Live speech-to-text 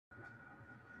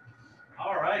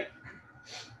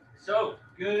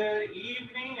Good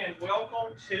evening and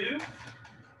welcome to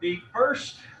the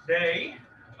first day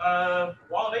of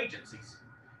Wild Agencies.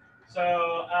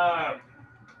 So,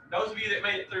 those of you that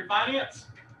made it through finance,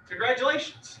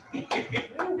 congratulations.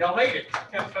 Y'all made it,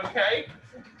 okay?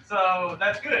 So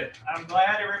that's good. I'm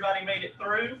glad everybody made it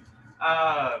through.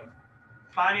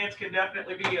 Finance can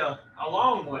definitely be a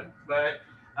long one, but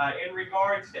in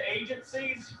regards to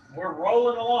agencies, we're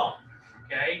rolling along,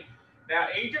 okay? Now,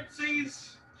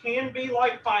 agencies can be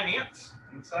like finance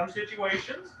in some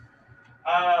situations,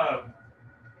 uh,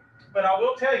 but I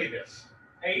will tell you this.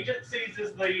 Agencies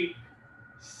is the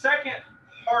second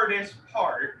hardest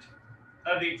part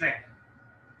of the exam.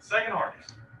 Second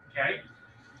hardest, okay?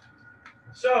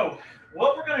 So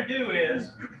what we're going to do is,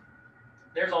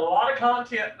 there's a lot of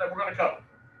content that we're going to cover.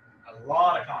 A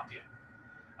lot of content.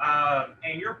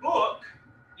 And your book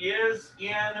is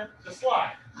in the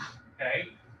slide, okay?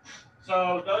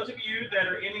 So those of you that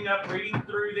are ending up reading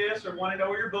through this or want to know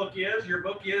where your book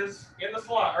is in the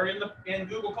slide or in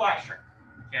Google Classroom,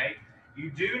 okay?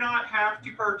 You do not have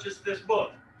to purchase this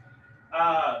book.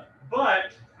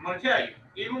 But I'm going to tell you,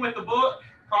 even with the book,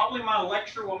 probably my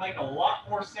lecture will make a lot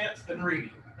more sense than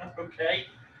reading, okay?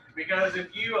 Because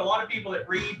a lot of people that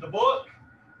read the book,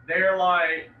 they're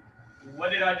like, what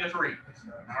did I just read?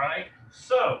 All right?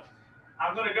 So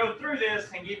I'm going to go through this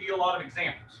and give you a lot of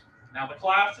examples. Now, the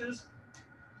classes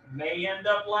may end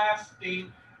up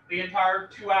lasting the entire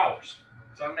 2 hours.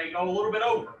 So I may go a little bit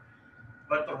over.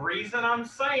 But the reason I'm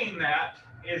saying that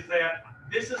is that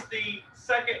this is the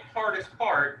second hardest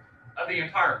part of the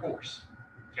entire course.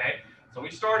 Okay? So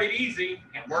we started easy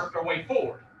and worked our way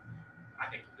forward. I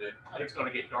think we're good. I think it's going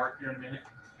to get dark here in a minute.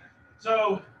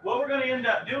 So what we're going to end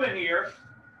up doing here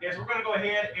is we're going to go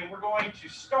ahead and we're going to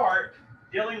start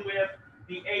dealing with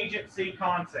the agency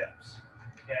concepts.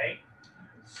 Okay?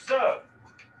 So,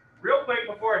 real quick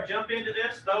before I jump into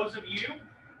this, those of you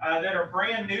that are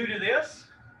brand new to this,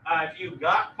 if you've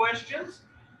got questions,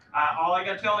 all I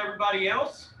got to tell everybody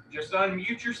else, just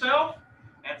unmute yourself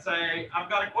and say, I've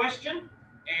got a question,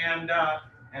 and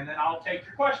then I'll take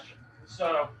your question.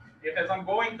 So, if as I'm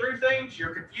going through things,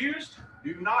 you're confused,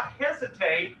 do not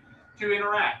hesitate to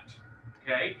interact,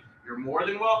 okay? You're more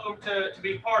than welcome to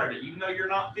be part of it. Even though you're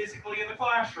not physically in the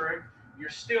classroom, you're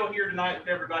still here tonight with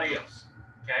everybody else,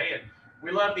 okay? And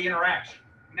we love the interaction.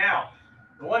 Now,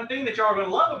 the one thing that y'all are going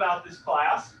to love about this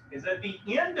class is at the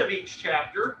end of each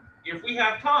chapter, if we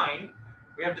have time,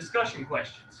 we have discussion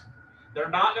questions. They're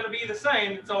not going to be the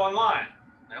same that's online.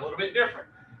 They're a little bit different.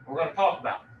 We're going to talk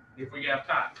about it if we have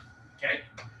time, okay?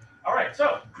 All right,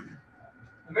 so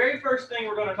the very first thing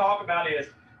we're going to talk about is,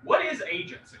 what is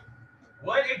agency?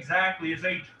 What exactly is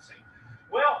agency?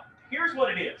 Well, here's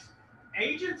what it is.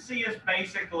 Agency is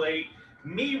basically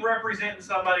me representing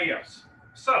somebody else.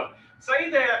 So, say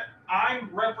that I'm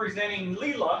representing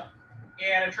Leela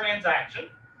in a transaction.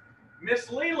 Miss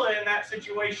Leela in that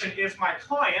situation is my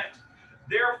client.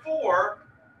 Therefore,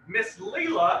 Miss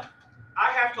Leela,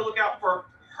 I have to look out for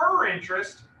her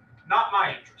interest, not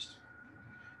my interest.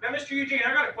 Now, Mr. Eugene,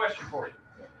 I got a question for you.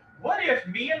 What if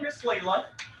me and Miss Leela,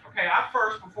 okay,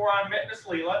 before I met Miss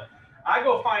Leela, I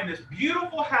go find this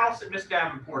beautiful house that Miss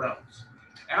Davenport owns,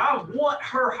 and I want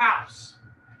her house.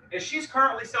 And she's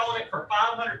currently selling it for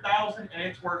 $500,000, and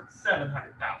it's worth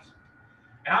 $700,000.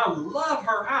 And I love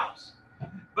her house.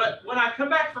 But when I come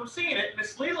back from seeing it,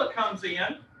 Miss Leela comes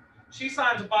in, she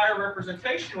signs a buyer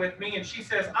representation with me, and she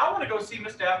says, I want to go see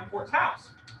Miss Davenport's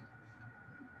house.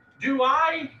 Do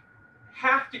I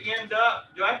have to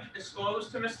disclose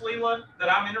to Miss Leela that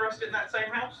I'm interested in that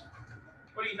same house?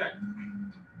 What do you think?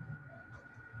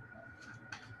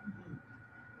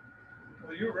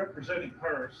 Well, you're representing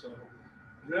her, so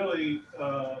really,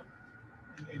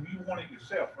 and you want it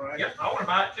yourself, right? Yep, I want to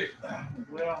buy it too.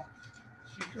 Well,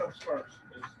 she comes first.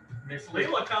 Miss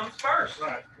Leela comes first.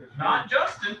 Right. Not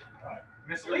Justin. Right.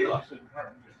 Miss Leela.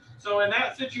 So in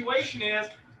that situation is,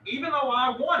 even though I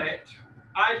want it,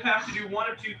 I'd have to do one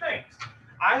of two things.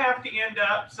 I have to end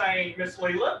up saying, Miss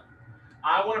Leela,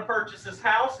 I want to purchase this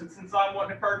house, and since I want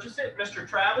to purchase it, Mr.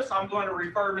 Travis, I'm going to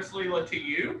refer Miss Leela to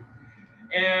you.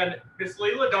 And Miss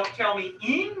Leela, don't tell me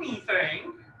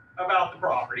anything about the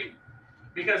property,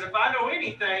 because if I know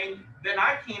anything, then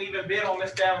I can't even bid on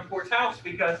Miss Davenport's house,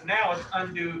 because now it's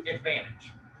undue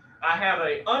advantage. I have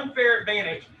an unfair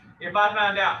advantage if I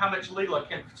find out how much Leela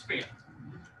can spend.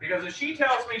 Because if she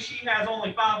tells me she has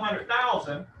only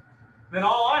 $500,000, then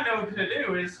all I know to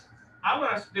do is I'm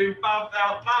going to do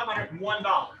 $501,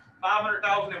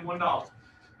 $500,001, because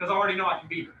I already know I can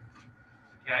beat her.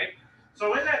 Okay?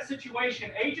 So in that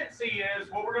situation, agency is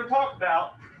what we're going to talk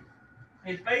about.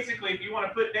 Is basically, if you want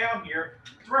to put down here,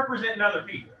 it's representing other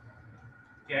people.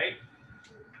 Okay.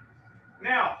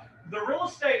 Now, the Real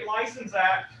Estate License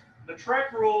Act, the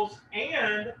TREC rules,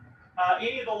 and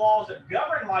any of the laws that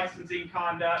govern licensing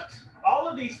conduct, all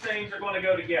of these things are going to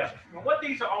go together. And what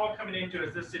these are all coming into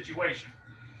is this situation.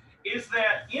 Is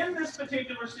that in this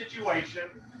particular situation,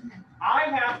 I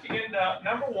have to end up,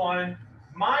 number one,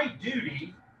 my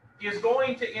duty is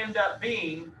going to end up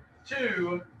being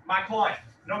to my client,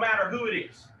 no matter who it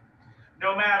is.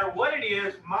 No matter what it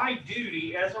is, my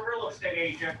duty as a real estate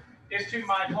agent is to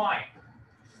my client.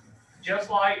 Just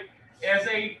like as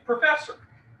a professor.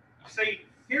 See,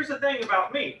 here's the thing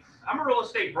about me. I'm a real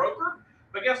estate broker,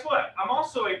 but guess what? I'm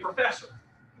also a professor.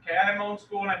 Okay, I have my own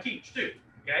school and I teach too.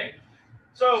 Okay,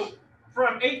 so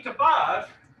from 8 to 5,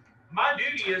 my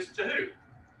duty is to who?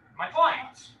 My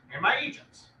clients and my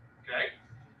agents. Okay.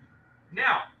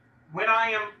 Now, when I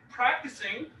am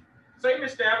practicing, say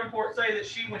Miss Davenport say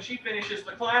that when she finishes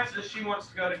the classes, she wants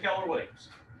to go to Keller Williams.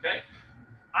 Okay,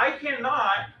 I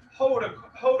cannot hold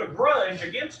a grudge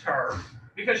against her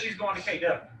because she's going to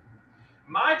KW.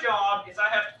 My job is I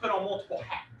have to put on multiple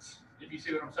hats, if you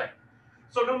see what I'm saying.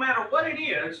 So no matter what it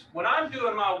is, when I'm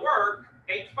doing my work,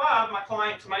 8 to 5, my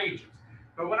clients and my agents.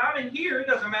 But when I'm in here, it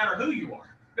doesn't matter who you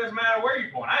are. It doesn't matter where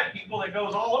you're going. I have people that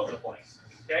goes all over the place.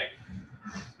 Okay.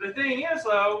 The thing is,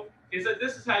 though, is that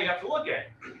this is how you have to look at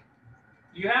it.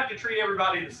 You have to treat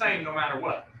everybody the same no matter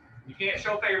what. You can't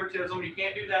show favoritism. You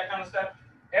can't do that kind of stuff.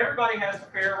 Everybody has a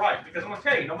fair right. Because I'm going to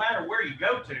tell you, no matter where you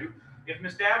go to, if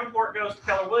Miss Davenport goes to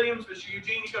Keller Williams, Mr.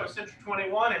 Eugene, you go to Central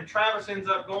 21, and Travis ends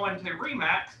up going to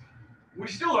RE/MAX, we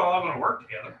still are all going to work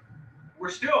together.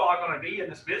 We're still all going to be in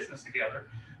this business together.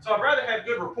 So I'd rather have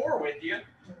good rapport with you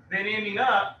than ending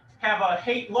up have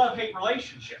a love-hate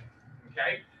relationship.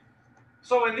 Okay?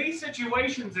 So in these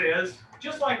situations is,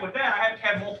 just like with that, I have to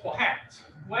have multiple hats.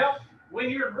 Well, when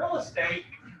you're in real estate,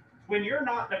 when you're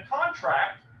not in a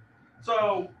contract,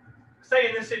 so say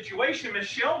in this situation, Miss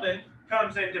Sheldon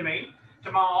comes into me,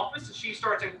 to my office, and she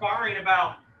starts inquiring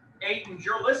about Aiton's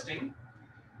your listing.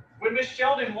 When Miss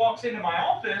Sheldon walks into my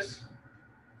office,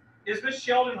 is Miss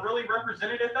Sheldon really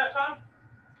represented at that time?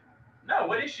 No,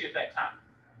 what is she at that time?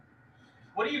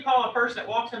 What do you call a person that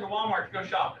walks into Walmart to go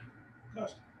shopping?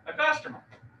 Customer. A customer.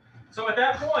 So at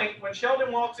that point, when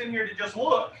Sheldon walks in here to just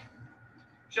look,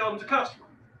 Sheldon's a customer.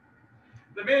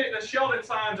 The minute that Sheldon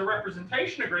signs a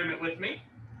representation agreement with me,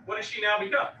 what does she now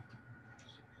become?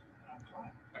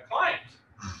 A client.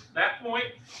 At that point,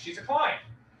 she's a client.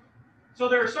 So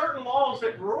there are certain laws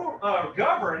that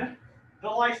govern the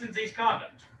licensee's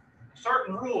conduct.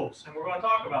 Certain rules, and we're going to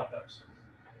talk about those.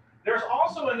 There's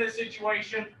also in this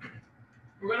situation,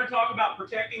 we're going to talk about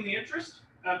protecting the interests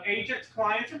of agents,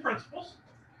 clients, and principals.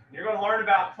 You're going to learn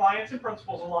about clients and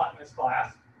principals a lot in this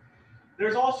class.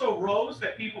 There's also roles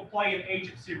that people play in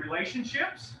agency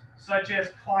relationships, such as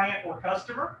client or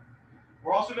customer.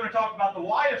 We're also going to talk about the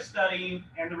why of studying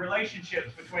and the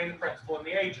relationships between the principal and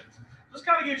the agents. This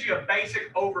kind of gives you a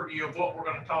basic overview of what we're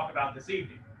going to talk about this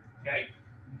evening. Okay?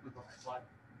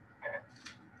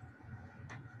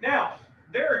 Now,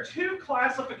 there are two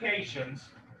classifications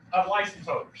of license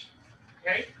holders.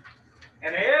 Okay?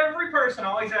 And every person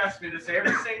always asks me this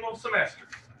every single semester.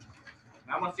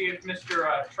 And I'm going to see if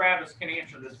Mr. Travis can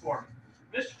answer this for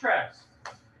me. Mr. Travis,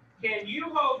 can you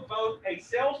hold both a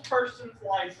salesperson's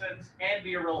license and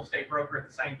be a real estate broker at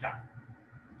the same time?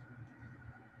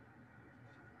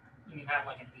 You mean have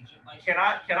like an agent license?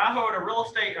 Can I hold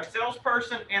a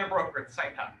salesperson and a broker at the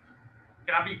same time?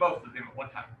 Can I be both of them at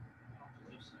one time? I don't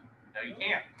believe so. No, you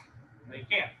can't. No, you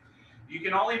can't. You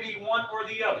can only be one or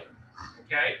the other.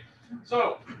 Okay?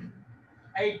 So,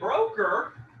 a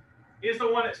broker is the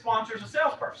one that sponsors a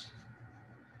salesperson.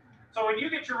 So when you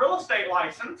get your real estate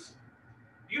license,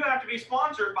 you have to be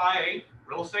sponsored by a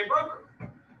real estate broker.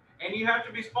 And you have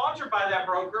to be sponsored by that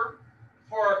broker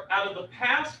for, out of the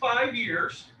past 5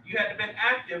 years, you had to have been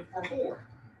active for 4.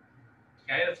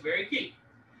 Okay, that's very key.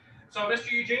 So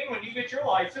Mr. Eugene, when you get your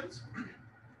license,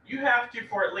 you have to,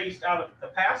 for at least out of the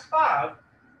past 5,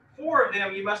 4 of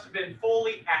them, you must have been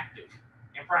fully active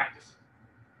in practice.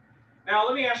 Now,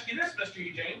 let me ask you this, Mr.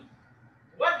 Eugene.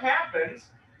 What happens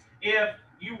if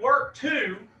you work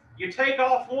 2, you take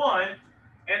off 1,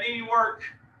 and then you work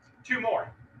 2 more?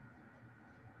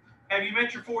 Have you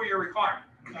met your 4-year requirement?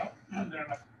 No, they're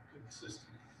not consistent.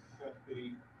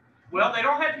 Well, they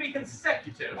don't have to be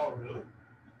consecutive, Oh, really?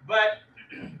 but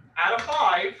out of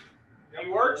 5,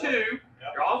 you work 2,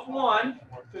 you're off 1,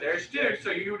 there's 2,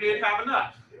 so you did have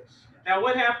enough. Yes. Now,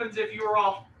 what happens if you were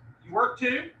off, you work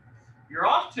 2, you're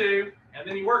off 2, and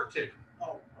then you work 2?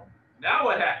 Oh, Now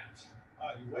what happens?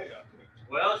 you way up.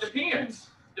 Well, it depends.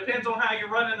 Depends on how you're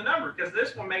running the number, because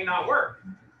this one may not work.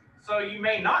 So you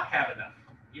may not have enough.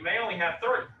 You may only have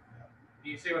 3. Do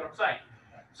you see what I'm saying?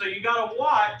 So you got to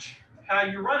watch how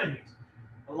you're running these.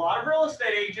 A lot of real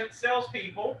estate agents,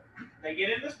 salespeople, they get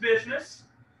in this business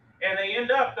and they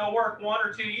end up, they'll work 1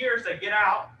 or 2 years, they get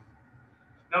out.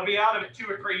 They'll be out of it 2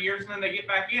 or 3 years, and then they get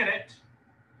back in it.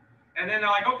 And then they're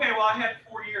like, okay, well, I had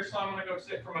 4 years, so I'm going to go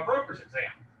sit for my broker's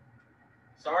exam.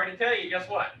 Sorry to tell you, guess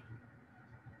what?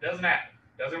 Doesn't happen.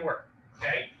 Doesn't work.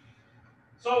 Okay?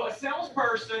 So a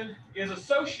salesperson is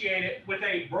associated with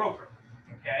a broker.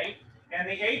 Okay? And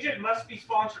the agent must be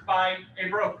sponsored by a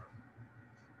broker.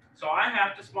 So I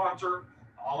have to sponsor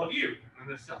all of you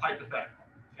in this hypothetical.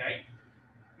 Okay?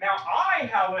 Now, I,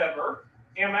 however,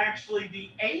 am actually the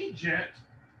agent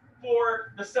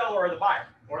for the seller or the buyer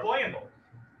or the landlord.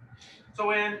 So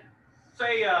when,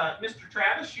 say, Mr.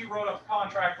 Travis, you wrote up a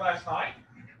contract last night.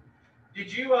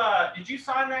 Did you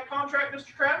sign that contract, Mr.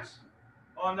 Travis,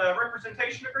 on the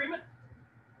representation agreement?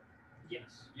 Yes.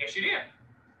 Yes, you did.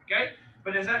 Okay,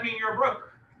 but does that mean you're a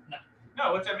broker? No.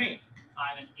 No, what's that mean?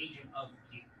 I'm an agent of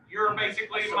you. You're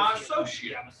basically my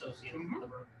associate. Yeah, I'm associate with the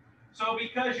broker. So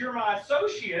because you're my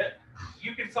associate,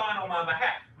 you can sign on my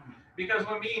behalf. Because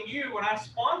when me and you, when I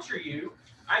sponsor you,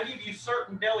 I give you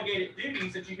certain delegated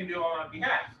duties that you can do on my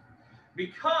behalf.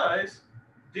 Because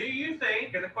do you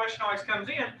think, and the question always comes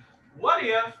in, what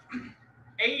if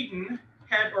Aiden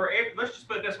had, or let's just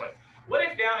put it this way, what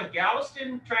if down in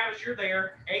Galveston, Travis, you're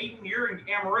there, Aiden, you're in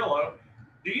Amarillo,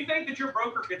 do you think that your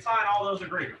broker could sign all those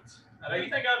agreements? Do you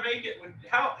think I'd make it,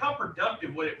 how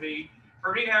productive would it be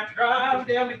for me to have to drive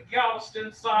down to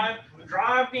Galveston, sign,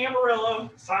 drive to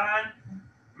Amarillo, sign?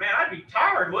 Man, I'd be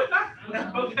tired, wouldn't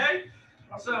I? Okay?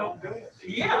 So,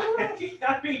 yeah,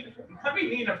 I'd be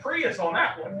needing a Prius on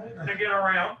that one to get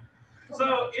around.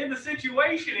 So, in the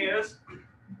situation is,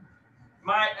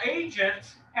 my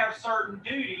agents have certain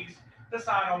duties to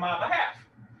sign on my behalf.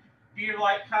 Do you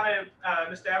like kind of,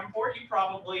 Ms. Davenport, you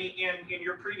probably, in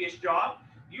your previous job,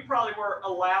 you probably were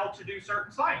allowed to do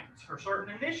certain signs or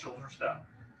certain initials or stuff.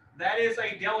 That is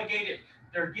a delegated,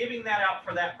 they're giving that out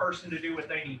for that person to do what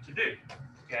they need to do.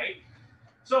 Okay?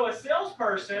 So a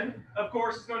salesperson, of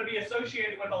course, is going to be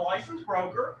associated with a licensed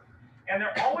broker, and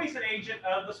they're always an agent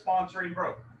of the sponsoring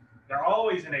broker. They're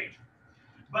always an agent.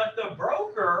 But the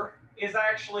broker is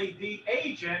actually the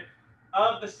agent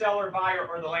of the seller, buyer,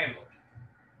 or the landlord.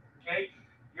 Okay?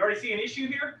 You already see an issue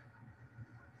here?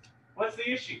 What's the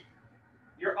issue?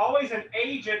 You're always an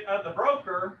agent of the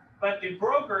broker, but the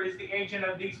broker is the agent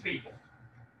of these people.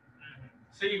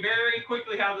 See very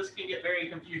quickly how this can get very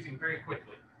confusing very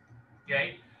quickly.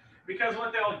 Okay? Because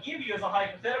what they'll give you is a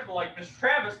hypothetical like Mr.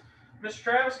 Travis. Mr.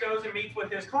 Travis goes and meets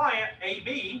with his client,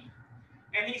 AB,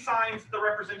 and he signs the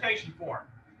representation form.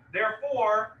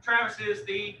 Therefore, Travis is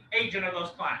the agent of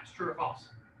those clients. True or false?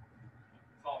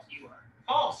 False, you are.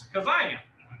 False, because I am.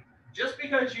 Just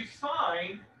because you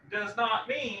sign does not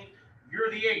mean you're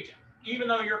the agent, even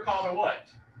though you're called a what?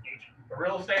 Agent. A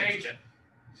real estate agent.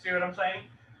 See what I'm saying?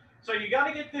 So you got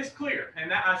to get this clear.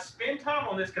 And I spend time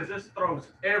on this because this throws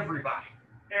everybody.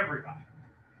 Everybody.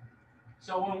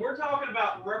 So when we're talking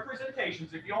about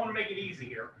representations, if you want to make it easy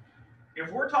here, if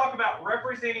we're talking about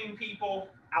representing people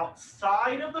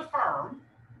outside of the firm,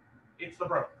 it's the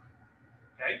broker.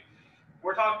 Okay?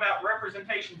 We're talking about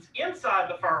representations inside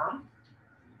the firm,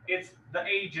 it's the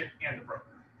agent and the broker.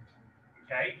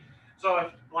 Okay? So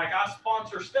if, like I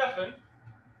sponsor Stephan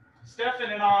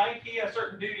and I, he has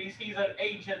certain duties, he's an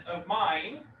agent of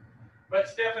mine, but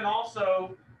Stephan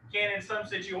also can, in some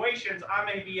situations, I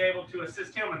may be able to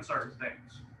assist him in certain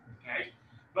things. Okay?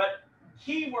 But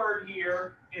key word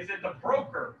here is that the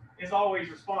broker is always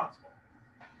responsible.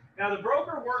 Now, the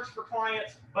broker works for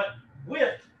clients, but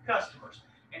with customers.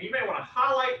 And you may want to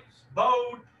highlight,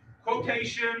 bold,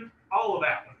 quotation, all of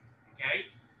that one. Okay?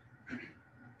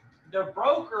 The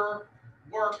broker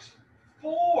works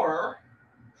for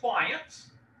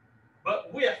clients,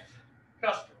 but with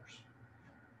customers.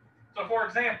 So, for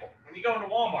example, when you go into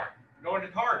Walmart, go into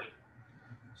Target.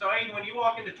 So, Aiden, when you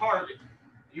walk into Target,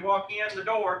 you walk in the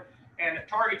door, and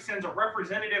Target sends a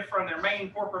representative from their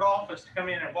main corporate office to come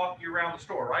in and walk you around the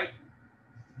store, right?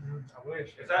 I wish.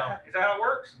 Is that how it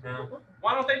works? No.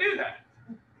 Why don't they do that?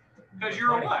 Because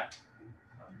you're a what?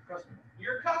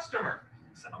 You're a customer.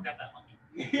 So I don't got that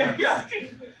lucky. Yeah.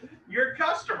 You're a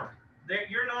customer.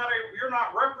 You're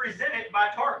not represented by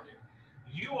Target.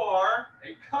 You are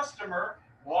a customer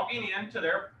walking into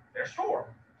their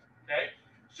store. Okay?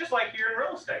 It's just like here in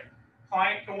real estate.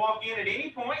 Client can walk in at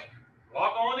any point,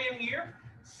 walk on in here,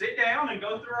 sit down and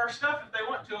go through our stuff if they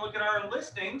want to, look at our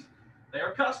listings. They're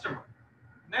a customer.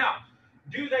 Now,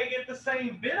 do they get the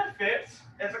same benefits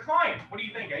as a client? What do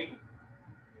you think, Aiden?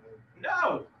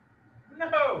 No.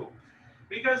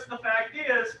 Because the fact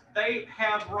is, they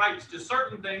have rights to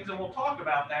certain things, and we'll talk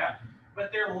about that, but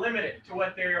they're limited to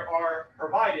what they are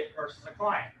provided versus a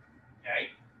client, okay?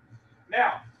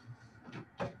 Now,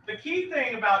 the key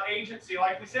thing about agency,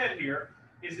 like we said here,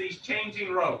 is these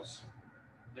changing roles.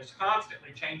 There's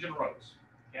constantly changing roles,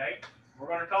 okay? We're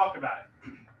going to talk about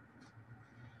it.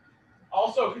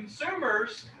 Also,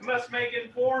 consumers must make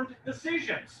informed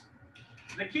decisions.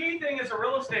 The key thing as a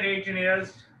real estate agent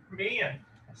is, me and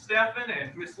Stephen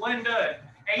and Miss Linda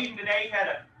and Aiden today had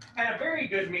a very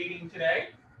good meeting today.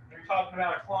 We were talking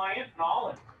about a client and all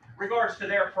in regards to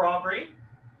their property.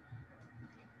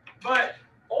 But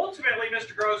ultimately,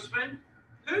 Mr. Grossman,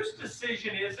 whose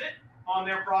decision is it on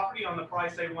their property, on the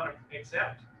price they want to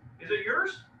accept? Is it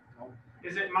yours? No.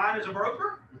 Is it mine as a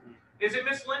broker? Mhm. Is it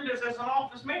Miss Linda's as an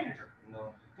office manager?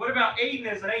 No, What about Aiden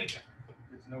as an agent?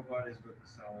 it's nobody's but the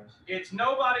sellers. It's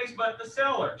nobody's but the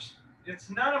sellers. It's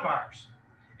none of ours.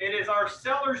 It is our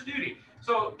seller's duty.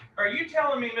 So are you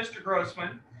telling me, Mr.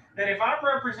 Grossman, that if I'm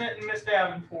representing Miss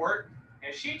Davenport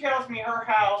and she tells me her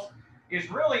house is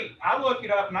really, I look it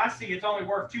up and I see it's only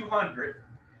worth 200,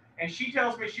 and she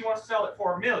tells me she wants to sell it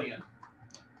for $1 million,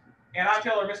 and I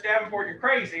tell her, Miss Davenport, you're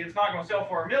crazy, it's not going to sell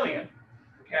for $1 million,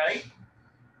 okay?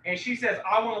 And she says,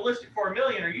 I want to list it for $1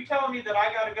 million. Are you telling me that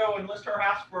I got to go and list her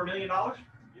house for $1 million?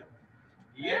 Yep.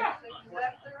 Yeah. That's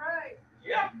exactly right.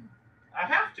 Yeah, I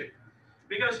have to.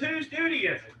 Because whose duty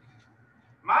is it?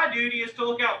 My duty is to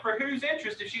look out for whose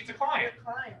interest if she's a client.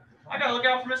 Client. I gotta look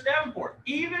out for Miss Davenport.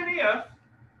 Even if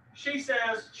she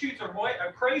says, shoots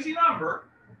a crazy number,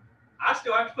 I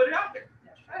still have to put it out there.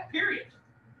 That's right. Period.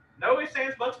 No ifs,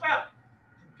 ands, buts about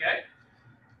it. Okay?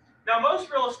 Now,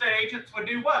 most real estate agents would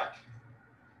do what?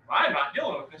 Well, I'm not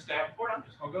dealing with Miss Davenport. I'm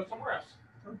just gonna go somewhere else.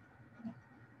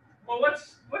 Well,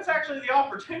 what's actually the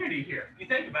opportunity here? If you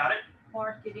think about it.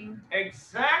 Marketing.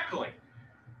 Exactly.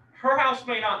 Her house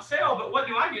may not sell, but what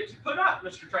do I get to put up,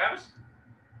 Mr. Travis?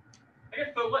 I get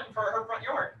to put what in for her front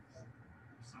yard?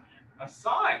 A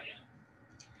sign.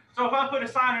 So if I put a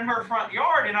sign in her front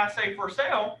yard and I say for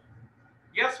sale,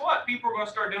 guess what? People are going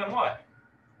to start doing what?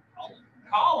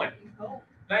 Calling. Oh,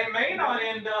 They may not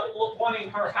end up wanting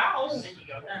her house. Then you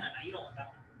go, no, you don't want that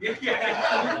one.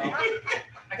 Yeah.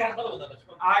 I got another one though. That's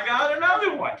I got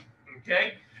another one.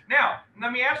 Okay. Now,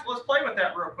 let me ask. Let's play with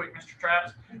that real quick, Mr.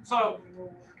 Travis. So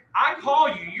I call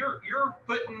you. You're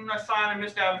putting a sign in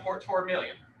Miss Davenport's for $1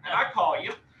 million, and I call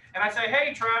you and I say,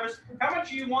 hey, Travis, how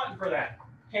much are you wanting for that?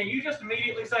 Can you just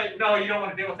immediately say, no, you don't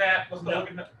want to deal with that? Let's go look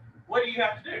at that. What do you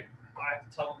have to do? I have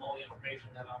to tell them all the information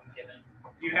that I'm given.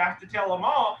 You have to tell them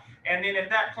all, and then if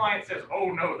that client says,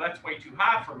 oh no, that's way too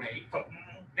high for me,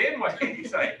 then what do you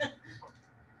say?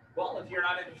 Well, if you're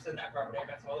not interested in that property, I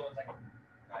got some other ones I can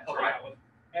That's help you right. out with.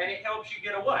 And it helps you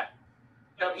get a what?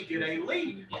 Helps you get a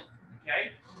lead. Yeah.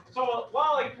 Okay? So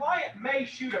while a client may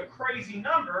shoot a crazy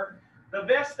number, the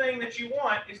best thing that you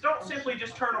want is don't simply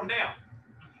just turn them down.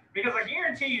 Because I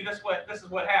guarantee you this is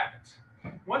what happens.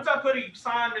 Once I put a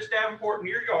sign, Miss Davenport, in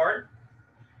your yard,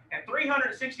 and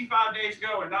 365 days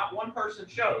go and not one person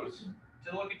shows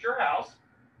to look at your house,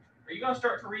 are you going to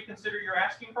start to reconsider your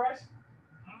asking price?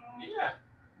 Yeah.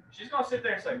 She's going to sit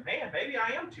there and say, man, maybe I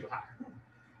am too high.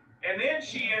 And then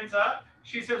she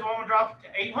says, well, I'm going to drop it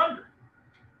to 800.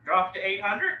 Drop it to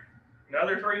 800.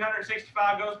 Another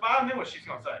 365 goes by, and then what she's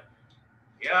going to say?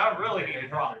 Yeah, I really need to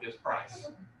drop this price.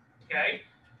 Okay?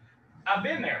 I've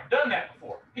been there, done that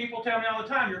before. People tell me all the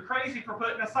time, you're crazy for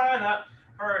putting a sign up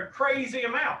for a crazy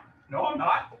amount. No, I'm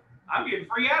not. I'm getting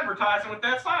free advertising with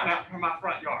that sign out in my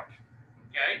front yard.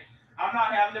 Okay? I'm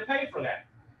not having to pay for that.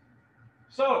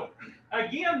 So,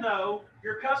 again, though,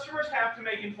 your customers have to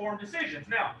make informed decisions.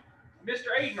 Now, Mr.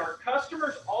 Aiden, are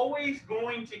customers always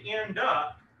going to end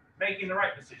up making the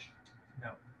right decision? No.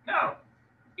 No.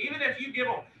 Even if you give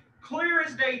them clear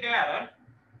as day data,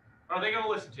 are they going to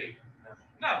listen to you?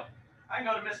 No. I can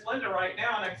go to Miss Linda right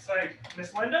now and I can say,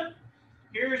 Miss Linda,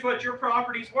 here's what your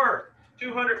property's worth.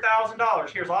 $200,000.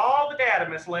 Here's all the data,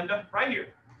 Miss Linda, right here.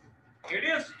 Here it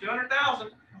is,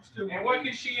 $200,000. And what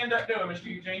can she end up doing, Mr.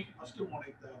 Eugene? I still want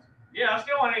 8,000. Yeah, I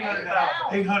still want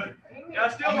 800,000. 800. Yeah, I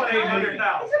still want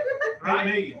 800,000. 8 Right?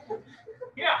 million.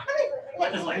 Yeah.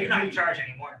 It's like you're not in charge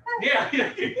anymore. Yeah.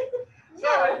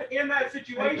 So in that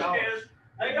situation is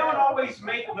they don't always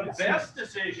make the best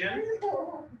decision,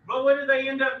 but what do they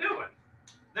end up doing?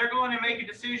 They're going to make a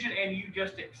decision and you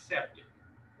just accept it.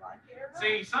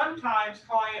 See, sometimes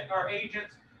client or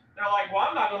agents, they're like, well,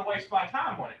 I'm not going to waste my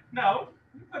time on it. No,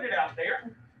 you put it out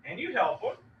there and you help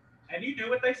them and you do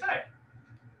what they say.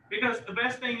 Because the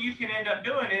best thing you can end up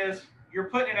doing is you're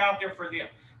putting it out there for them.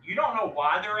 You don't know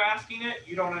why they're asking it.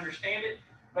 You don't understand it,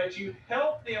 but you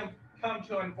help them come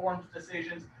to informed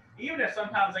decisions, even if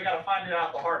sometimes they got to find it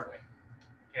out the hard way.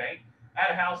 Okay, I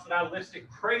had a house that I listed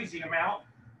crazy amount,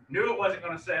 knew it wasn't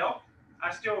going to sell.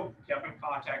 I still kept in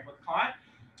contact with the client,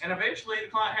 and eventually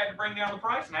the client had to bring down the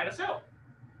price and I had to sell it.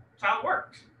 That's how it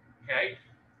works. Okay,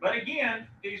 but again,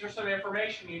 these are some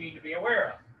information you need to be aware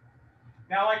of.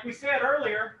 Now, like we said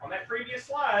earlier on that previous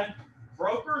slide,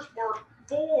 brokers work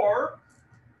for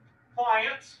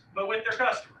clients, but with their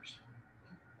customers.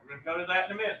 We're going to go to that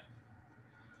in a minute.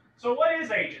 So what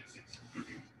is agencies?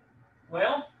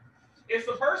 Well, it's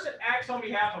the person acts on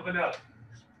behalf of another.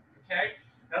 Okay?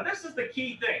 Now, this is the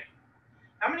key thing.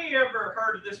 How many of you ever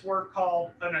heard of this word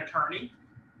called an attorney?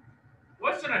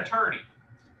 What's an attorney?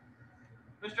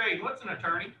 Mr. Aiden, what's an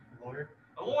attorney? Lawyer.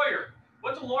 A lawyer.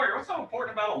 What's a lawyer? What's so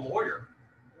important about a lawyer?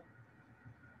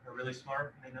 They're really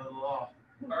smart and they know the law.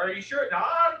 Are you sure? No.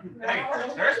 Hey,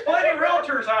 there's plenty of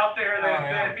realtors out there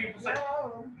that people say,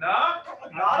 No. no,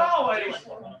 not always.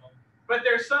 But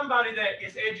there's somebody that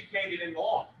is educated in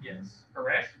law, Yes.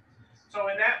 correct? So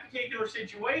in that particular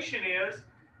situation is,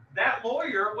 that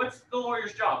lawyer, what's the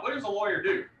lawyer's job? What does a lawyer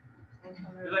do?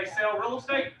 Do they sell real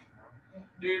estate?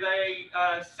 Do they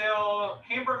sell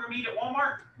hamburger meat at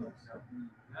Walmart?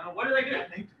 No. What do they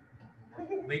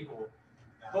do? Legal.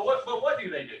 But what do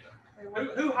they do?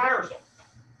 Who hires them?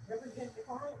 Represent the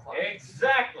client.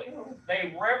 Exactly.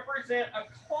 They represent a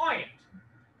client.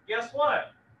 Guess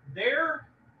what? Their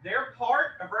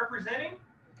part of representing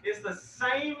is the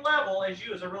same level as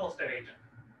you as a real estate agent.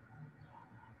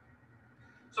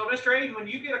 So, Mr. Aiden, when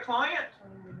you get a client,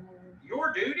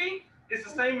 your duty is the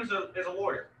same as a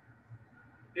lawyer.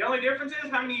 The only difference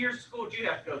is how many years of school do you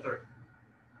have to go through?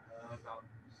 About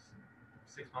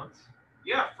 6 months.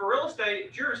 Yeah, for real estate,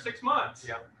 it's yours 6 months.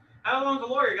 Yeah. How long does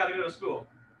a lawyer got to go to school?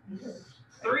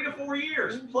 3 to 4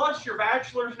 years, plus your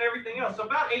bachelor's and everything else. So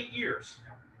about 8 years.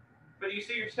 But you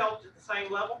see yourself at the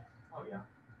same level? Oh yeah.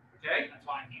 Okay? That's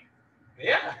why I'm here.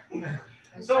 Yeah.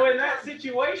 So in that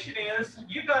situation is,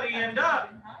 you got to end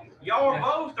up, y'all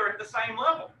both are at the same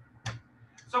level.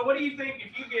 So what do you think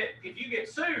if you get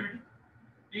sued?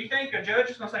 Do you think a judge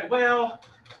is going to say, well,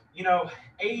 you know,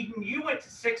 Aiden, you went to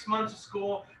 6 months of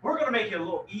school. We're going to make it a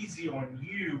little easy on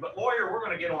you, but lawyer, we're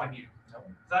going to get on you. Nope.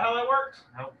 Is that how that works?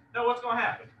 Nope. No, what's going to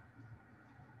happen?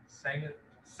 Same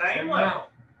level. amount.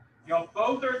 Y'all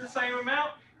both are at the same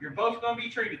amount. You're both going to be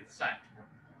treated the same.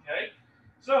 Okay?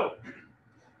 So,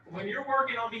 when you're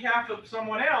working on behalf of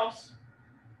someone else,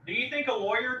 do you think a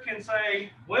lawyer can say,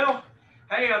 well,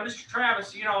 hey, Mr.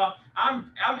 Travis, you know,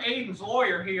 I'm Aiden's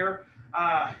lawyer here.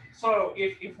 So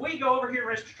if we go over here,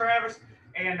 Mr. Travis,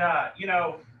 and, you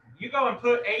know, you go and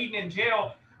put Aiden in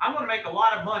jail, I'm going to make a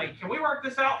lot of money. Can we work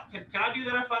this out? Can I do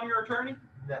that if I'm your attorney?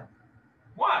 No.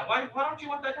 Why? Why don't you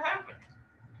want that to happen?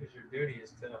 Because your duty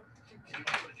is to.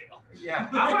 Yeah.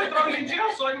 I'm going to throw you in jail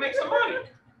so I can make some money.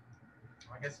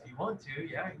 I guess if you want to,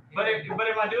 yeah. You But can.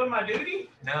 am I doing my duty?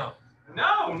 No.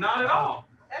 No, not at all.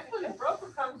 That's when the broker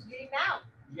comes getting out.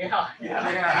 Yeah,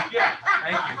 Yeah. yeah,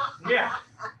 Thank you. yeah.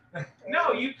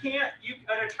 No, you can't.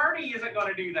 An attorney isn't going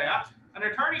to do that. An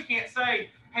attorney can't say,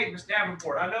 hey, Ms.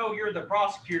 Davenport, I know you're the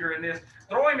prosecutor in this.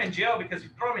 Throw him in jail, because if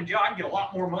you throw him in jail, I can get a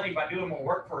lot more money by doing more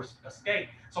work for a state.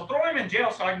 So throw him in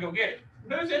jail so I can go get it.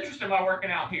 Whose interest am I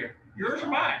working out here? Yours or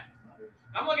mine?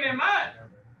 I'm looking at mine.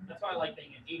 That's why I like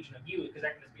being an agent of you, because I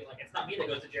can just be like, it's not me that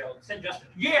goes to jail. Send Justin.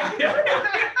 Yeah.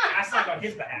 I signed on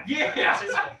his behalf. Yeah. That's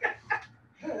his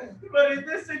fault. But in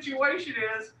this situation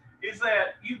is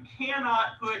that you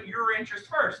cannot put your interest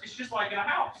first. It's just like in a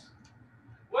house.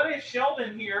 What if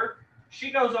Sheldon here,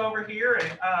 she goes over here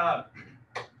and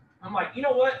I'm like, you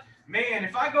know what, man,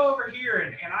 if I go over here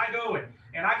and I go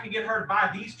and I can get her to buy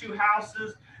these 2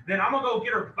 houses, then I'm gonna go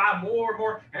get her to buy more and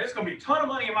more, and it's gonna be a ton of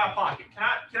money in my pocket.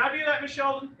 Can I do that, Miss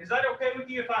Sheldon? Is that okay with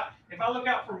you if I look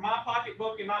out for my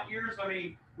pocketbook and not yours? I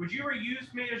mean, would you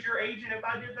reuse me as your agent if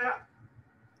I did that?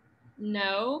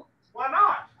 No, Why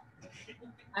not?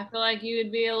 I feel like you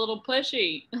would be a little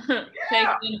pushy, Yeah.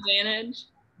 taking advantage.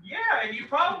 Yeah, and you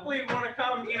probably want to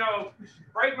come, you know,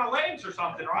 break my legs or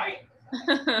something, right?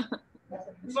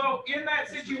 So in that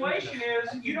situation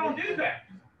is, you don't do that.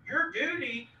 Your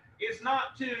duty is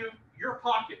not to your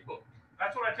pocketbook.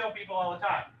 That's what I tell people all the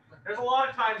time. There's a lot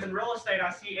of times in real estate,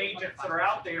 I see agents that are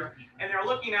out there and they're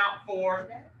looking out for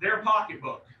their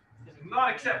pocketbook.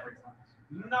 Not acceptable.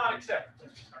 Not acceptable.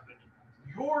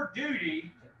 Your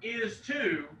duty is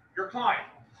to your client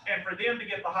and for them to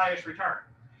get the highest return.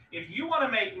 If you want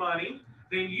to make money,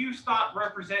 then you stop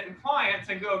representing clients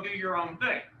and go do your own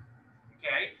thing.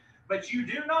 Okay? But you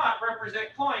do not represent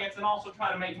clients and also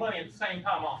try to make money at the same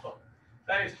time off of it.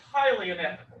 That is highly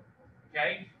unethical.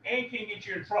 Okay? And can get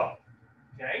you in trouble.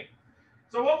 Okay?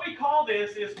 So what we call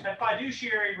this is a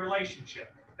fiduciary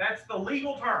relationship. That's the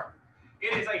legal term.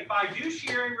 It is a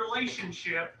fiduciary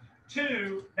relationship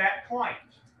to that client.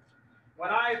 When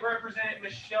I represented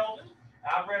Ms. Sheldon,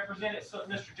 I've represented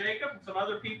Mr. Jacob and some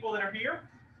other people that are here.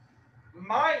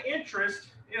 My interest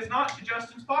is not to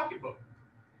Justin's pocketbook.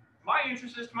 My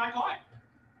interest is to my client.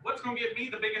 What's going to give me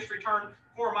the biggest return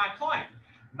for my client?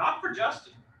 Not for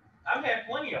Justin. I've had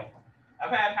plenty of them.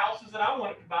 I've had houses that I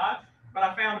wanted to buy, but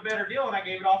I found a better deal and I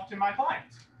gave it off to my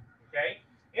clients. Okay?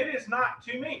 It is not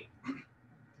to me.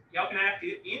 Y'all can ask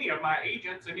any of my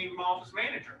agents and even my office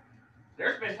manager.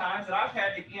 There's been times that I've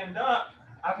had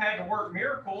to work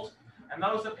miracles, and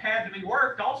those that had to be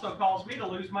worked also caused me to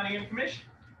lose money in commission.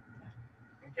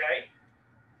 Okay?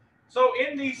 So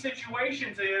in these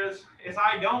situations is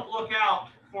I don't look out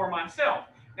for myself.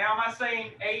 Now, am I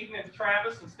saying Aiden and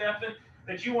Travis and Stephen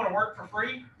that you want to work for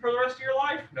free for the rest of your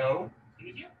life? No.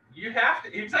 You have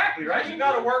to, exactly, right? You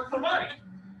got to work for money.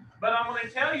 But I'm going to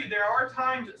tell you, there are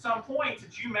times at some points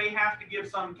that you may have to give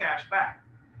some cash back.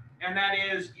 And that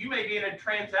is, you may be in a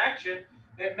transaction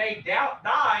that may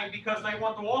die because they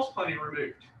want the WASP money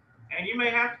removed. And you may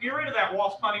have to get rid of that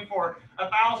WASP money for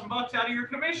 $1,000 out of your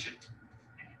commission.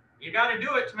 You got to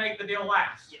do it to make the deal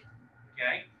last.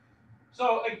 Okay?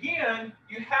 So again,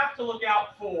 you have to look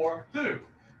out for who?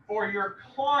 For your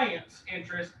client's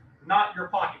interest, not your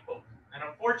pocketbook. And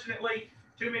unfortunately,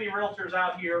 too many realtors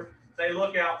out here, they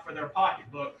look out for their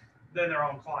pocketbook than their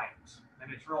own clients.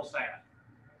 And it's real sad.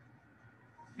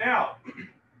 Now,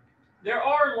 there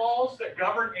are laws that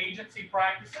govern agency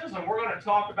practices, and we're going to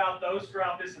talk about those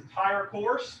throughout this entire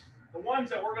course. The ones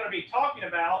that we're going to be talking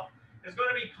about is going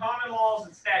to be common laws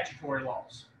and statutory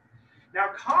laws. Now,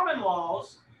 common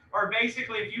laws are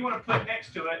basically, if you want to put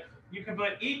next to it, you can put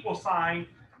equal sign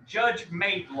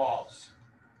judge-made laws.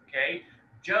 Okay?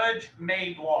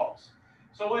 Judge-made laws.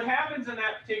 So what happens in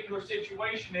that particular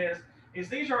situation is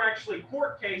these are actually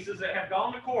court cases that have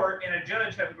gone to court and a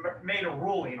judge have made a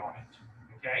ruling on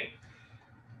it. Okay?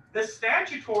 The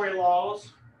statutory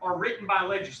laws are written by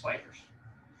legislators.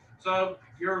 So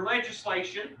your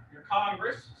legislation, your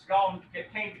Congress,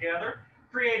 came together,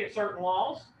 created certain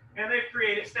laws, and they've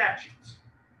created statutes.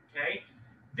 Okay?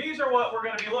 These are what we're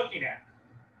going to be looking at.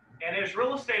 And as a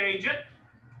real estate agent,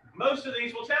 most of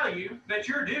these will tell you that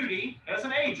your duty as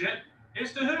an agent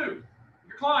is to who?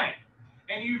 Your client.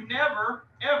 And you never,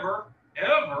 ever,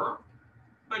 ever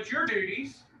put your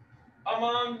duties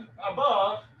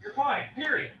above your client,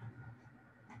 period.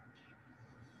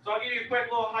 So I'll give you a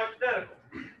quick little hypothetical.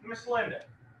 Miss Linda,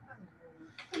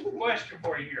 question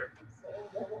for you here.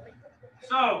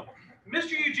 So,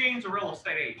 Mr. Eugene's a real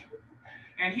estate agent,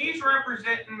 and he's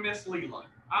representing Miss Leela.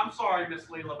 I'm sorry, Miss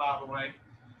Leela, by the way.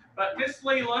 But Miss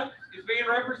Leela is being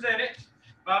represented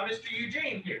by Mr.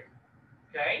 Eugene here.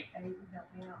 Okay?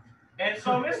 And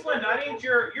so, Miss Linda, I need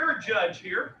your judge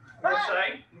here, we'll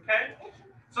say. Okay?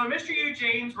 So, Mr.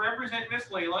 Eugene's representing Miss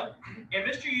Leela, and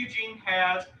Mr. Eugene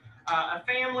has a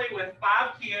family with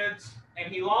 5 kids,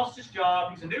 and he lost his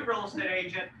job. He's a new real estate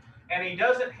agent, and he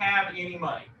doesn't have any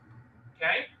money.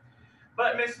 Okay?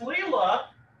 But Miss Leela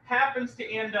happens to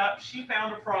end up, she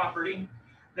found a property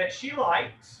that she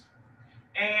likes,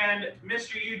 and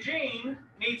Mr. Eugene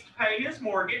needs to pay his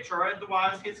mortgage, or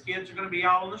otherwise his kids are going to be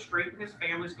out on the street and his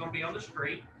family's going to be on the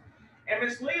street. And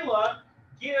Miss Leela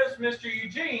gives Mr.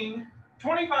 Eugene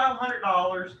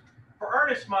 $2,500 for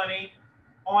earnest money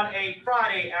on a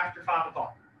Friday after 5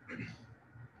 o'clock.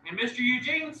 And Mr.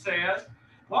 Eugene says,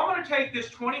 well, I'm going to take this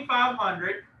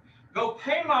 $2,500, go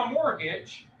pay my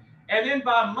mortgage, and then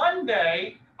by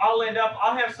Monday,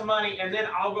 I'll have some money, and then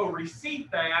I'll go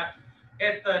receipt that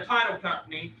at the title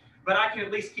company, but I can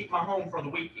at least keep my home for the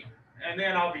weekend, and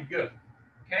then I'll be good.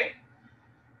 Okay?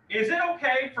 Is it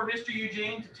okay for Mr.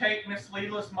 Eugene to take Miss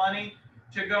Leela's money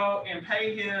to go and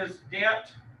pay his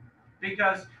debt?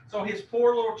 Because, so his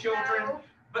poor little children, No.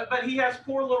 but he has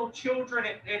poor little children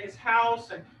at his house,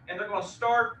 and they're going to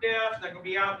starve to death, and they're going to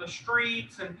be out in the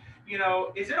streets, and you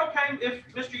know, is it okay if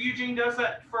Mr. Eugene does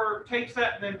that takes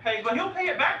that and then pays? But he'll pay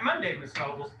it back Monday, Ms.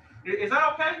 Nobles. Is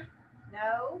that okay?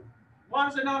 No. Why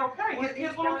is it not okay?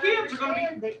 His little kids are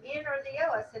going to be. The in or the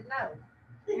O. I said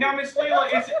no. Now, Miss Leela,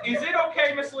 is it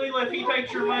okay, Miss Leela, if he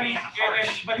takes your money,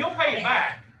 but he'll pay it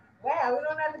back? Well, we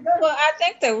don't have to go. Well, I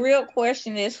think the real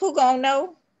question is, who gonna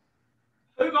know?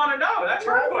 Who's going to know? That's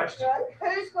her question.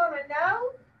 Who's going to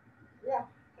know? Yeah.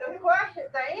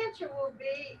 The answer will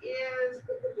be is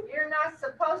you're not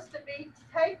supposed to be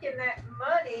taking that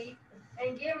money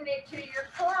and giving it to your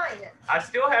client. I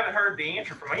still haven't heard the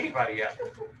answer from anybody yet.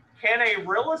 Can a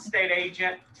real estate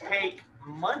agent take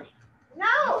money?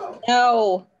 No.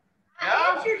 No.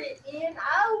 I answered it in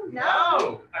O. No. No.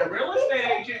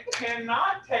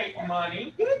 cannot take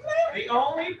money. The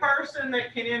only person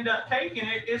that can end up taking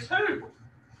it is who?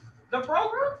 The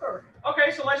broker.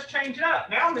 Okay, so let's change it up.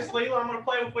 Now, Miss Leela, I'm going to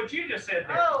play with what you just said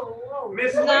there. Oh,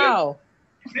 Miss Leela, No.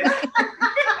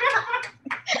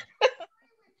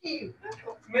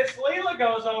 Miss Leela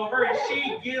goes over and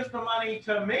she gives the money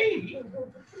to me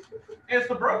as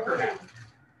the broker now.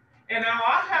 And now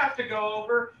I have to go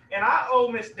over and I owe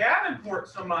Miss Davenport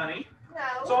some money.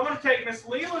 So no, I'm going to take Miss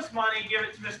Leela's money, give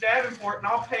it to Miss Davenport, and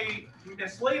I'll pay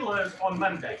Miss Leela's on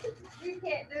Monday. you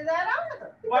can't do that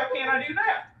either. Why can't I do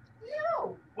that?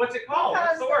 No, What's it called?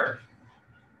 What's the word?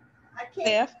 I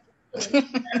can't. Theft. It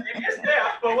is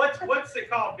theft, but what's it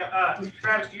called?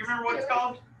 Travis, do you remember what it's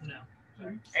called? No.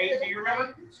 A, do you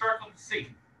remember? Starts with a C.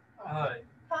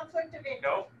 Conflict of interest.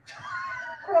 No.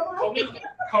 Commingling.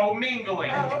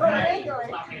 Commingling. Oh, Right. commingling.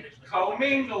 Stop paying attention.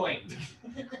 Commingling.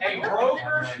 A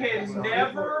broker can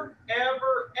never,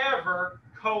 ever, ever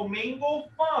commingle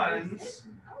funds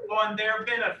on their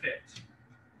benefit.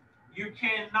 You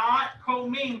cannot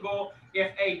commingle.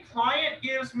 If a client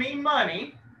gives me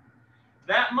money,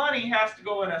 that money has to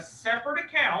go in a separate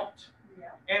account Yeah.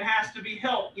 and has to be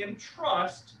held in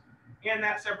trust in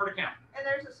that separate account. And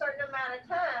there's a certain amount of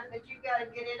time that you gotta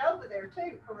get it over there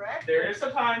too, correct? There is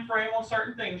a time frame on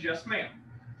certain things, yes ma'am.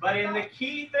 But in the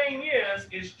key thing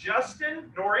is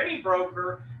Justin nor any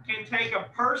broker can take a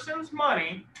person's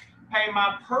money, pay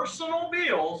my personal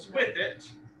bills with it.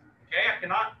 Okay, I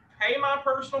cannot pay my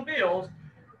personal bills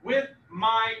with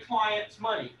my client's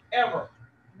money, ever.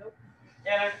 Nope.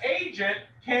 And an agent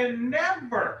can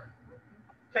never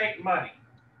take money,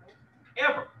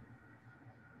 ever.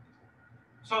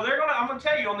 So I'm gonna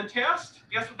tell you on the test,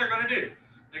 guess what they're gonna do?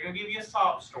 They're gonna give you a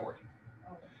sob story.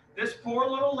 This poor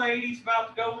little lady's about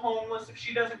to go homeless if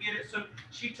she doesn't get it, so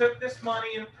she took this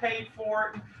money and paid for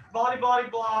it, and blah, blah,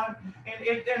 blah,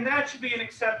 and that should be an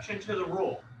exception to the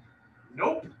rule.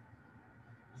 Nope.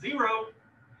 Zero.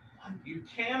 You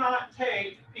cannot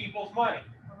take people's money,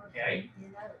 okay?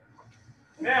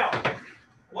 Now,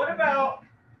 what about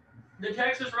the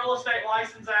Texas Real Estate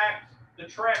License Act, the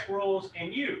TREC rules,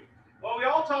 and you? Well, we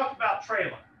all talked about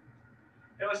trailing.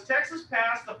 It was Texas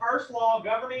passed the first law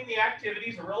governing the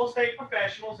activities of real estate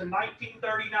professionals in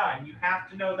 1939. You have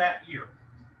to know that year.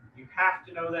 You have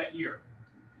to know that year.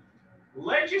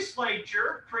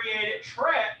 Legislature created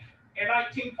TREC in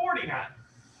 1949.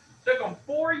 Took them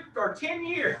 10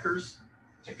 years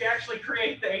to actually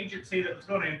create the agency that was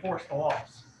going to enforce the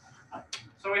laws.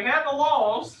 So we had the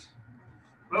laws,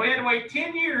 but we had to wait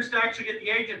 10 years to actually get the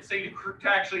agency to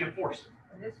actually enforce it.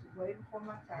 This is way before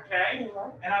my time. Okay?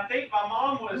 And I think my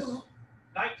mom was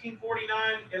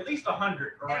 1949, at least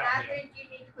 100 And around I there. think you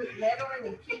need to put metal in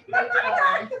and keep moving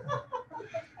on.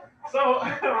 So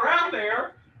around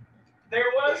there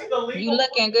was the legal. You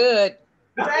looking good.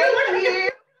 Thank you.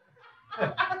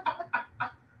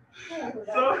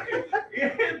 So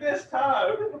in this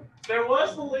time, there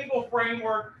was the legal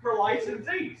framework for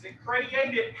licensees. It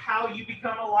created how you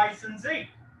become a licensee.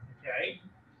 Okay?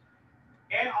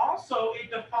 And also it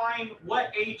defined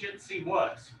what agency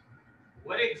was.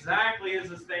 What exactly is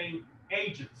this thing,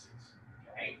 agencies?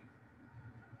 Okay.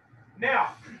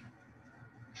 Now,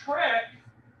 TREC,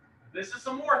 this is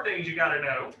some more things you got to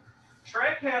know.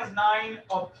 TREC has 9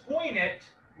 appointed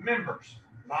members,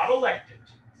 not elected.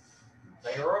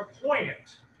 They are appointed.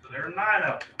 So there are 9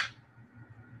 of them.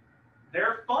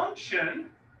 Their function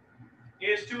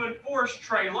is to enforce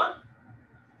TRELA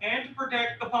and to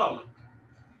protect the public.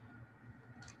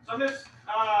 So Ms.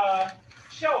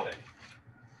 Sheldon,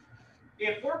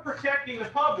 if we're protecting the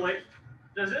public,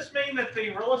 does this mean that the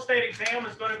real estate exam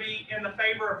is going to be in the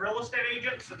favor of real estate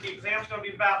agents? That the exam is going to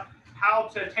be about how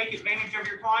to take advantage of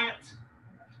your clients?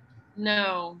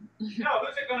 No, No,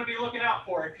 who's it going to be looking out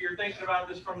for if you're thinking about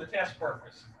this from the test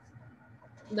purpose?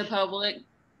 the public.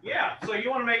 Yeah, so you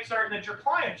want to make certain that your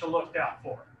clients are looked out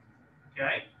for.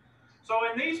 Okay? So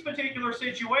in these particular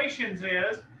situations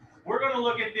we're going to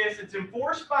look at this. It's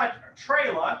enforced by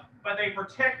TRELA, but they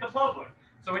protect the public.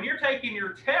 So when you're taking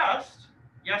your test,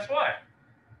 guess what?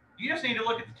 You just need to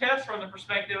look at the test from the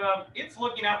perspective of it's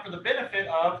looking out for the benefit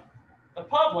of the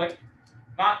public,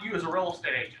 not you as a real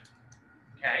estate agent.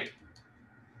 Okay?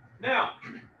 Now,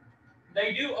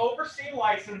 they do oversee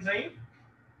licensing.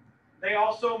 They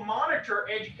also monitor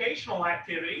educational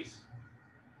activities.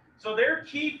 So their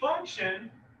key function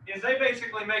is they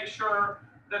basically make sure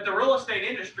that the real estate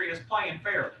industry is playing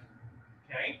fairly.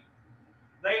 Okay?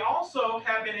 They also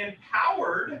have been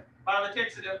empowered by the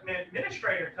Texas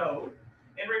Administrative Code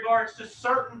in regards to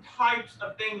certain types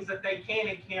of things that they can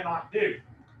and cannot do.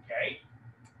 Okay?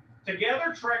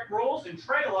 Together, TREC rules and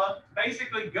TRELA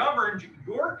basically govern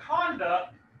your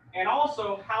conduct and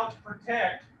also how to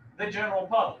protect the general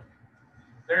public.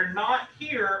 They're not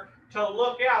here to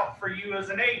look out for you as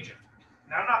an agent.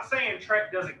 Now, I'm not saying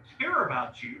TREC doesn't care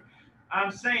about you.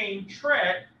 I'm saying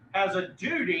TREC has a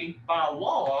duty by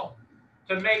law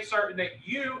to make certain that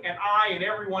you and I and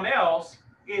everyone else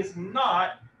is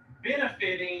not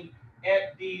benefiting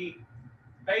at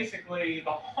basically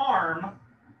the harm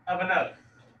of another.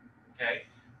 Okay,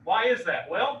 why is that?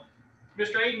 Well,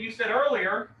 Mr. Aiden, you said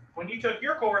earlier when you took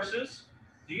your courses,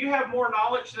 do you have more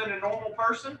knowledge than a normal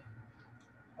person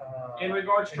in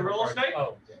regards to real estate?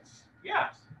 Oh, yes. Yeah,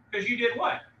 because you did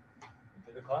what?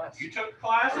 To the class. You took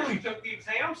classes, you took the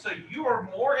exam, so you are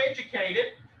more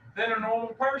educated than a normal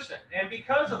person. And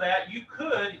because of that, you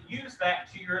could use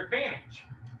that to your advantage,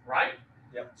 right?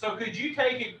 Yep. So could you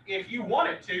take it, if you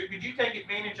wanted to, could you take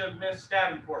advantage of Miss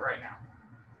Davenport right now?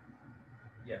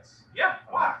 Yes. Yeah,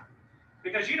 why?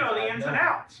 Because you know the ins and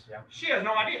outs. Yeah. She has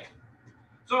no idea.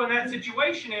 So in that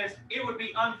situation it would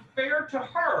be unfair to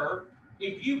her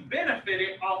if you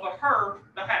benefited off of her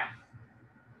behalf.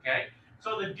 Okay?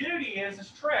 So the duty is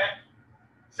TREC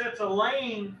sets a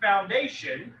laying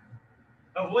foundation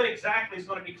of what exactly is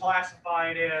going to be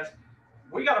classified as,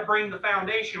 we got to bring the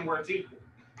foundation where it's equal,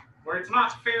 where it's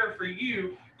not fair for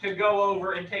you to go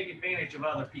over and take advantage of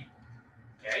other people.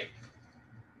 Okay?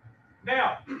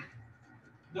 Now,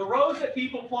 the roles that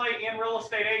people play in real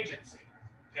estate agency.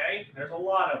 Okay? There's a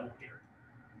lot of them here.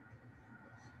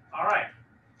 All right.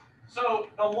 So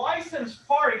the licensed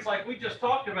parties, like we just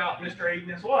talked about, Mr.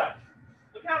 Aiden, is what?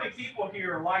 Look how many people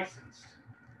here are licensed.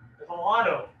 There's a lot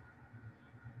of them.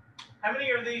 How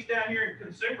many of these down here in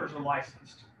consumers are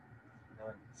licensed?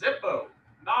 None. Zippo,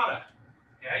 nada.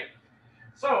 Okay.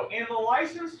 So in the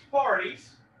licensed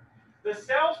parties, the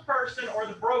salesperson or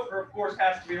the broker, of course,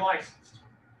 has to be licensed.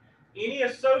 Any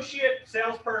associate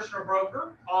salesperson or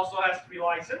broker also has to be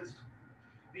licensed.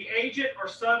 The agent or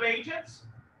sub-agents,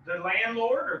 the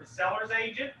landlord or the seller's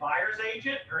agent, buyer's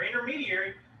agent, or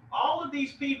intermediary, all of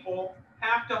these people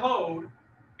have to hold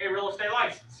a real estate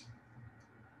license.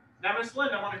 Now, Miss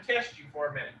Linda, I want to test you for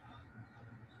a minute.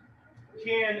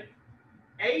 Can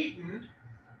Aiden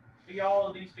be all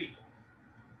of these people?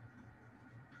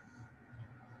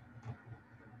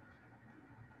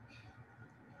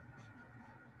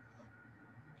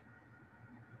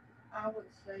 I would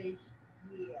say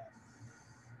yes.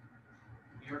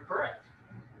 You're correct.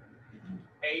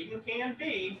 Aiden can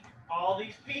be all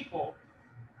these people,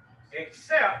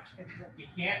 except he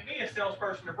can't be a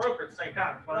salesperson or broker at the same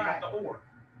time. That's why I got the or.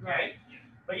 Okay?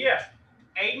 But yes,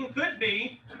 Aiden could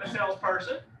be a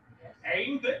salesperson.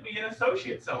 Aiden could be an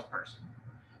associate salesperson.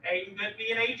 Aiden could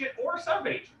be an agent or a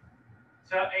sub-agent.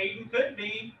 So Aiden could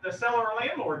be the seller or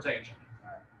landlord's agent.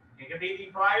 He could be the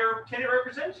buyer or tenant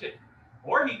representative.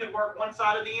 Or he could work one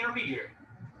side of the intermediary.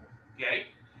 Okay?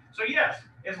 So yes,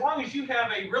 as long as you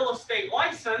have a real estate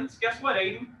license, guess what,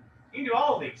 Aiden? You can do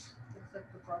all of these.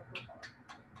 Except the broker part.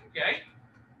 Okay?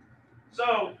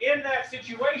 So in that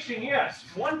situation, yes,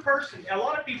 one person, a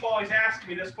lot of people always ask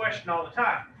me this question all the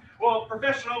time. Well,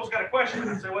 professional's got a question.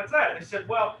 I said, what's that? They said,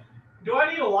 well, do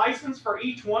I need a license for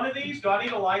each one of these? Do I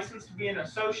need a license to be an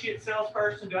associate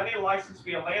salesperson? Do I need a license to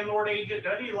be a landlord agent? Do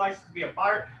I need a license to be a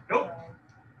buyer? Nope.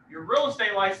 Your real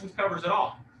estate license covers it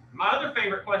all. My other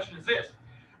favorite question is this.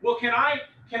 Well, can I,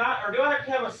 or do I have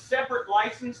to have a separate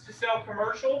license to sell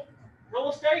commercial real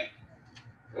estate?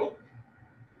 Nope.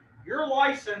 Your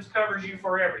license covers you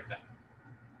for everything.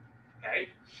 Okay?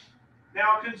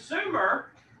 Now, a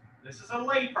consumer, this is a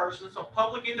layperson, so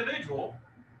public individual,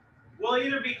 will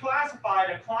either be classified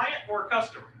a client or a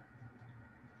customer.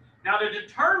 Now, to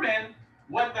determine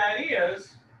what that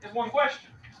is one question.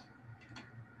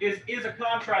 Is a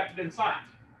contract been signed?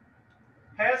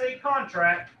 Has a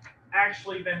contract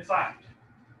actually been signed?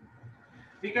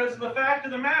 Because the fact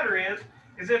of the matter is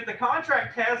if the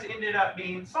contract has ended up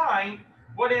being signed,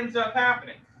 what ends up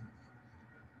happening?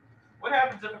 What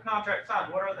happens if a contract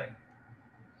signed? What are they?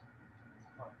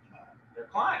 They're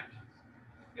client.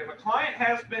 If a client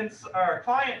has been, or a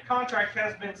client contract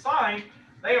has been signed,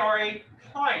 they are a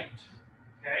client.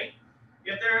 Okay?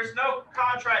 If there is no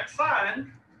contract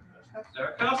signed, they're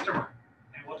a customer.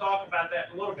 And we'll talk about that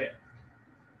in a little bit.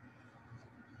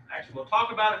 Actually, we'll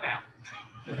talk about it now.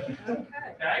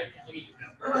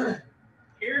 Okay?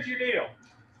 Here's your deal.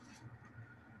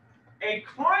 A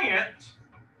client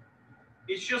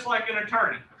is just like an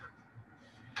attorney.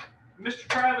 Mr.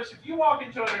 Travis, if you walk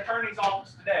into an attorney's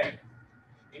office today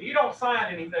and you don't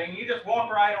sign anything, you just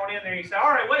walk right on in there and you say,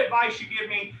 all right, what advice you give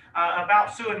me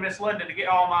about suing Miss Linda to get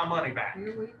all my money back?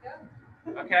 Here we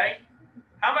go. Okay?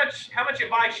 How much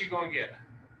advice you gonna get?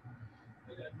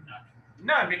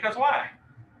 None, because why?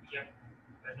 Yep.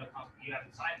 there's no you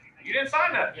haven't signed anything. You didn't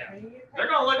sign that. Yeah. They're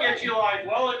gonna look at you like,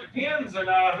 well, it depends, and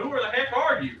who the heck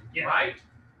are you, Yeah. right?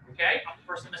 Okay, I'm the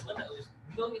person that's lived those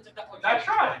millions of dollars. that's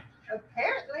right.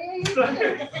 Apparently.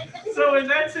 So in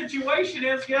that situation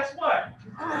is, guess what?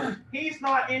 He's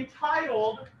not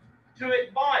entitled to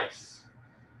advice.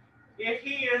 If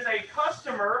he is a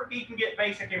customer, he can get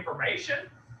basic information,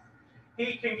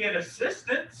 he can get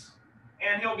assistance,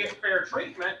 and he'll get fair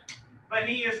treatment, but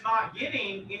he is not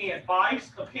getting any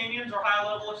advice, opinions, or high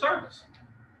level of service.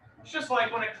 It's just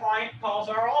like when a client calls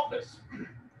our office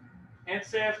and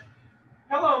says,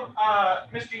 hello,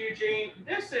 Mr. Eugene,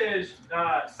 this is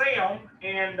Sam,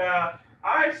 and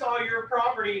I saw your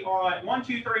property on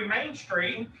 123 Main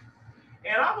Street,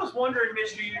 and I was wondering,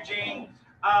 Mr. Eugene,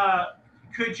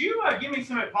 could you give me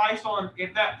some advice on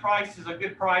if that price is a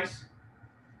good price?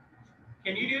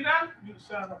 Can you do that? You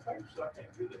sign the paper, so I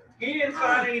can't do that. He didn't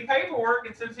sign any paperwork,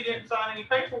 and since he didn't sign any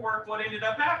paperwork, what ended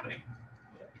up happening?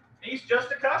 He's just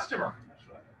a customer. That's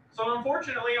right. So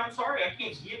unfortunately, I'm sorry, I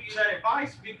can't give you that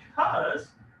advice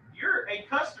because you're a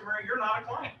customer, you're not a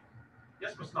client.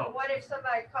 Yes, Ms. Noble. What if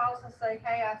somebody calls and say,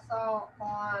 hey, I saw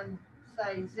on,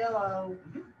 say, Zillow,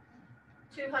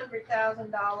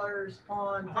 $200,000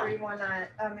 on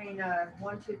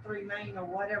 123 Main or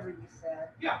whatever you said?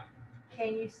 Yeah.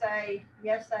 Can you say,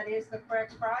 yes, that is the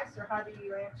correct price, or how do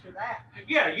you answer that?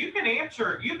 Yeah, you can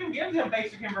answer, you can give them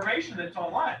basic information that's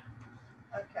online.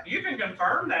 Okay. You can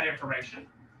confirm that information.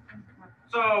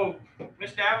 So,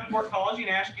 Ms. Davenport calls you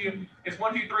and asks you, is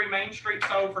 123 Main Street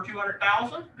sold for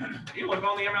 $200,000? You look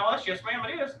on the MLS, yes ma'am,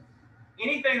 it is.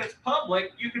 Anything that's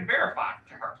public, you can verify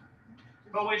to her.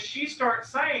 But when she starts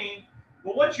saying,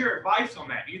 well, what's your advice on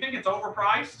that? Do you think it's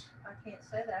overpriced? I can't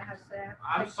say that. I have to say.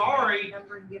 I'm sorry.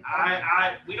 We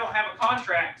We don't have a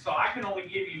contract, so I can only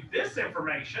give you this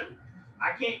information.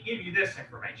 I can't give you this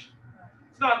information.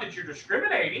 It's not that you're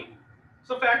discriminating.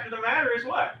 So the fact of the matter is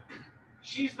what?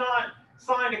 She's not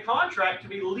signed a contract to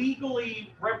be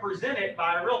legally represented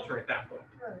by a realtor at that point.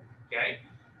 Okay?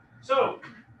 So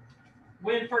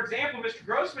when, for example, Mr.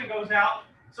 Grossman goes out,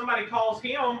 somebody calls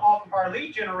him off of our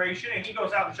lead generation and he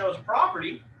goes out and shows a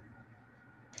property.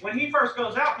 When he first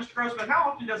goes out, Mr. Grossman, how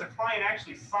often does a client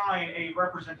actually sign a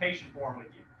representation form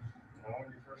with you? When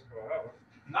you first go out.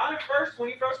 Not at first, when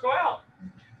you first go out.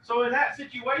 So in that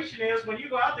situation is, when you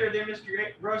go out there then, Mr.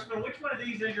 Grossman, which one of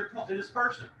these is this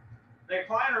person? Their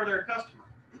client or their customer?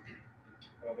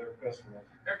 Well, they're a customer.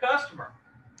 Their customer.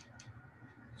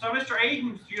 So Mr.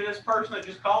 Aiden, you're this person that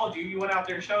just called you, you went out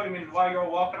there and showed him, and while you were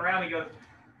walking around, he goes,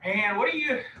 man, what do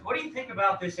you think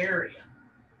about this area?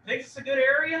 Think it's a good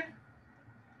area?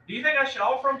 Do you think I should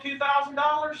offer him $2,000? I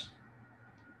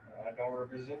don't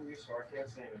represent you, so I can't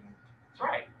say anything. That's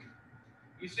right.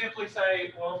 You simply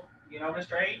say, well, you know,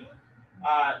 Mr. Aiden,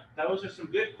 those are some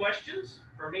good questions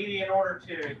for me in order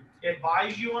to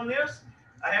advise you on this.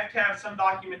 I have to have some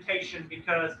documentation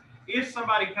because if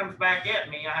somebody comes back at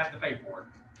me, I have the paperwork.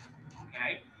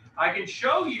 Okay? I can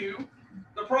show you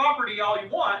the property all you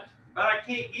want, but I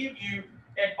can't give you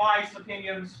advice,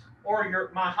 opinions, or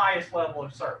my highest level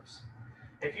of service.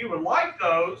 If you would like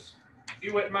those, if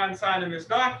you wouldn't mind signing this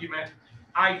document,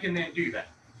 I can then do that.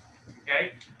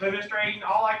 Okay? But Mr. Aiden,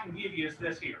 all I can give you is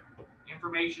this here.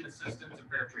 Information, assistance, and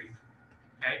fair treatment.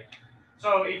 Okay?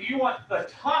 So if you want the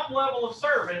top level of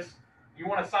service, you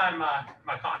want to sign my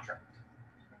contract.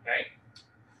 Okay?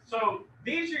 So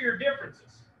these are your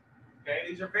differences. Okay?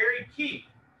 These are very key.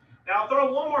 Now I'll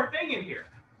throw one more thing in here.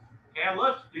 Okay? I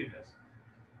love to do this.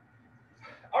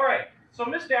 All right. So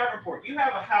Ms. Davenport, you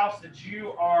have a house that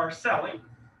you are selling.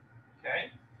 Okay?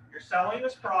 You're selling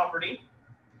this property.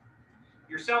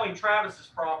 You're selling Travis's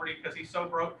property because he's so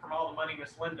broke from all the money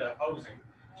Miss Linda owes him.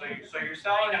 So you're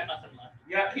selling. I got nothing left.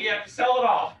 Yeah, you have to sell it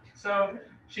off. So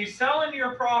she's selling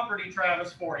your property,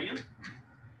 Travis, for you.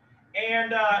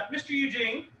 And Mr.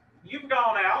 Eugene, you've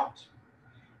gone out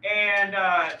and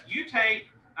you take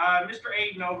Mr.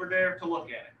 Aiden over there to look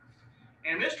at it.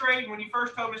 And Mr. Aiden, when you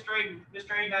first told Mr. Aiden,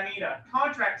 I need a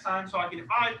contract signed so I can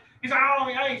advise, he's like, oh,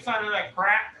 I ain't signing that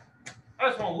crap. I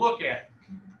just want to look at it.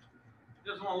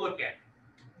 Just want to look at it.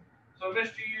 So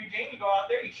Mr. Eugene, you go out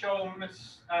there, you show him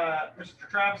Mr.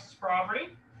 Travis's property,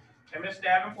 and Miss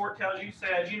Davenport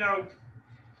says, you know,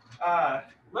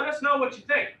 let us know what you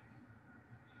think.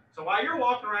 So while you're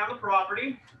walking around the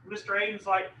property, Mr. Aiden's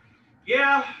like,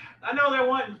 yeah, I know they're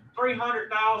wanting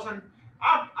 $300,000.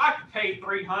 I could pay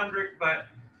 $300,000, but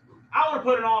I want to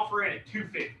put an offer in at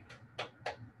 $250,000.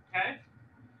 Okay.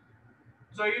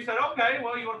 So you said, okay,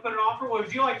 well, you want to put an offer? Well,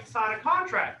 would you like to sign a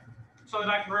contract so that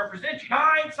I can represent you? No,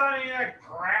 I ain't signing any of that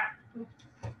crap.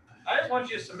 I just want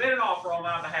you to submit an offer on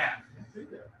my behalf.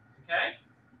 Okay?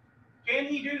 Can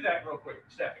he do that real quick,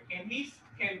 Stephanie?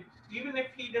 Even if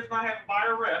he does not have a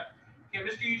buyer rep, can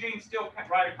Mr. Eugene still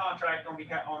write a contract on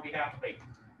behalf of Aiden?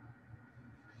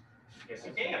 Yes,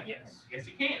 he can. Yes. Yes,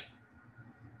 he can.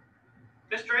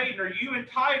 Mr. Aiden, are you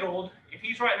entitled, if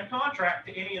he's writing a contract,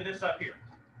 to any of this up here?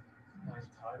 My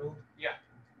title?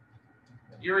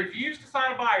 You refuse to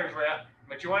sign a buyer's rep,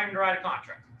 but you want him to write a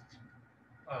contract.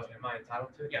 Oh, am I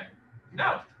entitled to it? Yeah.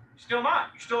 No, still not.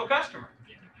 You're still a customer.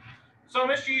 So,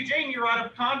 Mr. Eugene, you write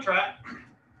up a contract,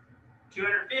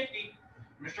 $250.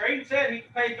 Mr. Aiden said he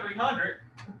could pay $300.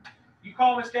 You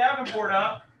call Miss Davenport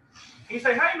up. You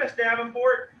say, "Hey, Miss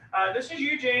Davenport, this is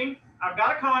Eugene. I've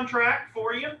got a contract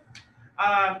for you, and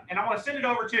I want to send it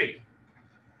over to you."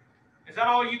 Is that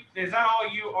all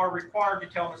you are required to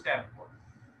tell Miss Davenport?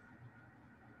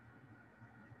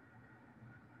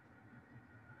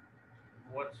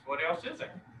 What else is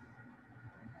there?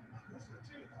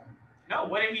 No,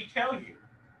 what did he tell you?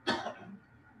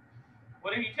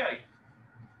 What did he tell you?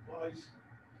 Well, he's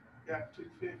got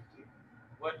 250,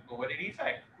 What did he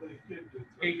say? but he could do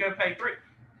He could pay $300.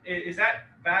 Is that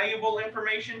valuable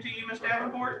information to you, Ms.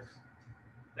 Davenport?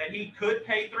 That he could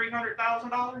pay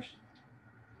 $300,000?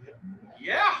 Yep.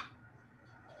 Yeah.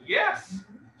 Yes.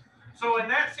 So in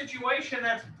that situation,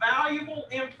 that's valuable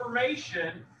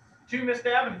information to Ms.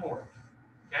 Davenport.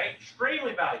 Okay,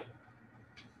 extremely valuable.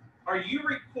 Are you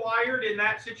required in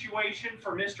that situation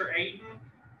for Mr. Aiden?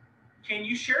 Can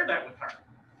you share that with her?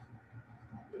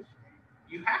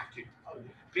 You have to. Oh,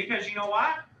 yeah. Because you know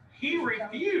what? He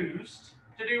refused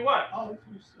to do what? Oh,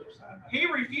 you still sign that. He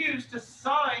refused to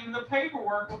sign the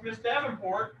paperwork with Ms.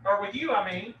 Davenport, or with you, I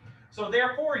mean. So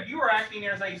therefore, you are acting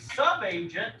as a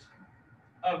sub-agent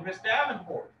of Ms.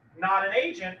 Davenport, not an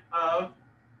agent of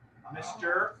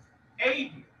Mr.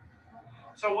 Aiden.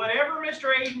 So whatever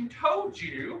Mr. Aiden told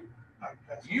you,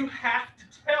 you have to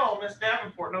tell Ms.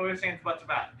 Davenport no ifs, ands, buts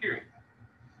about it, period.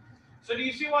 So do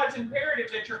you see why it's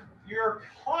imperative that your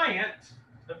client,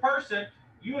 the person,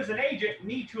 you as an agent,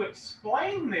 need to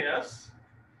explain this?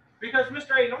 Because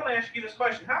Mr. Aiden, I'm going to ask you this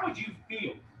question. How would you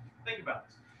feel? Think about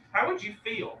this. How would you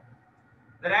feel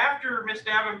that after Ms.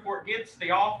 Davenport gets the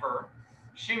offer,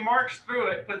 she marks through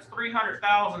it, puts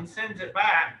 $300,000, sends it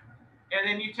back, and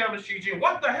then you tell Mr. Eugene,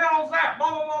 "What the hell is that?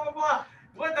 Blah, blah, blah, blah, blah.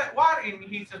 What that? Why?" And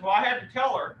he says, "Well, I had to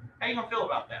tell her." How you gonna feel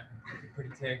about that? Pretty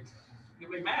ticked.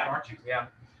 You'll be mad, aren't you? Yeah.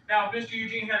 Now, if Mr.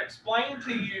 Eugene had explained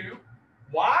to you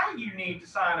why you need to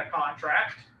sign a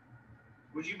contract,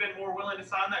 would you have been more willing to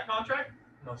sign that contract?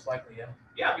 Most likely, yeah.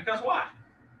 Yeah, because why?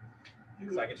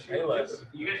 Because I get to pay less.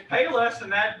 You get to pay less, and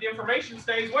that information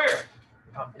stays where?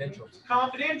 Confidential.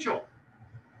 Confidential.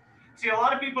 See, a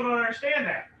lot of people don't understand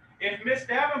that. If Miss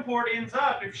Davenport ends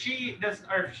up, if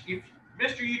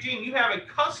Mr. Eugene, you have a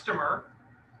customer,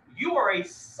 you are a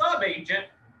sub-agent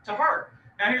to her.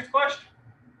 Now, here's the question.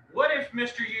 What if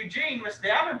Mr. Eugene, Miss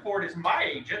Davenport is my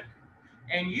agent,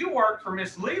 and you work for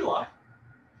Miss Leela,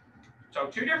 so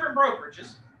two different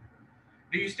brokerages,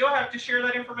 do you still have to share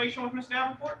that information with Miss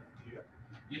Davenport? Yeah.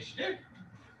 Yes, you do.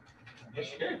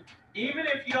 Yes, you do. Even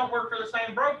if you don't work for the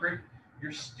same brokerage,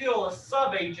 you're still a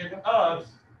sub-agent of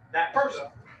that person.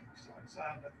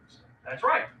 That's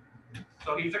right.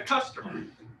 So he's a customer.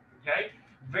 Okay?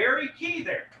 Very key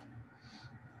there.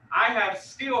 I have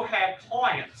still had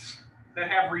clients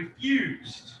that have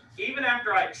refused, even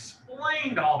after I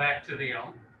explained all that to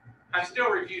them, I still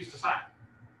refused to sign.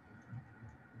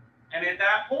 And at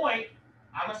that point,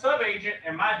 I'm a sub-agent,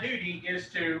 and my duty is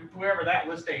to whoever that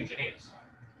list agent is.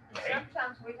 Okay?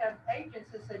 Sometimes we have agents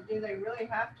that say, do they really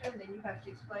have to? And then you have to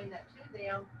explain that to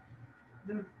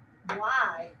them,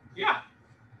 why. Yeah.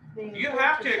 the You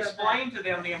have to importance of explain to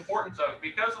them the importance of it,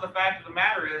 because of the fact of the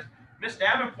matter is, Miss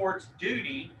Davenport's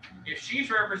duty, if she's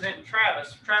representing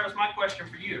Travis, my question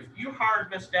for you, if you hired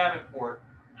Miss Davenport,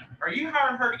 are you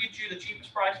hiring her to get you the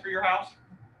cheapest price for your house?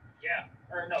 Yeah.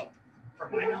 Or no. For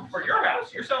my house. For your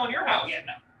house, you're selling your house. Yeah,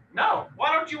 no. No,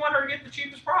 why don't you want her to get the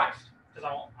cheapest price? Because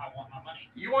I want my money.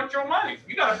 You want your money.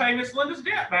 You gotta pay Miss Linda's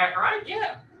debt back, right?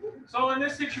 Yeah. So in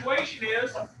this situation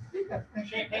is,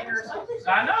 She ain't paying her herself.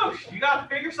 I know, you gotta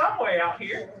figure some way out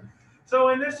here. So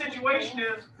in this situation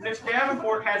is, Miss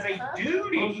Davenport has a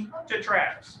duty to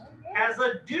Travis, has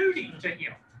a duty to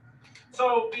him.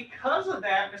 So because of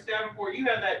that, Miss Davenport, you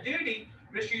have that duty.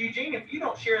 Mr. Eugene, if you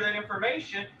don't share that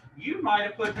information, you might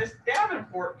have put Miss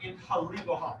Davenport in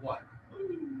legal hot water.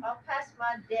 I'll pass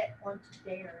my debt on to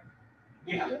Darren.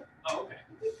 Yeah. Oh, okay.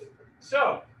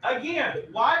 So again,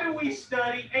 why do we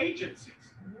study agencies?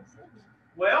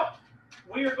 Well,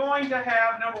 we are going to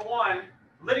have, number one,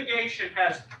 litigation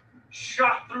has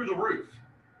shot through the roof.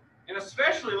 And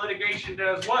especially litigation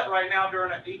does what right now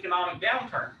during an economic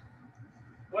downturn?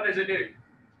 what does it do?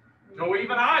 Go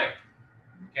even higher.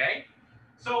 Okay?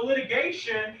 So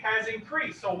litigation has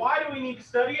increased. So why do we need to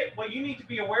study it? Well, you need to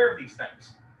be aware of these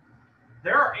things.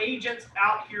 There are agents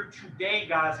out here today,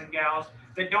 guys and gals,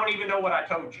 that don't even know what I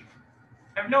told you.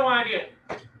 Have no idea.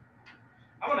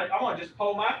 I want to just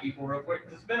poll my people real quick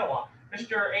because it's been a while.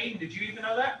 Mr. Aiden, did you even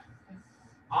know that?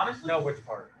 Honestly? No, which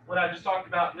part? What I just talked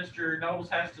about, Mr. Knowles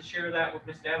has to share that with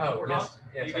Ms. Oh, Davenport. yes,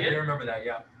 yes, You I did? do remember that,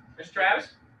 yeah. Mr. Travis?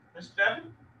 Mr.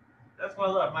 Stephen? That's what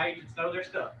I love. My agents know their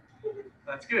stuff.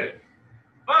 That's good.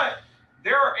 But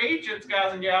there are agents,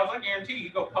 guys and gals, I guarantee you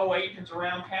go poll agents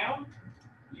around town,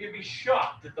 you'd be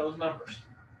shocked at those numbers.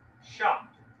 Shocked.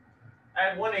 I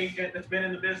had one agent that's been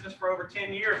in the business for over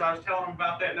 10 years. I was telling them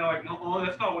about that, and they're like, no,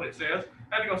 that's not what it says.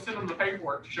 I had to go send them the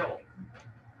paperwork to show them.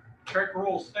 Correct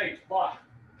rules states, blah.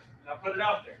 And I put it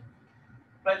out there.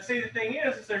 But see, the thing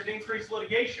is there's increased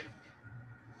litigation.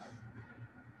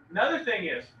 Another thing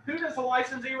is, who does the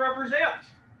licensee represent?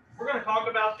 We're going to talk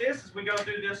about this as we go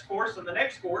through this course and the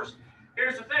next course.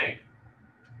 Here's the thing.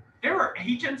 There are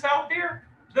agents out there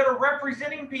that are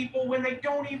representing people when they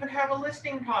don't even have a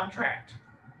listing contract.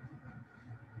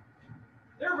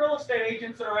 There are real estate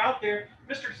agents that are out there.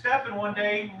 Mr. Stephen one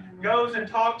day goes and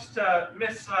talks to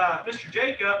Mr.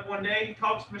 Jacob one day. He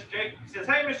talks to Mr. Jacob. He says,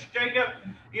 hey, Mr. Jacob,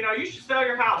 you know, you should sell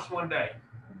your house one day.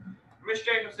 Mr.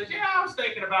 Jacob says, yeah, I was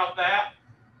thinking about that.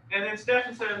 And then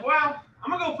Stephen says, well,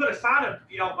 I'm going to go put a sign up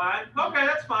if you don't mind. Okay,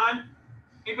 that's fine.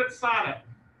 He puts a sign up.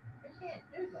 We can't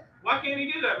do that. Why can't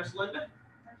he do that, Miss Linda?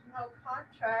 There's no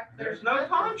contract. There's no nothing.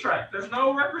 contract. There's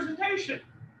no representation.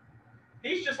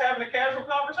 He's just having a casual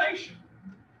conversation.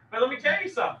 But let me tell you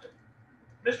something.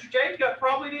 Mr. Jacob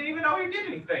probably didn't even know he did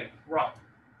anything wrong.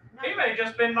 No, He may have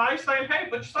just been nice saying, hey,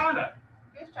 put your sign up.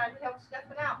 Just trying to help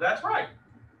Stephen out. That's right.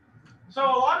 So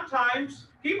a lot of times,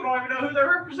 people don't even know who they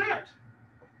represent.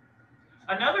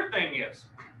 Another thing is,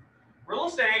 real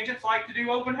estate agents like to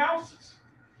do open houses.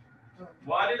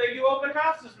 Why do they do open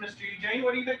houses, Mr. Eugene?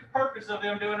 What do you think the purpose of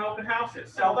them doing open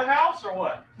houses? Sell the house or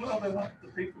what? Well, they want the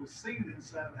people to see it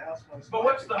inside the house. But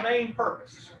what's the main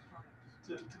purpose?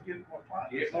 To get more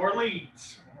clients. Get more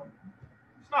leads.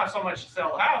 It's not so much to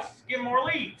sell the house, it's get more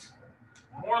leads.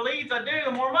 The more leads I do,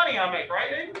 the more money I make, right,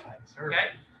 dude? Sure.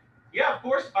 Okay? Yeah, of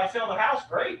course, if I sell the house,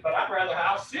 great, but I'd rather the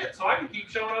house sit so I can keep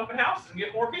showing open houses and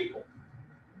get more people.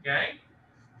 Okay?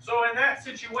 So in that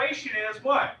situation is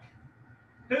what?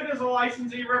 Who does the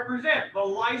licensee represent? The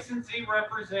licensee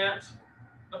represents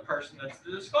the person that's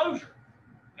the disclosure.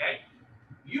 Okay?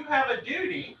 You have a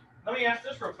duty. Let me ask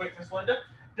this real quick, Miss Linda.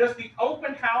 Does the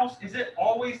open house, is it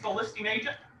always the listing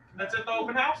agent that's at the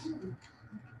open house?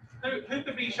 Who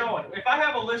could be showing? If I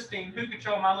have a listing, who could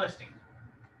show my listing?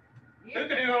 You Who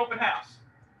could can- do an open house?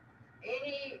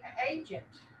 Any agent,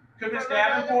 Could Miss From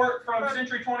another- Davenport from from-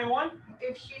 Century 21?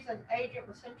 if she's an agent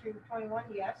with Century 21,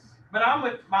 yes. But I'm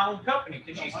with my own company.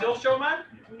 Can she still show mine?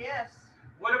 Yes.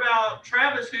 What about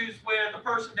Travis, who's with the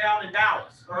person down in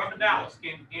Dallas or up in Dallas?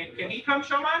 Can he come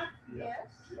show mine? Yes.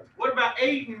 What about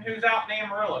Aiden, who's out in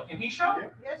Amarillo? Can he show?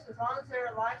 Yes, as long as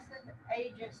they're a licensed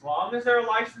agent. As long as they're a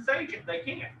licensed agent, they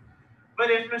can. But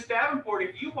if Miss Davenport,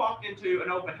 if you walked into an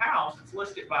open house that's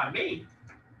listed by me,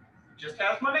 just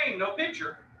has my name, no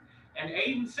picture, and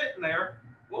Aiden's sitting there,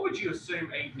 what would you assume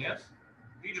Aiden is?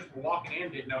 If you just were walking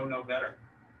in, didn't know no better,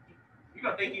 you're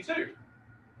gonna think he's who?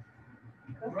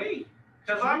 Me.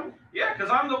 Because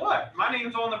I'm the what? My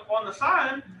name's on the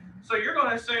sign, so you're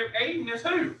gonna assume Aiden is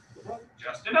who?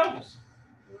 Justin Nobles.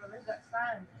 Whoever that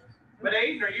sign is. But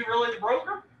Aiden, are you really the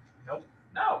broker? Nope.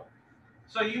 No.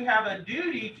 So you have a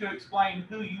duty to explain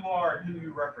who you are and who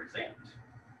you represent.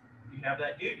 You have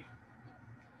that duty.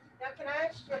 Now, can I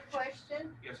ask you a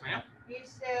question? Yes, ma'am. You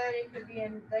said it could be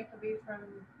they could be from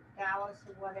Dallas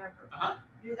or whatever. Uh-huh.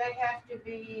 Do they have to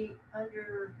be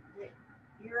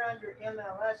you're under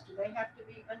MLS, do they have to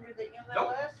be under the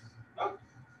MLS?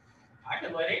 I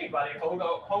can let anybody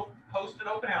host an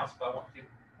open house if I want to.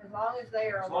 As long as they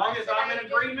are. As long as I'm in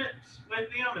agent? agreement with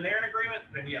them and they're in agreement,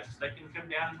 then yes, they can come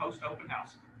down and host open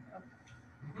house.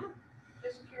 Mhm.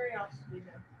 Just curiosity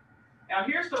then. Now,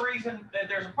 here's the reason that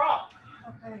there's a problem.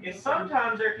 Okay. Is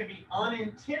sometimes there can be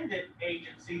unintended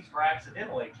agencies for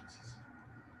accidental agencies.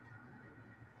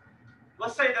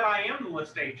 Let's say that I am the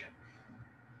list agent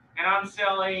and I'm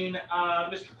selling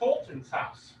Mr. Colton's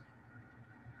house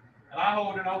and I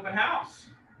hold an open house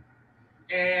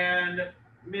and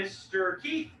Mr.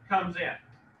 Keith comes in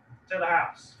to the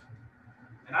house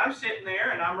and I'm sitting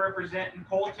there and I'm representing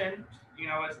Colton, you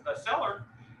know, as the seller,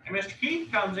 and Mr.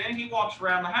 Keith comes in, he walks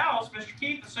around the house. Mr.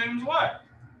 Keith assumes what?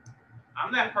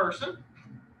 I'm that person.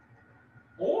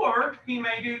 Or he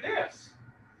may do this.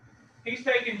 He's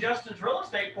taking Justin's real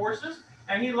estate courses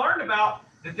and he learned about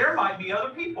that there might be other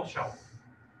people showing.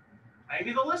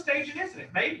 Maybe the list agent isn't it.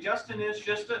 Maybe Justin is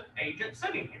just an agent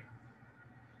sitting here.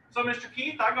 So Mr.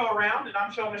 Keith, I go around and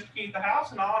I'm showing Mr. Keith the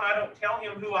house and all, and I don't tell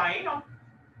him who I am.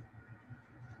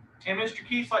 And Mr.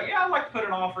 Keith's like, yeah, I'd like to put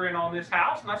an offer in on this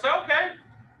house. And I say, okay,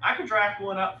 I can draft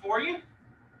one up for you. And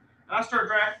I start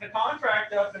drafting the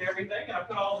contract up and everything, and I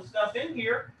put all the stuff in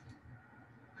here.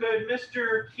 Could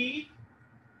Mr. Keith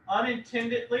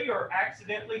unintendedly or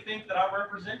accidentally think that I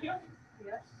represent him?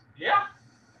 Yes. Yeah.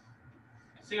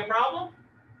 See a problem?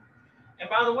 And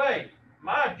by the way,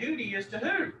 my duty is to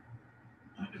who?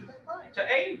 To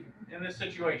Aiden in this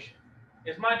situation.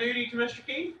 Is my duty to Mr.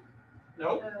 Keith?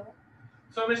 Nope. No.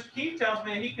 So Mr. Keith tells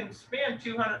me that he can spend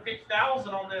 $250,000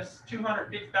 on this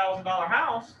 $250,000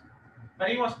 house, but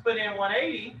he wants to put in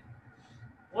 180.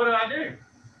 What do I do?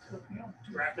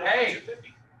 Draft up Hey.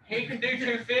 250. He can do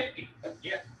 250.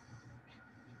 Yeah.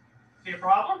 See a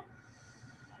problem?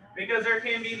 Because there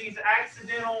can be these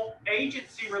accidental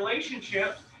agency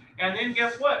relationships, and then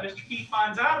guess what? Mr. Keith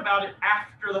finds out about it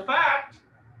after the fact,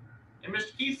 and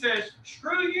Mr. Keith says,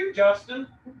 screw you, Justin.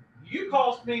 You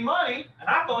cost me money, and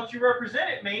I thought you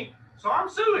represented me, so I'm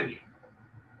suing you.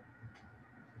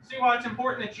 See why it's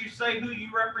important that you say who you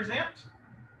represent?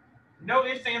 No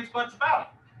ifs, ands, buts about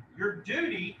it. Your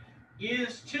duty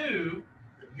is to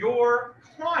your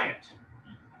client.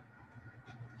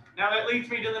 Now that leads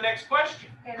me to the next question.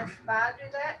 Can a spy do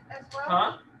that as well?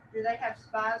 Huh? Do they have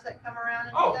spies that come around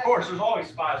and do Oh, that? of course, there's always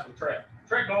spies with Trek.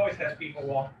 Trek always has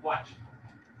people watching.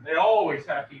 They always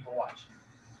have people watching.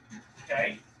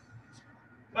 Okay?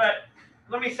 But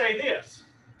let me say this.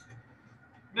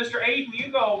 Mr. Aiden,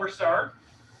 you go over, sir,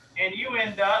 and you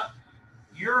end up,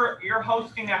 you're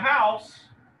hosting a house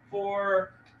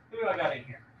for, who do I got in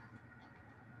here?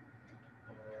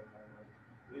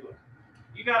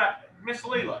 You got Miss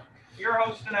Leela. You're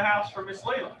hosting a house for Miss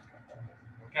Leela.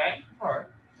 Okay? All right.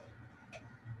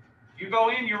 You go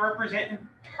in, you're representing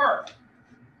her.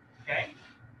 Okay?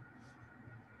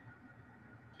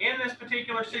 In this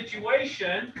particular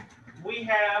situation, we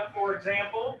have, for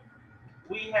example,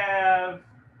 we have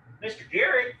Mr.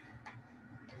 Garrett.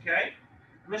 Okay?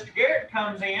 Mr. Garrett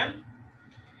comes in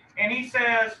and he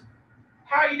says,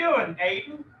 how you doing,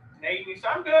 Aiden? And Aiden says,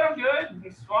 I'm good. And he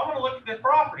says, well, I want to look at this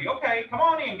property. Okay, come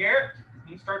on in, Garrett. And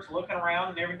he starts looking around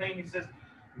and everything. He says,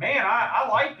 man, I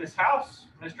like this house,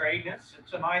 Mr. Aiden.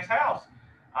 It's a nice house.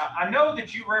 I know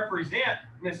that you represent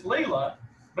Miss Leela,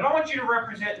 but I want you to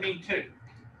represent me too.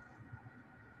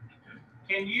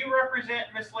 Can you represent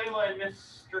Miss Leela and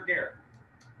Mr. Garrett?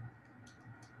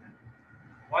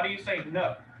 Why do you say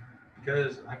no?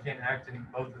 Because I can't act in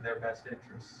both of their best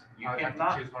interests. You I have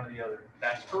cannot. to choose one or the other.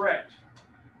 That's correct.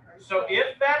 So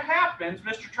if that happens,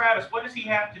 Mr. Travis, what does he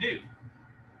have to do?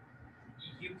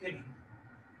 You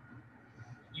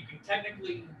can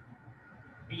technically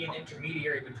be an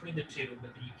intermediary between the two,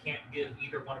 but you can't give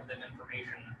either one of them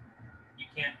information. They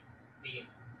can't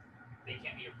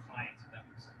be your clients, if that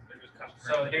makes sense. They're just customers.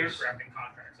 So that you're there's- drafting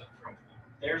contracts up front.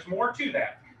 There's more to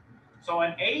that. So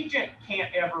an agent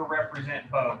can't ever represent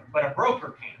both, but a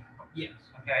broker can. Yes.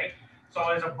 Okay? So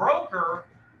as a broker,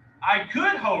 I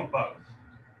could hold both.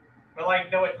 But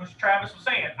like what Travis was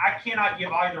saying, I cannot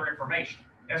give either information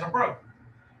as a broker.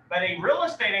 But a real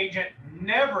estate agent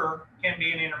never can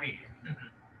be an intermediary.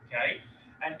 Okay?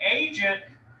 An agent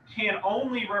can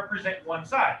only represent one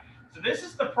side. So this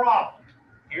is the problem.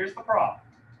 Here's the problem.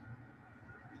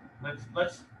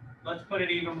 Let's put it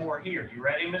even more here. You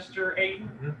ready, Mr. Aiden?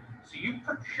 Mm-hmm. So you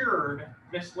procured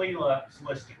Miss Leela's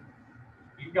listing.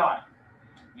 You got it.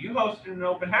 You hosted an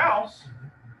open house,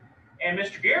 and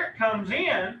Mr. Garrett comes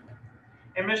in,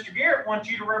 and Mr. Garrett wants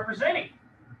you to represent him.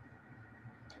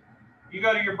 You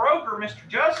go to your broker, Mr.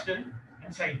 Justin,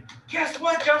 and say, guess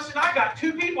what, Justin? I got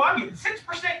two people. I'm getting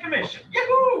 6% commission.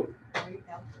 Yahoo!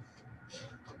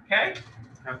 Okay?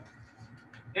 Okay.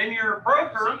 Then your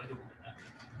broker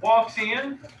walks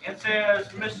in and says,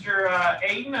 Mr.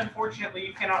 Aiden, unfortunately,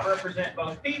 you cannot represent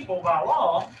both people by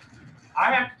law.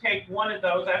 I have to take one of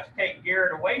those. I have to take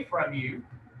Garrett away from you,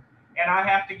 and I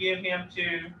have to give him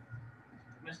to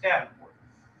Miss Davenport.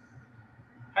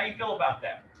 How do you feel about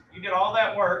that? You did all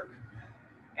that work,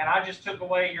 and I just took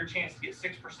away your chance to get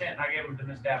 6%, and I gave them to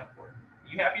Miss Davenport.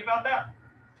 You happy about that?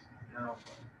 No.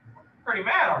 Pretty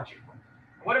mad, aren't you?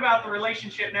 What about the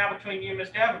relationship now between you and Miss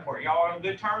Davenport? Y'all are on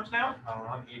good terms now? Oh,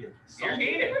 I'm heated. You're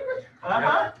heated.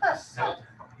 Uh-huh.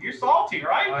 You're salty,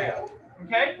 right? Oh, yeah.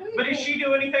 Okay, but did she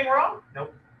do anything wrong?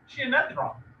 Nope. She did nothing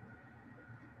wrong.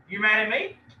 You mad at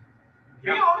me? Be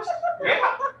Yeah. honest.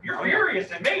 Yeah, you're Oh, yeah.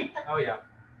 furious at me. Oh, yeah.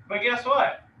 But guess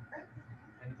what?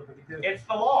 And look what you do. It's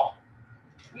the law.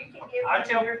 You can give I them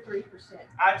tell- your 3%.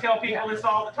 I tell people this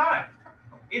all the time.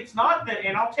 It's not that,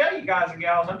 and I'll tell you guys and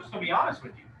gals, I'm just gonna be honest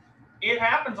with you. It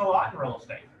happens a lot in real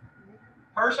estate.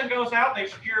 Person goes out, they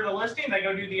secure the listing, they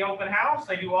go do the open house,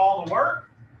 they do all the work,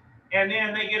 and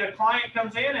then they get a client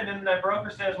comes in, and then the broker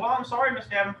says, well, I'm sorry, Miss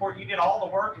Davenport, you did all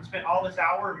the work and spent all this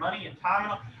hour and money and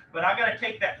time, but I gotta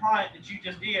take that client that you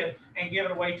just did and give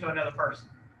it away to another person.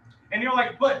 And you're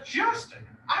like, but Justin,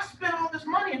 I spent all this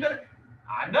money and did it.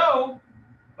 I know,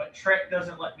 but Trek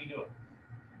doesn't let me do it.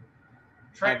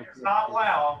 Trek does not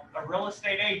allow a real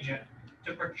estate agent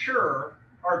to procure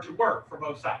or to work for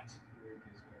both sides.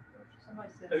 Somebody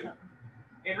said something.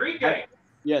 Enrique,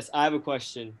 Yes, I have a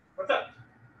question. what's up?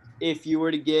 If you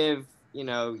were to give,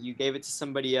 you gave it to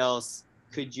somebody else,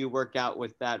 could you work out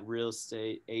with that real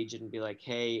estate agent and be like,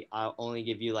 hey, I'll only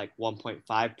give you like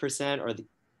 1.5% or the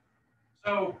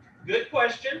So, good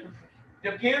question.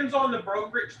 Depends on the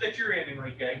brokerage that you're in,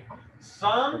 Enrique.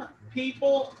 Some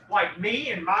people, like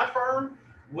me and my firm,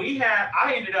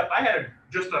 I had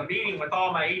just a meeting with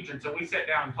all my agents and we sat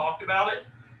down and talked about it.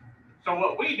 So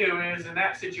what we do is, in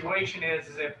that situation is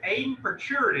if Aiden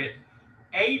procured it,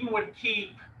 Aiden would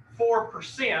keep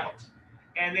 4%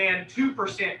 and then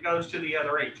 2% goes to the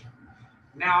other agent.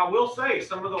 Now, I will say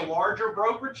some of the larger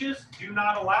brokerages do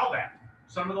not allow that.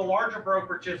 Some of the larger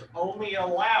brokerages only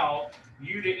allow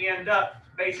you to end up,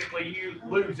 basically you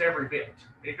lose every bit.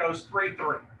 It goes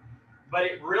 3-3. But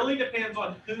it really depends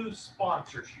on who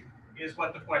sponsors you, is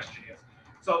what the question is.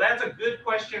 So that's a good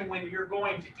question when you're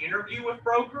going to interview with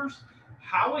brokers.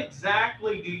 How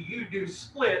exactly do you do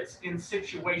splits in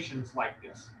situations like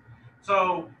this?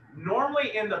 So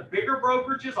normally in the bigger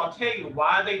brokerages, I'll tell you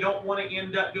why they don't want to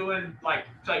end up doing like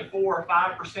say 4 or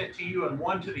 5% to you and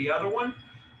 1 to the other one,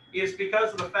 is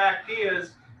because of the fact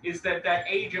is that that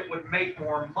agent would make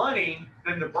more money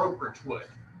than the brokerage would,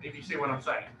 if you see what I'm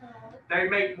saying. They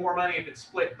make more money if it's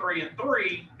split 3 and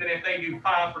 3 than if they do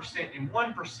 5% and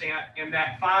 1%, and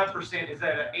that 5% is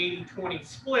at an 80-20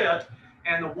 split,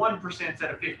 and the 1% is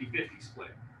at a 50-50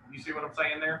 split. You see what I'm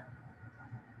saying there?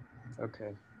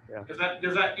 Okay. Yeah. Does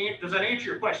that answer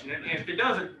your question? And if it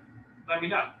doesn't, let me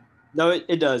know. No,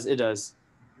 it does. It does.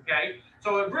 Okay,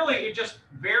 so it just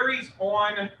varies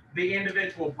on the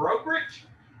individual brokerage,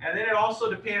 and then it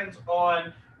also depends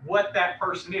on what that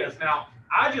person is. Now,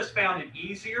 I just found it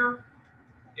easier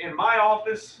in my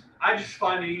office. I just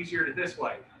find it easier this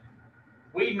way.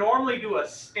 We normally do a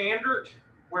standard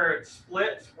where it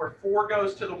splits, where 4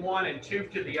 goes to the one and 2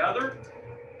 to the other.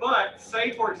 But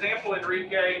say, for example,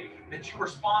 Enrique, that you were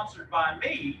sponsored by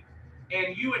me,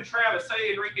 and you and Travis,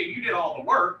 say, Enrique, you did all the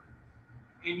work,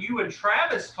 and you and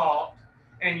Travis talked,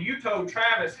 and you told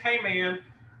Travis, hey man,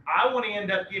 I want to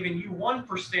end up giving you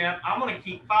 1%. I'm going to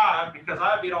keep 5 because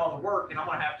I did all the work and I'm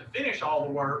going to have to finish all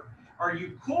the work. Are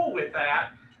you cool with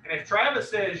that? And if Travis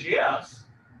says yes,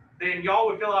 then y'all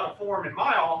would fill out a form in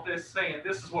my office saying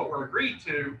this is what we're agreed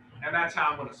to, and that's how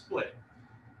I'm going to split.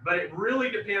 But it really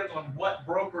depends on what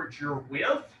brokerage you're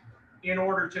with in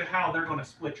order to how they're going to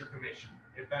split your commission,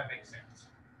 if that makes sense.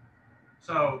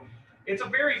 So it's a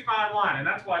very fine line, and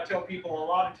that's why I tell people a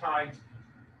lot of times,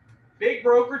 big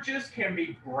brokerages can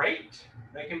be great.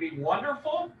 They can be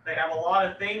wonderful. They have a lot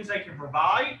of things they can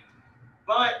provide,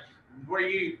 but where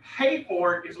you pay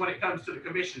for it is when it comes to the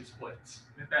commission splits,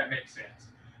 if that makes sense.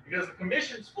 Because the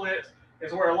commission splits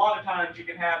is where a lot of times you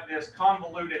can have this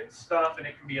convoluted stuff and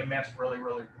it can be a mess really,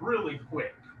 really, really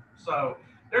quick. So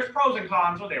there's pros and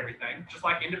cons with everything, just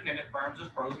like independent firms,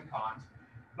 there's pros and cons.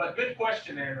 But good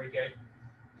question there, Enrique.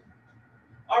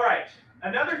 All right,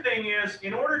 another thing is,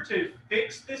 in order to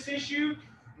fix this issue,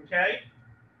 okay,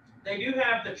 they do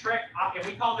have the Trek, and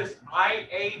we call this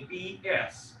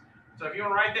IABS. So if you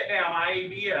want to write that down,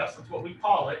 IABS, that's what we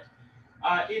call it.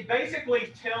 It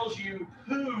basically tells you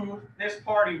who this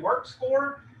party works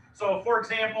for. So for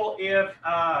example, if,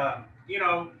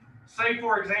 say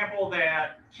for example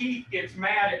that Keith gets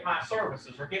mad at my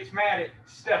services or gets mad at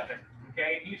Stephan,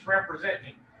 okay, he's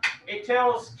representing. It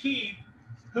tells Keith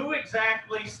who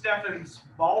exactly Stephan's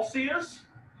boss is,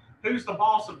 who's the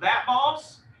boss of that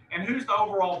boss, and who's the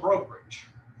overall brokerage,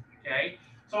 okay?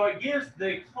 So it gives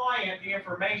the client the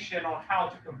information on how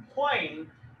to complain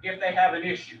if they have an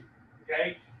issue,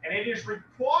 okay? And it is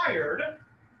required,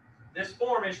 this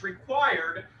form is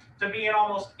required to be in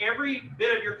almost every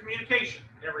bit of your communication,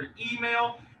 every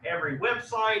email, every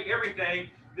website, everything.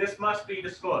 This must be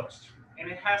disclosed, and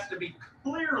it has to be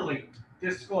clearly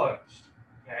disclosed,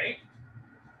 okay?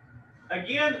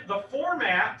 Again, the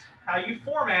format, how you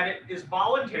format it is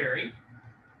voluntary,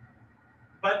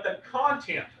 but the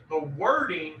content, the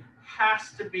wording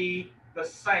has to be the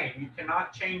same. You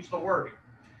cannot change the wording.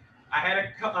 I had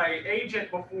a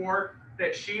agent before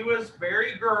that she was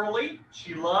very girly.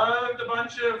 She loved a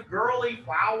bunch of girly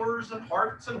flowers and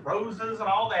hearts and roses and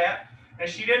all that. And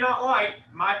she did not like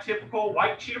my typical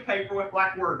white sheet of paper with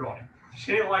black words on it.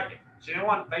 She didn't like it. She didn't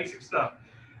want basic stuff.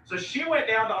 So she went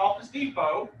down to Office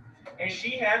Depot and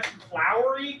she had some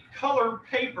flowery colored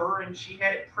paper and she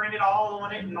had it printed all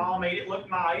on it and all made it look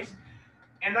nice.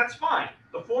 And that's fine.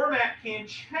 The format can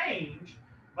change,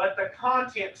 but the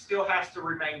content still has to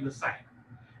remain the same.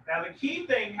 Now the key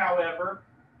thing, however,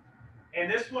 and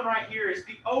this one right here is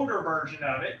the older version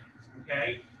of it,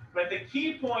 okay? But the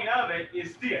key point of it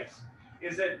is this,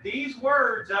 is that these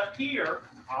words up here,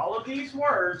 all of these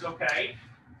words, okay,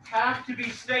 have to be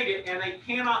stated and they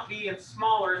cannot be in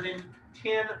smaller than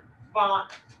 10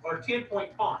 font or 10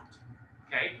 point font,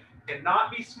 okay?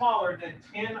 Cannot be smaller than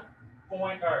 10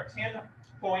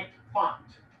 point font.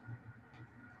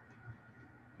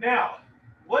 Now,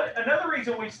 another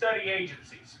reason we study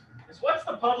agencies is what's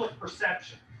the public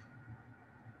perception?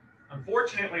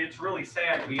 Unfortunately, it's really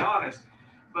sad to be honest,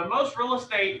 but most real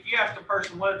estate, if you ask the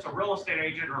person what's a real estate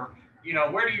agent or, you know,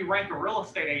 where do you rank a real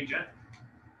estate agent?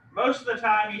 Most of the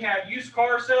time you have used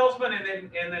car salesman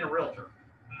and then a realtor.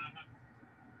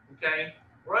 Okay?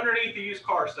 We're underneath the used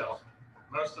car salesman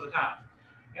most of the time.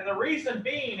 And the reason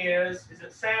being is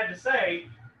it's sad to say,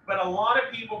 but a lot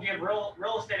of people give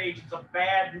real estate agents a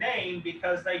bad name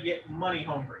because they get money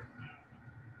hungry.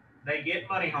 They get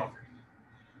money hungry.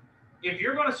 If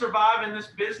you're going to survive in this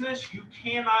business, you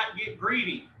cannot get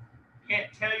greedy.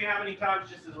 Can't tell you how many times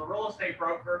just as a real estate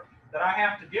broker that I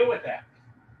have to deal with that.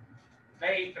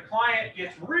 The client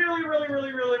gets really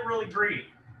greedy.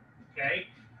 Okay?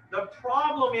 The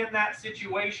problem in that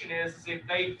situation is if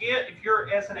you're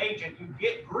as an agent, you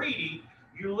get greedy,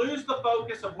 you lose the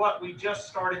focus of what we just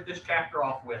started this chapter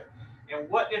off with. And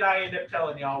what did I end up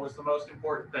telling y'all was the most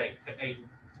important thing to agent?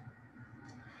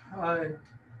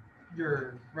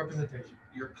 Your representation.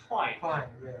 Your client. Client,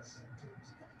 yes.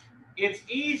 It's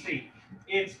easy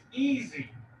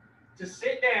to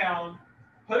sit down,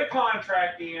 put a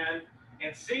contract in,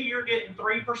 and see you're getting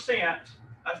 3%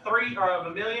 of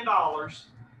 $1 million,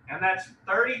 and that's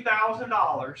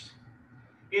 $30,000.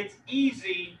 It's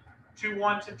easy to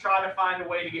want to try to find a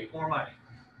way to get more money.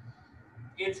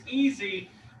 It's easy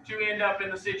to end up in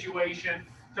the situation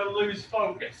to lose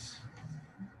focus.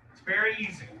 It's very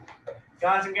easy.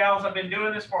 Guys and gals, I've been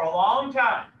doing this for a long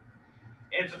time.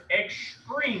 It's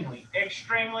extremely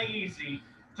easy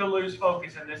to lose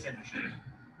focus in this industry.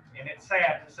 And it's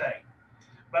sad to say.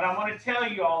 But I'm going to tell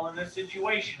you all in this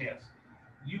situation is,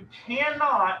 you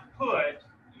cannot put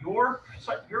your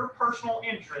personal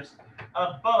interest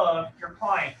above your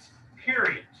clients,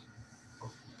 period.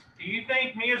 Do you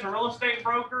think me as a real estate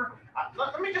broker,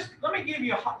 let me give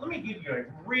you a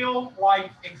real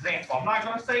life example. I'm not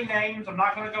going to say names, I'm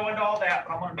not going to go into all that,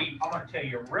 but I'm going to tell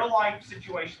you a real life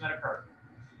situation that occurred.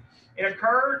 It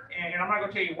occurred, and I'm not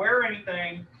going to tell you where or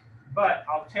anything, but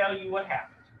I'll tell you what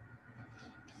happened.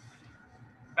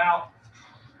 About,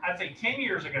 I'd say 10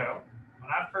 years ago, when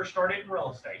I first started in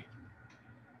real estate,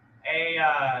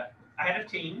 I had a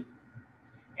team,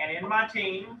 and in my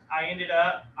team,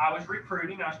 I was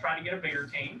recruiting, I was trying to get a bigger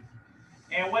team.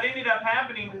 And what ended up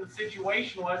happening in the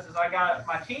situation was, as I got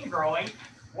my team growing,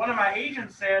 one of my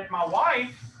agents said, my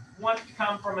wife wants to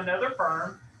come from another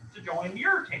firm to join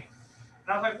your team.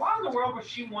 And I was like, why in the world would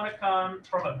she want to come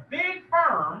from a big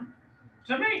firm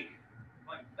to me?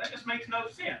 Like, that just makes no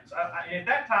sense. At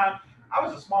that time, I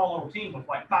was a small little team with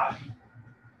like 5 people.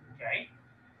 Okay?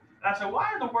 And I said,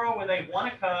 why in the world would they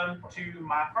want to come to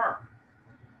my firm?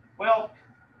 Well,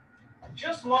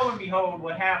 just lo and behold,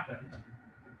 what happened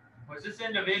was this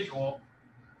individual,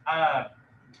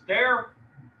 their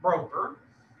broker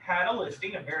had a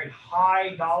listing, a very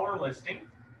high dollar listing,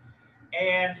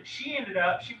 and she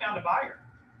found a buyer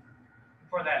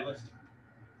for that listing.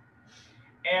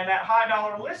 And that high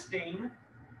dollar listing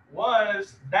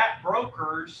was that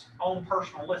broker's own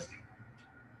personal listing.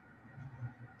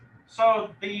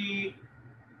 So the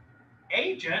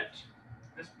agent,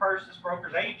 this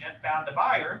broker's agent, found a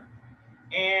buyer,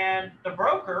 and the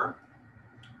broker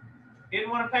didn't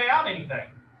want to pay out anything,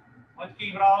 wanted to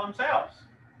keep it all themselves.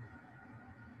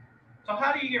 So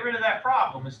how do you get rid of that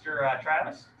problem, Mr.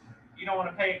 Travis? You don't want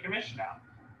to pay a commission out.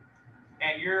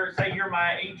 And say you're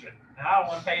my agent, and I don't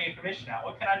want to pay a commission out.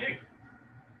 What can I do?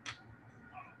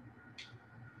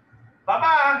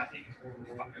 Bye-bye.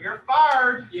 You're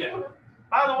fired. Yeah.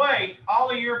 By the way, all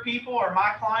of your people are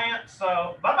my clients,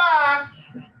 so bye-bye.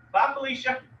 Bye,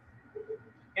 Felicia.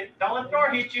 Don't let the door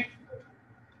hit you.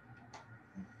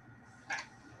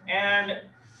 And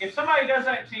if somebody does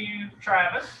that to you,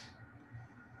 Travis,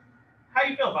 How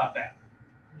you feel about that?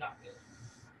 Not good.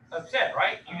 Upset,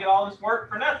 right? You did all this work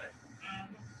for nothing.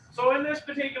 So in this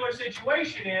particular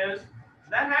situation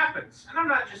that happens. And I'm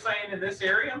not just saying in this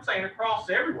area, I'm saying across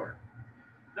everywhere.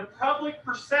 The public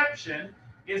perception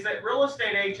is that real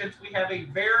estate agents, we have a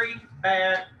very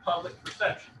bad public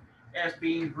perception as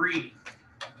being greedy.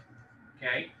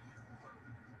 Okay?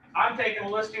 I'm taking a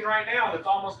listing right now that's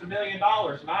almost $1 million,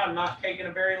 and I'm not taking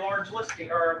a very large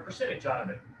listing or a percentage out of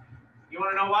it. You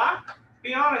want to know why?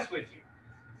 Be honest with you.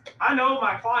 I know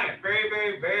my client very,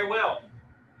 very, very well.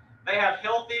 They have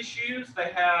health issues.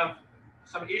 They have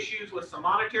some issues with some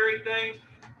monetary things.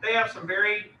 They have some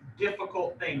very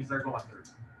difficult things they're going through.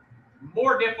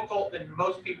 More difficult than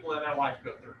most people in their life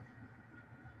go through.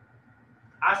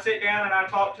 I sit down and I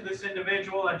talk to this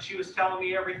individual, and she was telling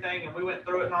me everything, and we went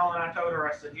through it and all, and I told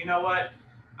her, I said, you know what?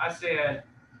 I said,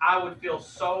 I would feel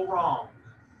so wrong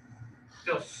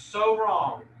to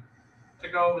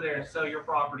go over there and sell your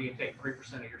property and take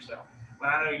 3% of yourself. But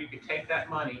I know you could take that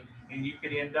money and you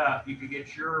could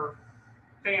get your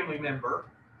family member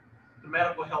the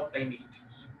medical help they need.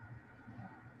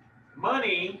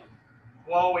 Money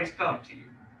will always come to you.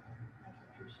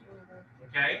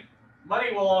 Okay?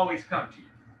 Money will always come to you.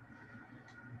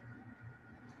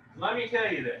 Let me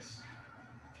tell you this.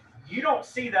 You don't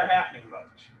see that happening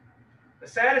much. The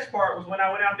saddest part was when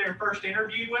I went out there and first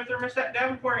interviewed with her, Miss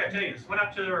Davenport. I gotta tell you this. Went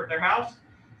up to their house.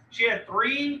 She had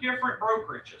 3 different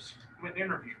brokerages. Went and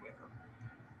interviewed with her.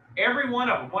 Every one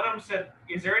of them said,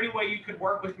 is there any way you could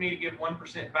work with me to give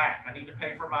 1% back? I need to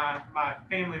pay for my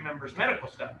family members' medical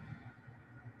stuff.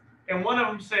 And one of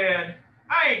them said,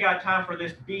 I ain't got time for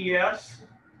this BS.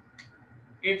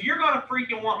 If you're going to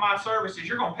freaking want my services,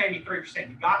 you're going to pay me 3%.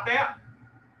 You got that?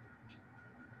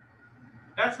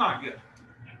 That's not good.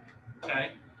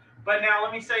 Okay? But now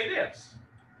let me say this.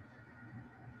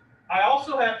 I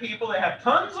also have people that have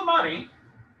tons of money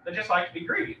that just like to be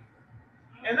greedy.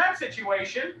 In that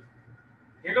situation,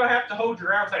 you're going to have to hold your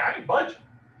ground and say, I can budget.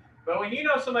 But when you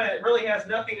know somebody that really has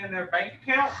nothing in their bank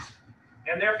account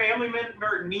and their family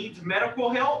member needs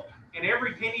medical help and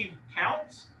every penny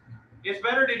counts, it's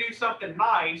better to do something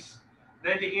nice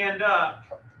than to end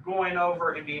up going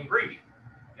over and being greedy.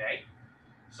 Okay?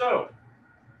 So,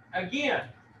 again,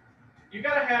 you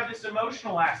got to have this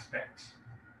emotional aspect.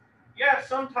 You have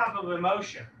some type of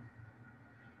emotion.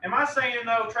 Am I saying,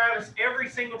 though, Travis, every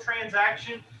single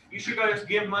transaction, you should go just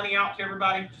give money out to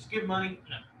everybody? Just give money?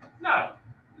 No.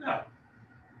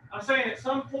 I'm saying at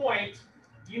some point,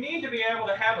 you need to be able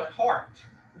to have a heart.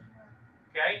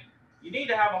 Okay? You need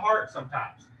to have a heart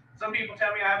sometimes. Some people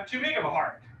tell me I have too big of a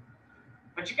heart.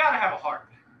 But you got to have a heart.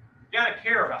 You got to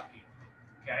care about people.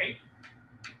 Okay?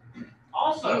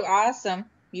 Also.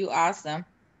 You awesome.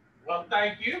 Well,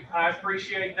 thank you. I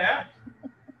appreciate that.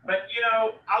 But, you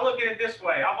know, I look at it this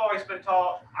way. I've always been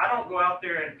taught I don't go out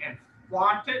there and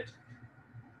flaunt it.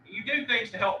 You do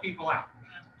things to help people out.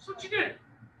 That's what you do.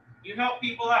 You help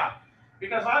people out.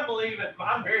 Because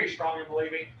I'm very strong in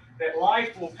believing that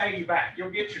life will pay you back.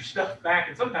 You'll get your stuff back,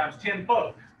 and sometimes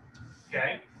tenfold.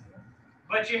 Okay?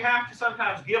 But you have to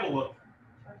sometimes give a little.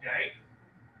 Okay?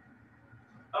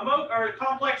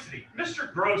 Complexity.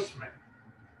 Mr. Grossman.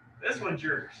 This one's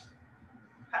yours.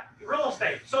 Real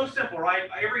estate, so simple, right?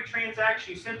 Every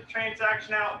transaction, you send the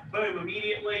transaction out, boom,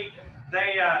 immediately.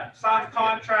 They sign the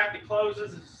contract, it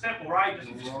closes. It's simple, right?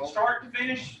 Just start to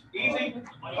finish, easy.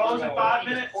 Close in 5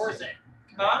 minutes.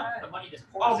 Huh? The money just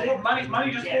pours in.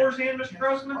 Money just pours in, Mr.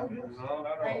 Grossman? No,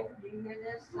 not at all. Do you hear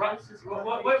this? Right. This is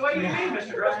What do you mean,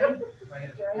 Mr. Grossman?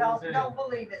 Don't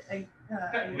believe it.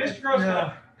 Mr.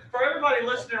 Grossman, for everybody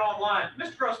listening online,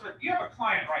 Mr. Grossman, you have a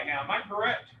client right now, am I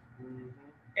correct?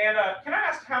 And can I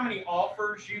ask how many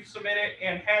offers you've submitted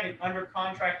and had it under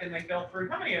contract and they fell through?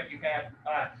 How many have you had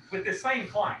with this same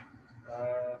client?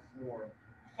 4.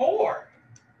 4.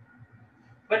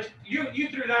 But you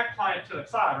threw that client to the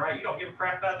side, right? You don't give a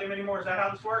crap about them anymore. Is that how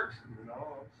this works? No,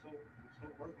 I'm still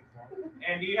working for it.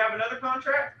 And do you have another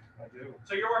contract? I do.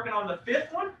 So you're working on the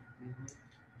 5th one? Mm-hmm.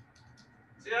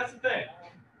 See, that's the thing.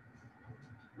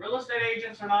 Real estate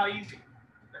agents are not easy.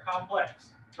 They're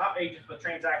complex. Not agents, but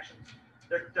transactions.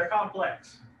 They're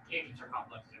complex. Agents are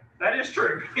complex too. That is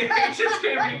true. Agents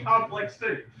can be complex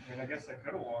too. And I guess I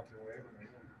could have walked away, but I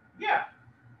didn't. Yeah.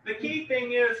 The key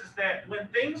thing is that when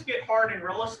things get hard in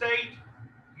real estate,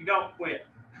 you don't quit.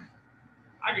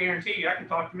 I guarantee you, I can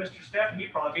talk to Mr. Steffen.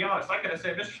 He'd probably be honest. I could have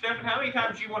said, Mr. Steffen, how many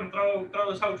times do you want to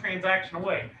throw this whole transaction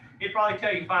away? He'd probably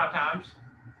tell you 5 times.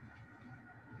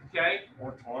 Okay?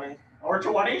 Or 20. Or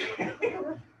 20.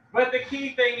 But the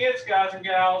key thing is, guys and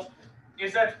gals,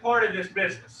 is that's part of this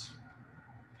business.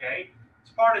 Okay?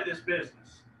 It's part of this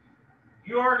business.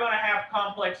 you are going to have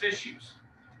complex issues.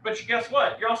 But guess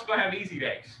what? You're also going to have easy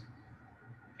days.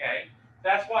 Okay?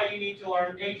 That's why you need to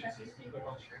learn agency.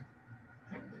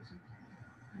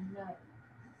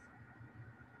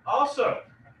 Also,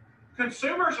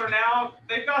 consumers are now,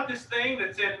 they've got this thing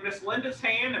that's in Miss Linda's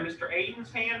hand and Mr.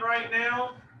 Aiden's hand right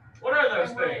now. What are those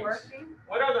And we're things? working.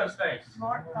 What are those things?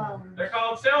 Smartphones, They're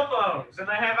called cell phones, and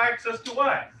they have access to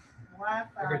what?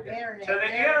 Wi-Fi, internet. To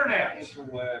the internet.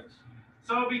 Interwebs.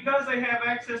 So because they have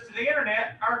access to the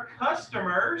internet, our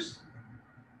customers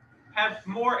have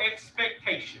more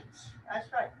expectations.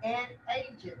 That's right, and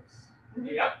agents.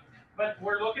 Yep. But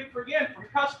we're looking for, again, from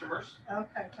customers.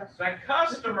 Okay, The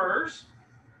customers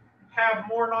have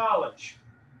more knowledge.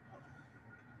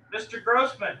 Mr.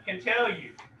 Grossman can tell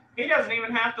you, he doesn't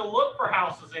even have to look for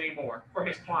houses anymore for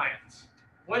his clients.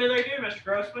 What do, Mr.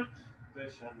 Grossman? They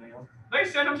send them. They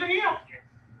send them to him.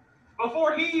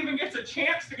 Before he even gets a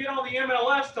chance to get on the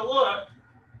MLS to look,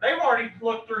 they've already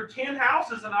looked through 10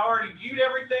 houses and already viewed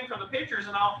everything from the pictures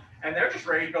and all, and they're just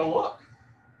ready to go look.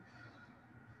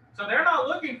 So they're not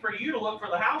looking for you to look for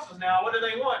the houses now. What do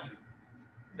they want?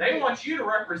 They want you to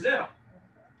represent them.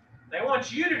 They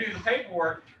want you to do the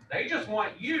paperwork. They just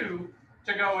want you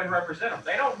to go and represent them.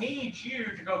 They don't need you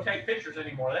to go take pictures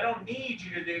anymore. They don't need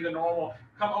you to do the normal,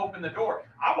 come open the door.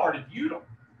 I've already viewed them.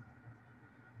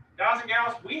 Guys and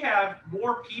gals, we have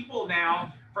more people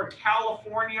now from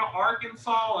California,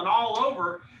 Arkansas, and all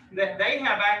over that they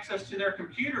have access to their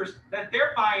computers that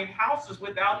they're buying houses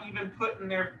without even putting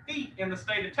their feet in the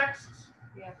state of Texas.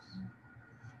 yes.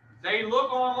 They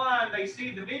look online, they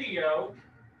see the video,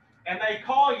 and they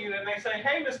call you and they say,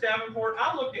 hey, Miss Davenport,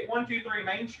 I looked at 123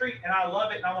 Main Street and I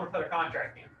love it and I want to put a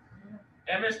contract in.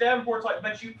 And Miss Davenport's like,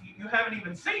 but you haven't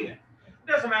even seen it.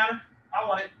 Doesn't matter. I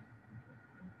want it.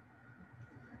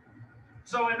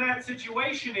 So in that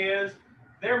situation is,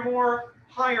 they're more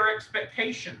higher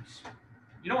expectations.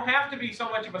 You don't have to be so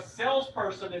much of a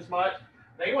salesperson as much.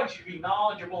 They want you to be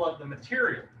knowledgeable of the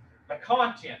material, the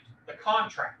content, the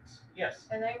contracts. Yes.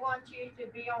 And they want you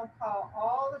to be on call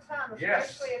all the time, Yes.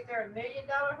 especially if they're $1 million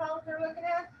homes they're looking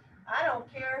at. I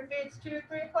don't care if it's 2 or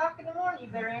 3 o'clock in the morning,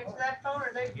 you better answer that phone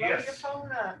or they blow your Yes.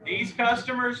 phone up. These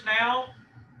customers now,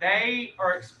 they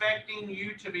are expecting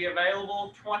you to be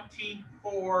available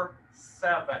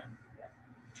 24/7.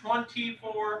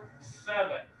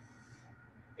 24/7.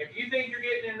 If you think you're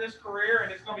getting in this career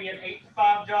and it's going to be an 8 to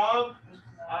 5 job,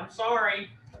 I'm sorry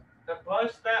to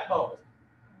bust that bubble,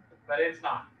 but it's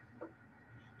not.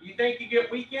 You think you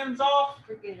get weekends off?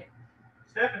 Forget it.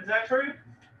 Stephen, is that true?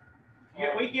 You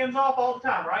get weekends off all the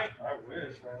time, right? I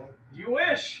wish, man. You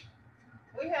wish.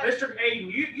 We have, Mr.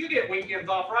 Aiden, you get weekends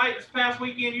off, right? This past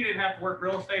weekend, you didn't have to work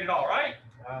real estate at all, right?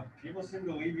 People seem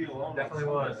to leave you alone. Definitely on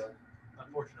was. Sunday.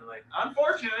 Unfortunately.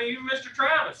 Unfortunately, even Mr.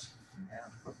 Travis.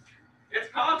 It's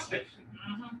constant.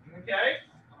 Okay?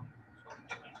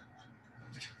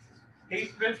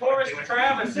 He's been for Mr.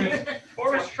 Travis.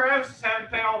 Poor Mr. Travis is having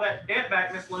to pay all that debt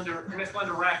back Miss Linda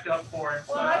racked up for him.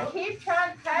 well, I So. keep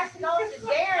trying to pass it on to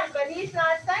Darren, but he's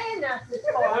not saying nothing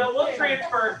for him. Well, we'll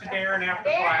transfer it to Darren after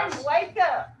Darren, class. wake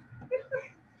up.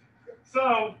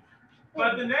 So,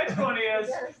 but the next one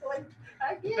is,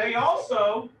 they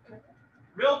also,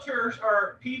 realtors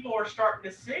or people are starting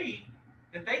to see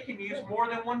that they can use more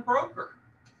than one broker.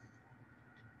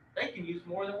 They can use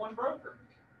more than one broker.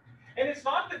 And it's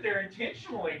not that they're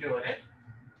intentionally doing it.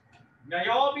 Now,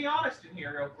 y'all be honest in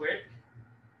here real quick.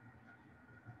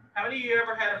 How many of you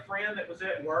ever had a friend that was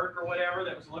at work or whatever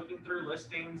that was looking through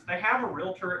listings? They have a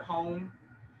realtor at home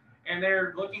and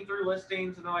they're looking through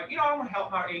listings and they're like, I want to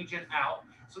help my agent out.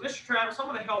 So, Mr. Travis, I'm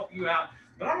going to help you out.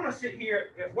 But I'm going to sit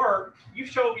here at work. You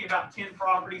showed me about 10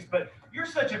 properties, but you're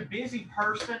such a busy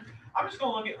person. I'm just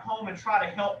going to look at home and try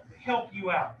to help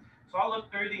you out. So I look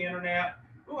through the internet.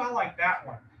 Ooh, I like that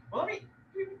one. Well,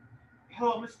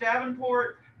 hello, Miss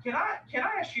Davenport. Can I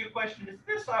ask you a question? Is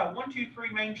this 123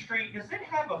 Main Street? Does it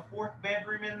have a 4th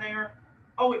bedroom in there?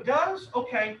 Oh, it does?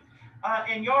 Okay.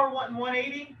 And y'all are wanting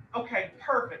 180? Okay,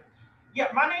 perfect. Yeah,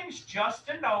 my name is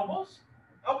Justin Nobles.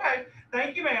 Okay,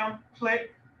 thank you, ma'am.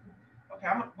 Click. Okay,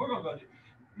 we're gonna go do.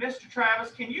 Mr.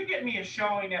 Travis, can you get me a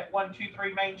showing at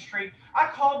 123 Main Street? I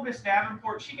called Miss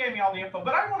Davenport. She gave me all the info,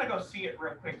 but I want to go see it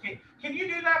real quick. Can you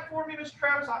do that for me, Mr.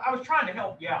 Travis? I was trying to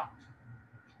help you out.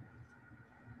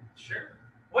 Sure.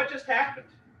 What just happened?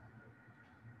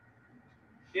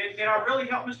 Did I really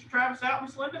help Mr. Travis out,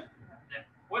 Miss Linda? Yeah.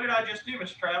 What did I just do,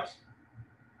 Mr. Travis?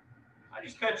 I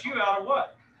just cut you out of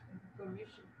what?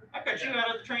 I cut you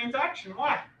out of the transaction.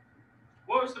 Why?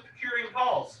 What was the procuring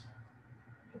cause?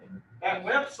 That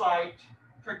website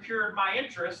procured my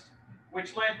interest,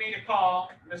 which led me to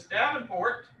call Miss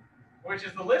Davenport which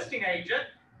is the listing agent.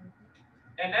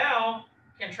 And now,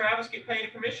 can Travis get paid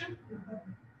a commission?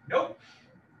 Nope.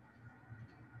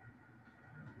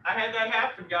 I had that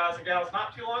happen, guys and gals,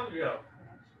 not too long ago.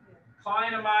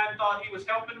 Client of mine thought he was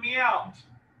helping me out.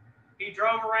 He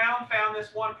drove around, found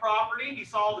this one property. He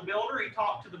saw the builder. He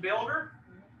talked to the builder.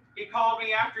 He called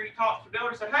me after he talked to the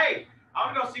builder and said, hey,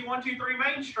 I'm going to go see 123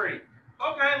 Main Street.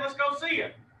 Okay, let's go see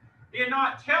it. He did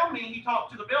not tell me he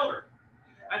talked to the builder.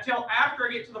 Until after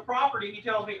I get to the property, he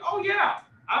tells me, oh, yeah,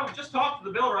 I just talked to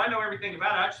the builder. I know everything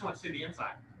about it. I just want to see the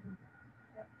inside.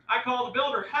 I call the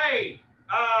builder, hey,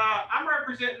 I'm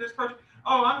representing this person.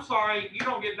 Oh, I'm sorry, you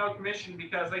don't get no commission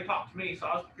because they talked to me, so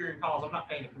I was procuring calls. I'm not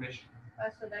paying a commission.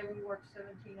 That's the day we worked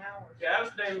 17 hours. Yeah, that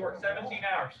was the day we worked 17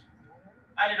 hours.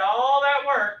 I did all that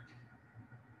work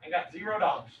and got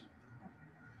 $0.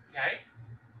 Okay?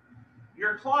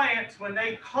 Your clients, when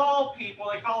they call people,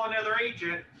 they call another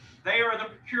agent, they are the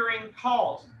procuring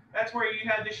calls. That's where you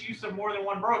have this use of more than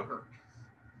one broker.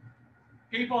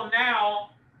 People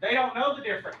now, they don't know the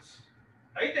difference.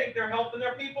 They think they're helping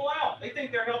their people out. They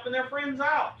think they're helping their friends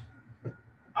out.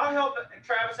 I'll help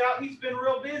Travis out. He's been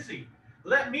real busy.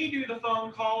 Let me do the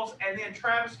phone calls, and then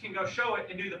Travis can go show it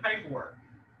and do the paperwork.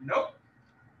 Nope.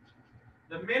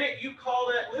 The minute you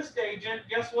call that list agent,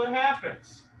 guess what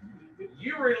happens?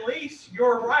 You release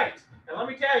your rights. And let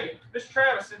me tell you, Mr.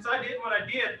 Travis, since I did what I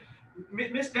did,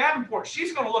 Miss Davenport,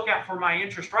 she's going to look out for my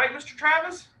interest, right, Mr.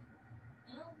 Travis?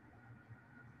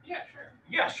 Yeah, sure.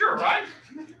 Yeah, sure, right?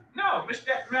 No, Miss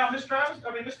Travis,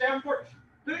 Miss Davenport,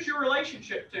 who's your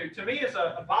relationship to? To me, as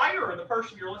a buyer or the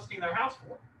person you're listing their house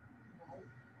for?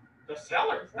 The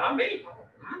seller, not me.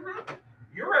 Mm-hmm.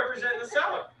 You're representing the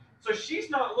seller. So she's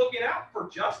not looking out for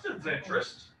Justin's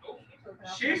interest.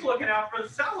 She's looking out for the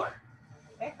seller.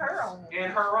 And her own.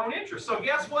 And her own interest. So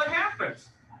guess what happens?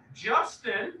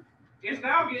 Justin is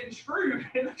now getting screwed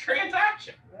in the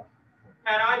transaction.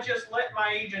 Had I just let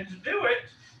my agents do it,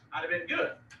 I'd have been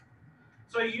good.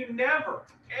 So you never,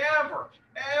 ever,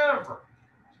 ever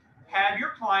have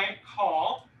your client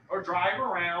call or drive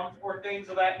around or things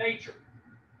of that nature.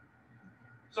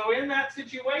 So in that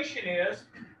situation is,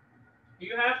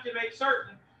 you have to make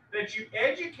certain that you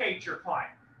educate your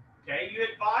client. Okay, you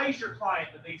advise your client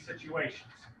in these situations.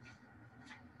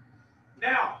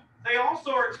 Now, they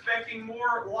also are expecting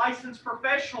more licensed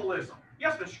professionalism.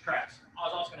 Yes, Mr. Travis. I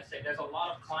was also going to say, there's a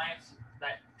lot of clients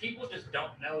that people just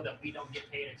don't know that we don't get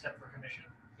paid except for commission.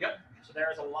 Yep. So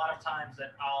there's a lot of times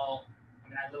that I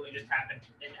literally just happened,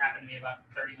 it happened to me about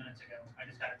 30 minutes ago. I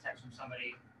just got a text from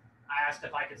somebody. I asked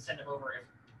if I could send them over,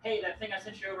 hey, that thing I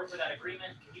sent you over for that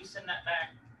agreement, can you send that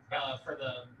back for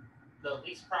the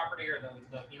lease property or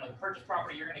the purchase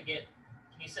property you're going to get?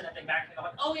 Can you send that thing back? And I'm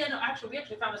like, oh yeah, no, we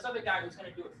actually found this other guy who's going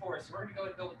to do it for us. So we're going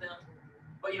to go with them.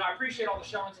 But I appreciate all the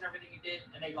showings and everything you did.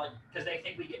 And they because they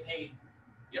think we get paid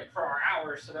for our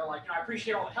hours. So they're like, I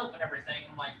appreciate all the help and everything.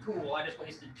 I'm like, cool, I just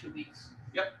wasted 2 weeks.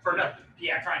 Yep, for nothing.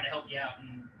 Yeah, trying to help you out,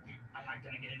 and I'm not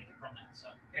going to get anything from that. So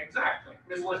exactly.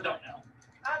 People just don't know.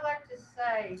 I'd like to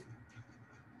say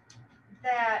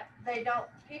that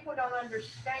people don't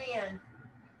understand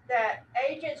that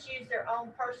agents use their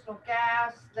own personal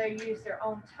gas, they use their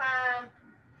own time,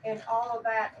 and all of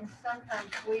that, and sometimes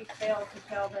we fail to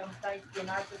tell them thank you, and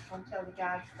I just want to tell the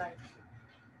guys thank you.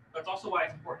 That's also why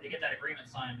it's important to get that agreement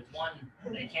signed. Is one,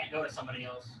 they can't go to somebody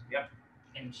else. Yep.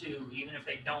 And two, even if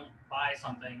they don't buy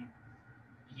something,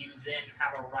 you then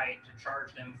have a right to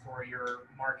charge them for your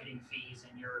marketing fees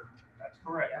and your That's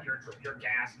correct. your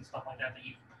gas and stuff like that.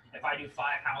 If I do 5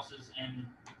 houses and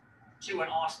 2 in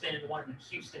Austin and 1 in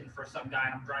Houston for some guy,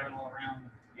 and I'm driving all around.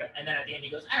 Yep. And then at the end he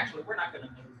goes, actually, we're not going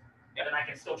to move. Yep. Then I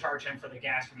can still charge him for the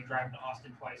gas for me driving to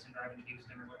Austin twice and driving to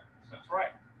Houston or whatever. So. That's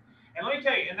right. And let me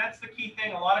tell you, and that's the key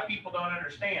thing a lot of people don't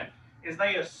understand, is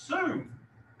they assume,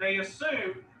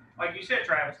 like you said,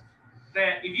 Travis,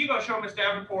 that if you go show Miss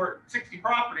Davenport 60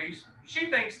 properties, she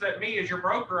thinks that me as your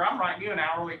broker, I'm writing you an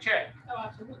hourly check. Oh,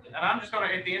 absolutely. And I'm just going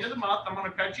to, at the end of the month, I'm going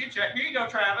to cut you a check. Here you go,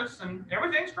 Travis, and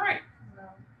everything's great. No.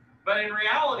 But in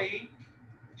reality,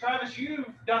 Travis, you've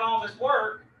done all this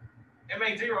work and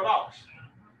made $0.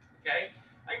 Okay?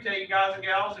 I can tell you guys and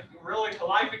gals, if you're really a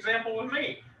life example with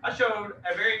me, I showed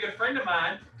a very good friend of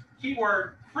mine,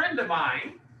 keyword friend of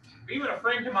mine, even a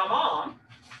friend to my mom,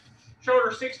 showed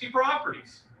her 60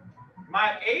 properties.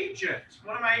 My agent,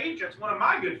 one of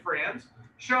my good friends,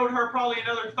 showed her probably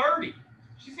another 30.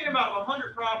 She's seen about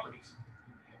 100 properties.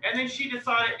 And then she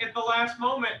decided at the last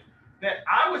moment that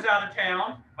I was out of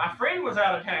town, my friend was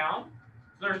out of town,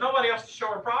 so there's nobody else to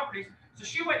show her properties. So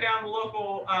she went down to the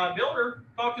local builder,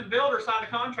 talked to the builder, signed a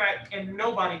contract, and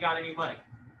nobody got any money.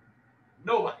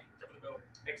 Nobody,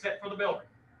 except for the builder.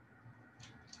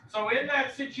 So in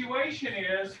that situation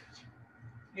is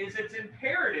it's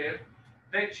imperative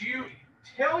that you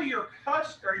tell your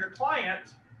customer, your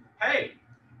clients, hey,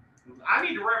 I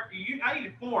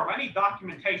need form, I need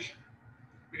documentation.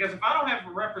 Because if I don't have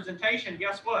a representation,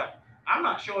 guess what? I'm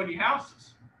not showing you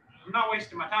houses. I'm not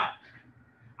wasting my time.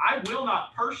 I will not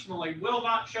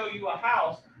show you a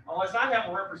house unless I have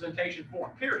a representation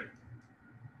form, period.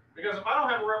 Because if I don't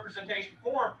have a representation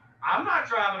form, I'm not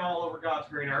driving all over God's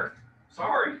green earth.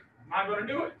 Sorry, I'm not going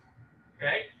to do it.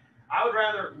 Okay? I would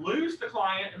rather lose the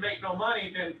client and make no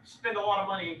money than spend a lot of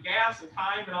money in gas and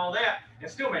time and all that and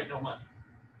still make no money.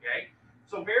 Okay?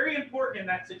 So very important in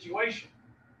that situation.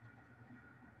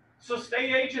 So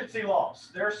state agency laws.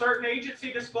 There are certain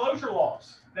agency disclosure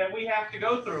laws that we have to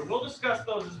go through. We'll discuss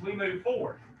those as we move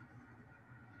forward.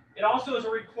 It also is a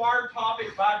required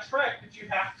topic by TREC that you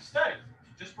have to study,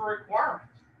 just for requirement.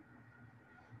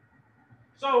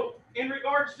 So in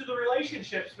regards to the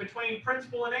relationships between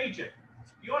principal and agent,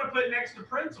 you want to put next to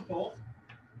principal,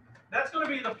 that's going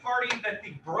to be the party that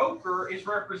the broker is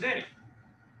representing.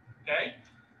 Okay?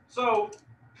 So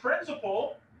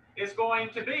principal is going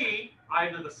to be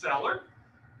either the seller,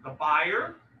 the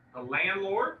buyer, the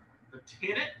landlord, the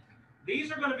tenant.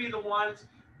 These are going to be the ones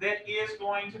that is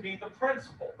going to be the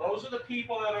principal. Those are the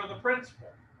people that are the principal.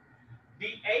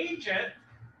 The agent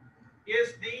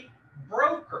is the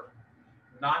broker,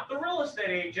 not the real estate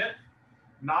agent,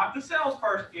 not the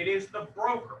salesperson. It is the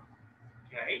broker.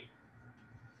 Okay?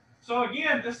 So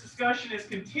again, this discussion is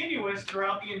continuous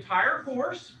throughout the entire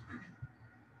course.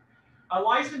 A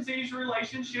licensee's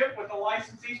relationship with a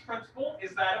licensee's principal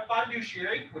is that of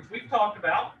fiduciary, which we've talked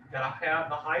about, that I have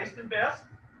the highest and best.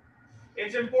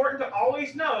 It's important to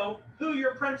always know who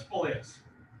your principal is,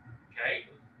 okay?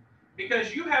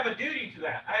 Because you have a duty to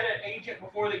that. I had an agent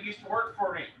before that used to work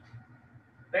for me.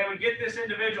 They would get this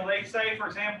individual, they say, for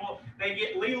example, they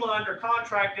get Leela under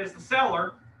contract as the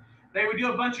seller. They would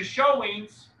do a bunch of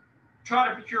showings, try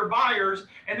to procure buyers,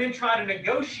 and then try to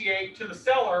negotiate to the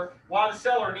seller while the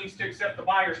seller needs to accept the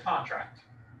buyer's contract.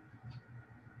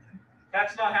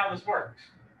 That's not how this works.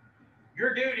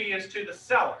 Your duty is to the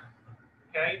seller,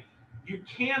 okay? You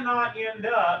cannot end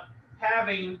up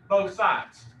having both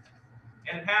sides,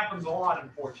 and it happens a lot,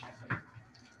 unfortunately.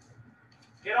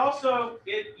 It also,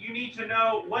 you need to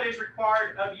know what is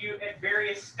required of you at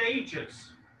various stages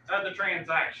of the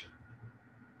transaction.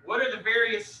 What are the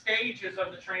various stages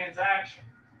of the transaction?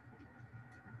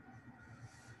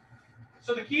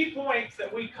 So the key points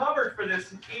that we covered for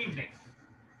this evening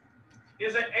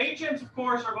is that agents, of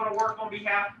course, are going to work on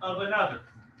behalf of another.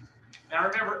 Now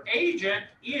remember, agent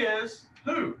is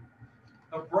who?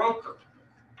 The broker.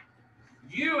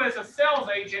 You as a sales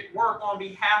agent work on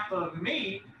behalf of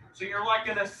me, so you're like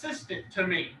an assistant to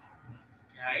me.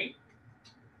 Okay?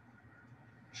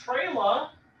 TRELA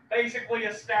basically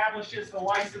establishes the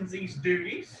licensee's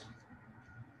duties.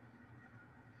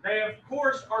 They, of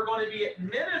course, are going to be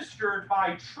administered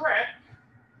by TREC.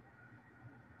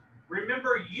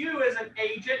 Remember, you as an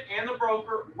agent and the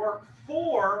broker work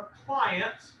for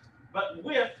clients, but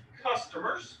with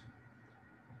customers.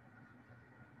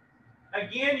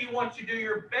 Again, you want to do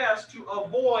your best to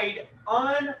avoid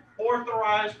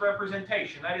unauthorized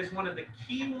representation. That is one of the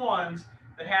key ones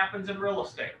that happens in real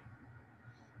estate.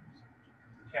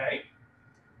 Okay.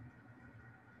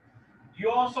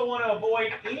 You also want to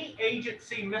avoid any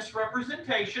agency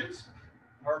misrepresentations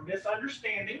or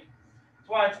misunderstanding. That's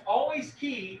why it's always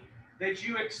key that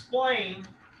you explain,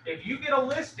 if you get a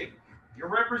listing, you're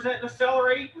representing a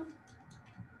seller agent,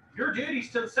 your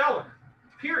duty's to the seller,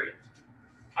 period.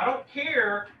 I don't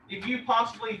care if you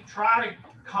possibly try to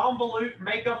convolute,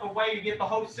 make up a way to get the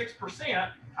whole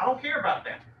 6%. I don't care about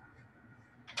that.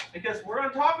 Because we're going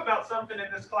to talk about something in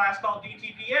this class called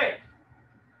DTPA.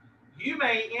 You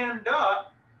may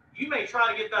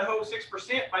try to get that whole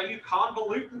 6% by you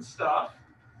convoluting stuff,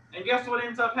 and guess what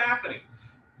ends up happening?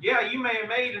 Yeah, you may have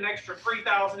made an extra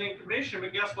 $3,000 in commission,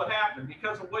 but guess what happened?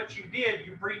 Because of what you did,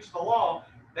 you breached the law.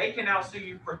 They can now sue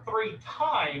you for 3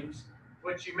 times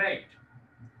what you made.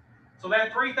 So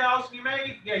that $3,000 you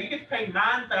made, yeah, you get to pay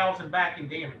 $9,000 back in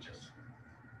damages.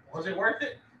 Was it worth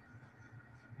it?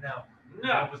 No.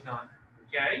 No. It was not.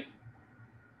 Okay.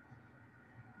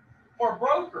 For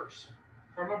brokers,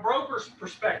 from a broker's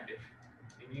perspective,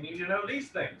 and you need to know these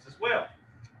things as well.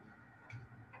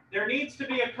 There needs to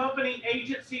be a company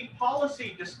agency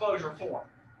policy disclosure form.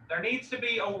 There needs to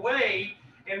be a way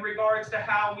in regards to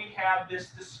how we have this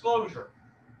disclosure.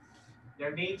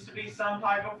 There needs to be some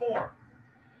type of form.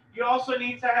 You also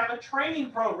need to have a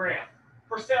training program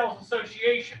for sales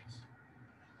associations.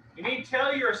 You need to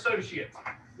tell your associates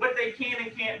what they can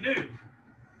and can't do.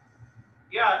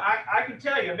 Yeah, I can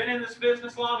tell you, I've been in this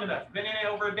business long enough, been in it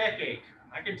over a decade.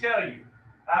 I can tell you,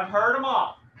 I've heard them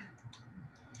all.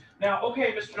 Now,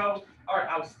 okay, Mr. Noble, all right,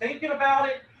 I was thinking about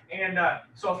it, and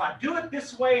so if I do it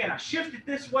this way, and I shift it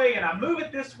this way, and I move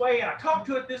it this way, and I talk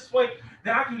to it this way,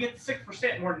 then I can get the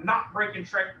 6%, and we're not breaking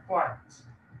TREC requirements.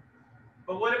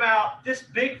 But what about this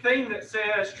big thing that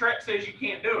says TREC says you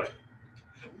can't do it?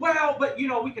 Well, but you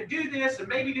know, we could do this, and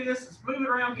maybe do this, and move it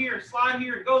around here, and slide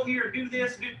here, and go here, and do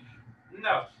this, and do...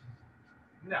 No.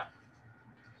 No.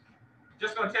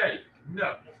 Just gonna tell you,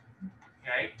 no.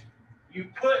 Okay? You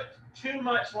put too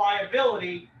much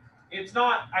liability. It's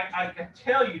not, I can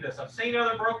tell you this. I've seen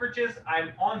other brokerages.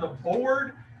 I'm on the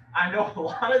board. I know a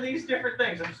lot of these different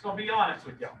things. I'm just gonna be honest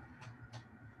with y'all.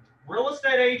 Real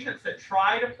estate agents that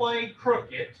try to play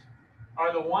crooked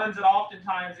are the ones that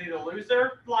oftentimes either lose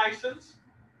their license,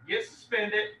 get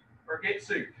suspended, or get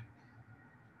sued.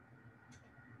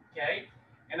 Okay?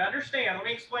 And understand, let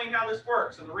me explain how this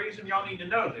works and the reason y'all need to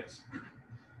know this.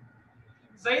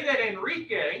 Say that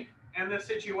Enrique in this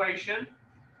situation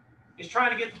is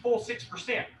trying to get the full 6%,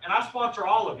 and I sponsor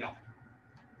all of y'all.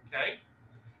 Okay?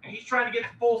 And he's trying to get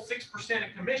the full 6%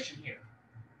 in commission here.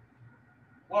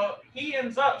 Well, he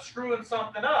ends up screwing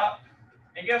something up,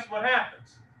 and guess what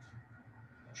happens?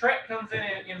 TREC comes in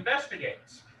and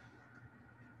investigates.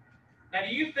 Now,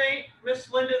 do you think,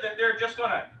 Miss Linda, that they're just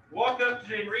going to walk up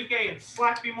to Enrique and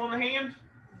slap him on the hand?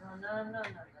 No.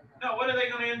 No, what are they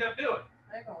going to end up doing?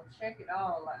 They're gonna check it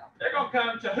all out. They're going to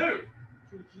come to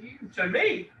who? To you. To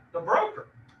me, the broker.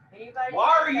 Anybody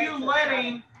Why are that you takes a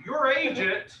letting your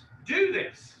agent do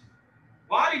this?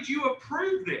 Why did you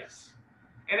approve this?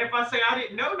 And if I say I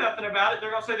didn't know nothing about it,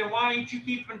 they're going to say, then why ain't you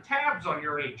keeping tabs on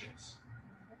your agents?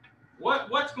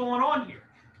 What's going on here?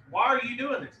 Why are you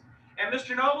doing this? And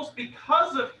Mr. Nobles,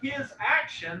 because of his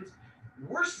actions,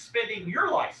 we're suspending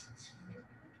your license.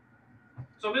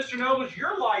 So Mr. Nobles,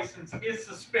 your license is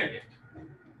suspended.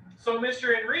 So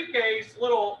Mr. Enrique's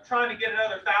little trying to get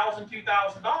another $1,000,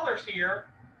 $2,000 here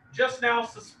just now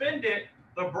suspended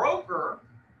the broker,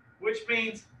 which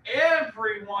means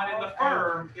everyone in the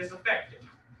firm is affected.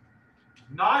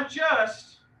 Not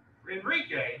just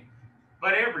Enrique,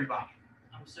 but everybody.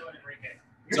 I'm suing Enrique.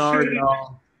 Sorry,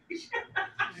 y'all.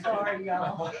 Sorry,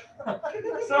 y'all.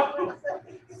 So-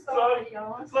 Sorry,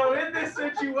 y'all. So in this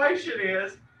situation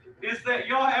is that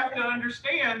y'all have to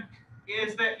understand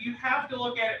is that you have to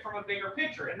look at it from a bigger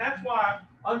picture. And that's why,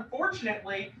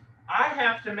 unfortunately, I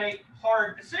have to make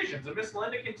hard decisions. And Miss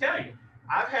Linda can tell you,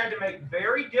 I've had to make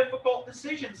very difficult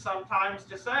decisions sometimes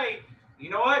to say, you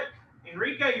know what,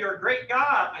 Enrique, you're a great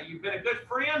guy. You've been a good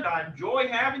friend. I enjoy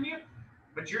having you,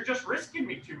 but you're just risking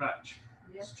me too much.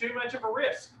 It's too much of a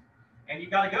risk, and you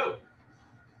got to go.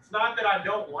 It's not that I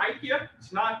don't like you.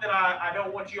 It's not that I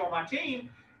don't want you on my team.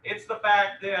 It's the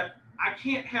fact that I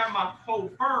can't have my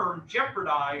whole firm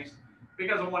jeopardized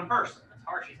because of one person. That's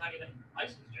harsh. He's not even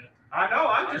licensed yet. I know.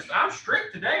 I'm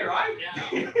strict today, right?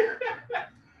 Yeah.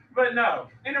 But no,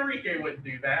 and Enrique wouldn't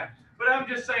do that. But I'm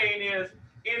just saying is,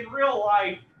 in real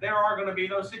life, there are going to be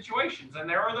those situations, and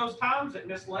there are those times that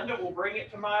Miss Linda will bring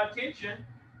it to my attention,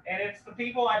 and it's the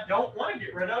people I don't want to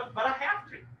get rid of, but I have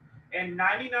to. And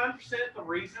 99% of the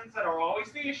reasons that are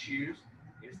always the issues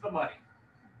is the money.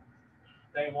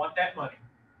 They want that money.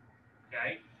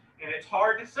 Okay? And it's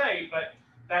hard to say, but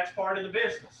that's part of the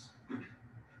business.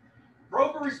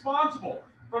 Broker responsible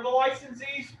for the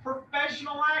licensee's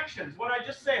professional actions. What I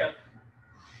just said.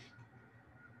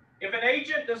 If an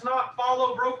agent does not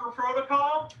follow broker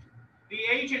protocol, the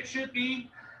agent should be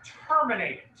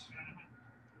terminated.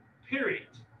 Period.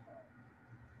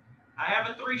 I have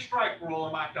a 3-strike rule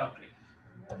in my company.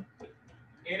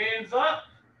 It ends up,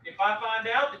 if I find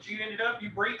out that you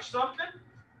breached something,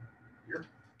 your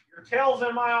tail's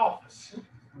in my office.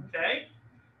 Okay?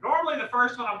 Normally the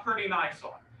first one I'm pretty nice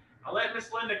on. I let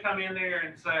Miss Linda come in there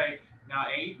and say, now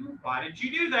Aiden, why did you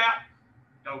do that?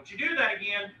 Don't you do that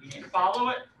again. You need to follow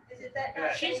it. Is it that?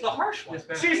 Yeah. She's the harsh one.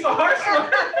 She's the harsh one.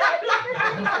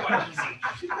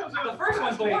 The first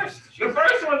one's the worst. The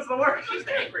first one's the worst. She's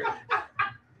the angry.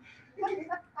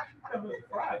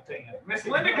 Fried pan. Miss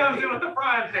Linda comes in with the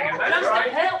frying pan. That's Just right.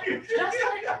 to help.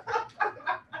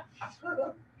 Just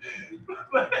like.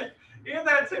 But in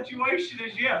that situation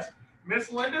is yes,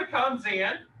 Miss Linda comes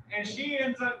in and she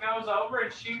goes over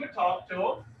and she would talk to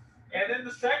him. And then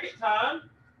the second time,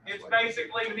 it's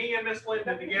basically me and Miss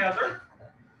Linda together.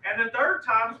 And the third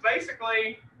time is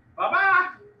basically bye-bye.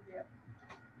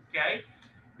 Okay?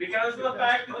 Because of the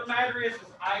fact of the matter is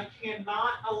I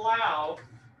cannot allow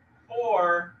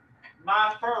for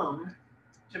my firm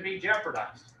to be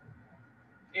jeopardized.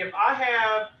 If I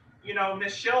have,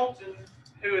 Miss Shelton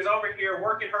who is over here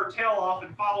working her tail off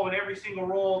and following every single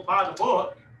rule by the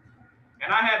book,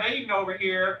 and I have Aiden over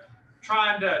here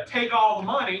trying to take all the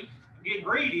money, get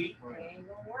greedy,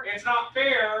 it's not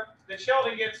fair that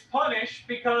Sheldon gets punished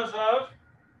because of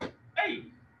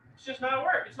Aiden. It's just not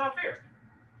work. It's not fair.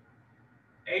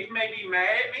 Aiden may be mad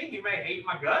at me. He may hate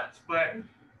my guts, but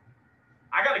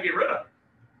I got to get rid of him.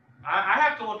 I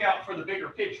have to look out for the bigger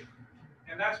picture.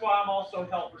 And that's why I'm also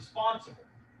held responsible.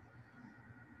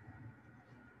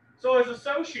 So as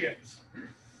associates,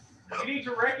 you need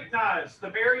to recognize the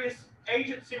various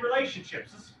agency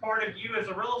relationships. This is part of you as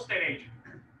a real estate agent.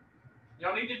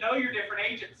 Y'all need to know your different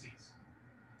agencies.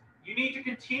 You need to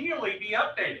continually be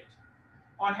updated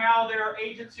on how their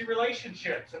agency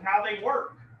relationships and how they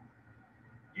work.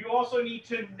 You also need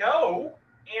to know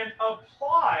and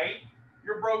apply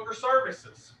your broker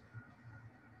services.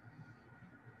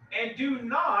 And do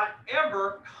not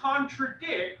ever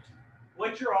contradict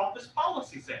what your office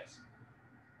policy says.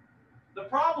 The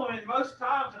problem in most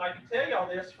times, and I can tell y'all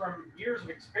this from years of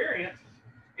experience,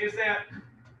 is that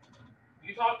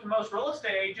you talk to most real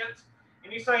estate agents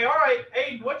and you say, all right,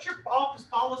 hey, what's your office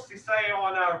policy say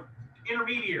on an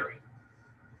intermediary?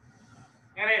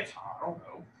 And it's, I don't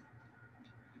know.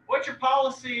 What's your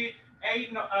policy,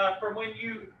 Aiden, for when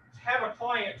you have a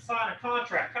client sign a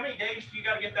contract? How many days do you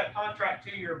got to get that contract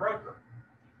to your broker?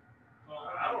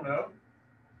 I don't know.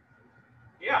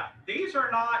 Yeah, these are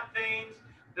not things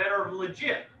that are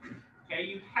legit. Okay,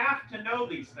 you have to know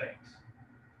these things.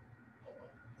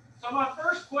 So my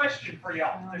first question for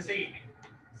y'all this evening: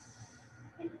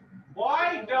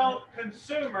 why don't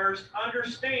consumers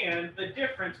understand the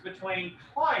difference between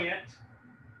client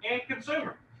and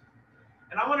consumer?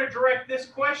 And I'm going to direct this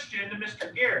question to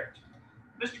Mr. Garrett.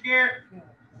 Mr. Garrett,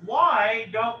 why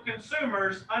don't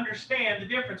consumers understand the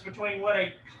difference between what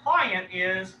a client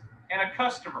is and a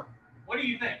customer? What do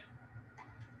you think?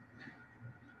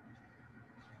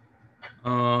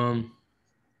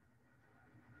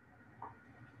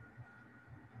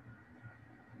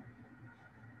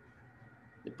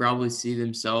 They probably see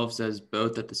themselves as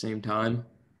both at the same time.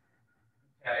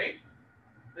 Okay.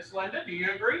 Miss Linda, do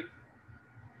you agree?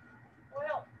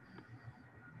 Well,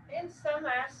 in some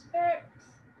aspects,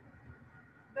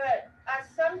 but I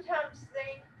sometimes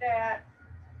think that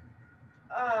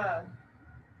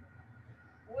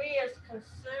we as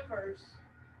consumers,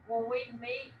 when we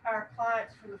meet our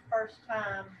clients for the first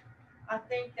time, I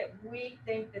think that we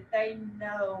think that they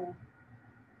know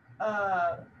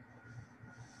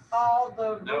all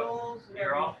the rules.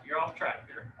 You're off track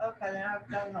there. Okay, then I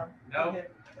don't know. No.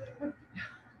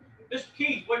 Mr.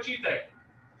 Keith, what do you think?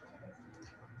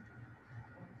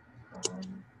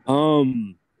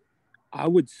 I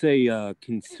would say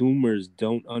consumers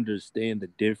don't understand the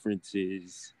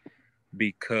differences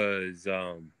because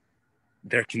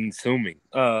they're consuming.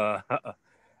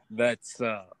 That's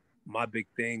my big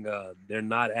thing. They're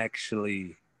not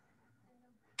actually,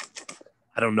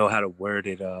 I don't know how to word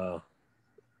it.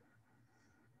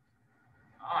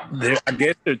 I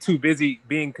guess they're too busy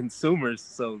being consumers,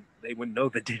 so they wouldn't know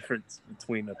the difference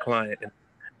between a client and.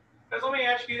 Because let me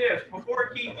ask you this: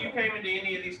 before Keith, you came into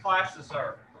any of these classes,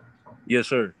 sir? Yes,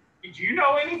 sir. Did you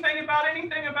know anything about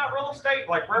real estate,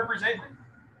 like representing?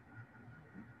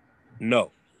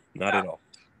 No, not at all.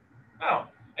 No,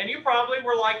 and you probably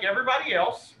were like everybody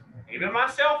else, even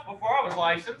myself before I was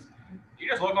licensed. You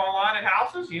just look online at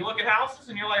houses, you look at houses,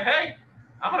 and you're like, hey,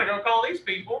 I'm gonna go call these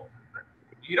people.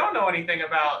 You don't know anything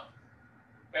about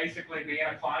basically being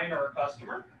a client or a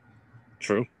customer.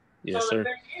 True. Yes, so the sir.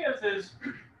 thing is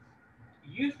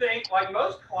you think, like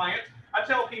most clients, I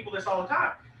tell people this all the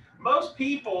time, most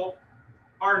people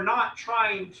are not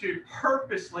trying to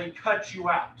purposely cut you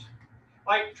out.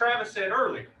 Like Travis said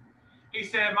earlier, he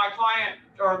said, my client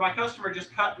or my customer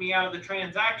just cut me out of the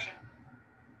transaction.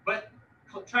 But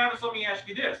Travis, let me ask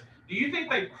you this. Do you think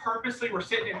they purposely were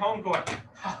sitting at home going,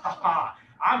 ha, ha, ha,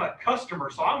 I'm a customer,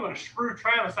 so I'm going to screw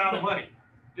Travis out of money?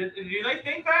 Do they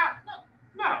think that?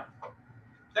 No.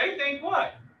 They think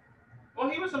what? Well,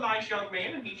 he was a nice young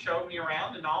man, and he showed me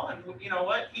around and all, and you know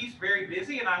what? He's very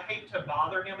busy, and I hate to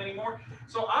bother him anymore.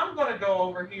 So I'm going to go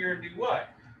over here and do what?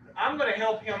 I'm going to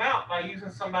help him out by using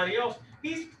somebody else.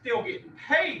 He's still getting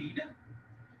paid,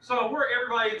 so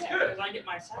everybody's good. Because I get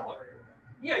my salary.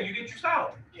 Yeah, you get your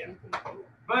salary. Yeah.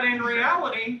 But in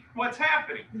reality, what's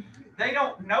happening? They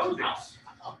don't know this.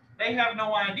 They have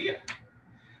no idea.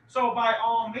 So by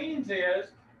all means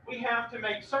we have to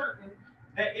make certain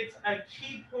that it's a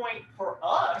key point for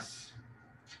us.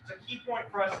 It's a key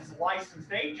point for us as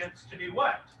licensed agents to do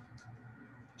what?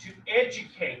 To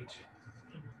educate.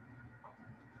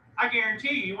 I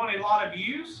guarantee you want a lot of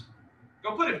views?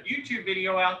 Go put a YouTube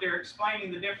video out there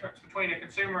explaining the difference between a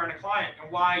consumer and a client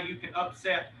and why you can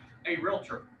upset a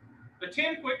realtor. The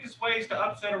 10 quickest ways to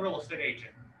upset a real estate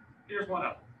agent. Here's one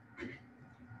of them.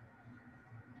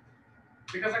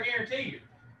 Because I guarantee you,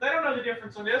 they don't know the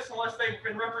difference in this unless they've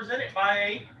been represented by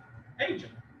a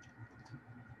agent.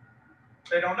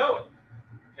 They don't know it.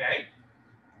 Okay?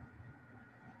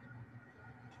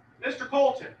 Mr.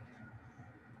 Colton,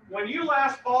 when you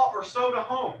last bought or sold a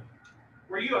home,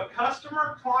 were you a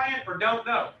customer, client, or don't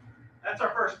know? That's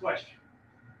our first question.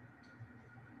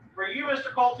 For you,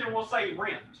 Mr. Colton, we'll say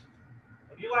rent.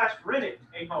 When you last rented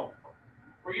a home,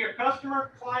 were you a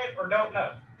customer, client, or don't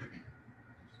know?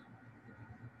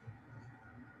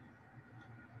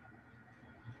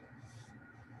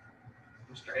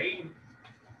 Mr. Aiden,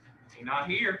 he not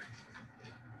here.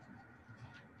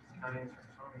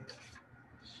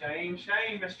 Shame,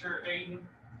 Mr. Aiden.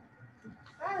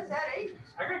 How is that easy?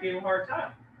 I gotta give him a hard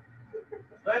time.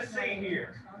 Let's see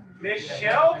here. Miss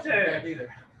Shelton.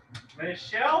 Miss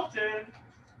Shelton.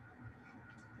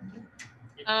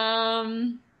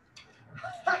 A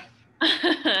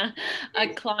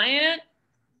client?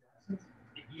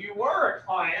 You were a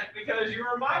client because you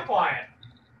were my client.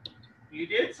 You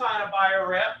did sign a buyer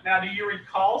rep. Now, do you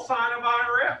recall signing a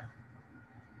buyer rep?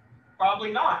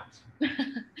 Probably not.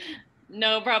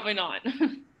 No, probably not.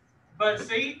 But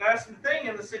see, that's the thing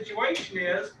in the situation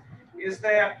is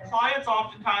that clients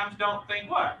oftentimes don't think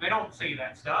what? They don't see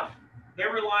that stuff.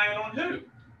 They're relying on who?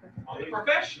 On the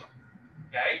professional.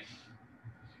 Okay?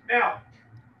 Now,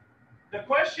 the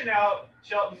question out,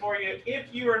 Shelton, for you,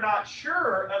 if you are not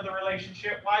sure of the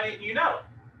relationship, why didn't you know?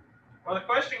 Well, the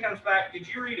question comes back, did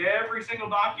you read every single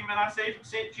document I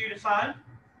sent you to sign?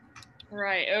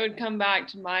 Right. It would come back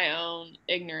to my own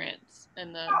ignorance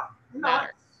in the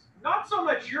matter. Not so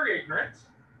much your ignorance.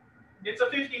 It's a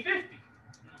 50-50.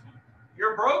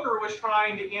 Your broker was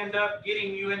trying to end up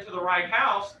getting you into the right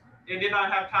house and did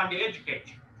not have time to educate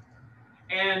you.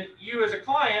 And you as a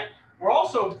client were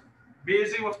also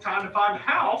busy with trying to find a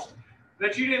house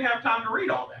that you didn't have time to read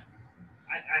all that.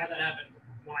 I had that happen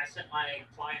when I sent my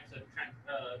clients a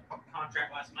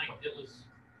contract last night. It was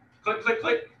click, click,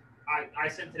 click. I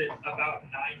sent it at about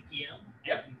 9 p.m.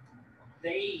 Yep. And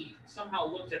they somehow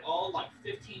looked at all like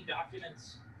 15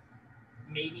 documents,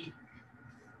 maybe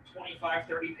 25,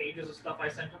 30 pages of stuff I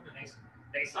sent them, and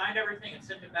they signed everything and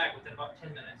sent it back within about 10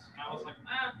 minutes. And I was like,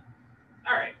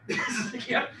 all right.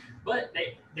 Yeah. But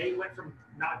they went from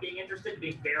not being interested to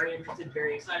being very interested,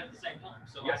 very excited at the same time.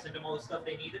 So I sent them all the stuff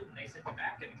they needed, and they sent it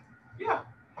back. And yeah.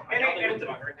 they looked at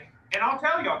everything. And I'll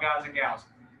tell y'all guys and gals,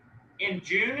 in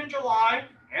June and July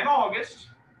and August,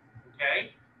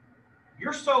 okay,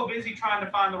 you're so busy trying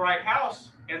to find the right house,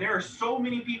 and there are so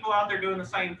many people out there doing the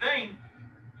same thing,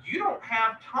 you don't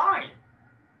have time.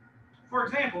 For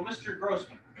example, Mr.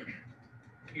 Grossman,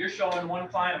 you're showing one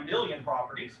client 1 million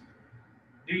properties.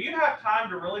 Do you have time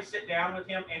to really sit down with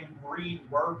him and read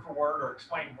word for word or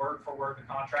explain word for word the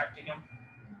contract to him?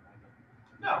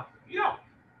 No, you don't.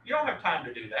 You don't have time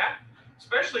to do that,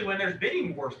 especially when there's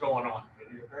bidding wars going on. But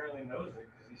he apparently knows it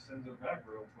because he sends it back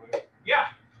real quick. Yeah.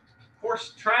 Of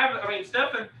course,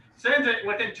 Stephen sends it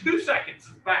within 2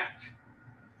 seconds back.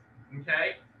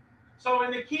 Okay? So,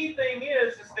 and the key thing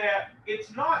is that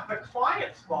it's not the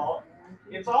client's fault.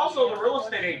 It's also the real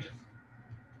estate agent.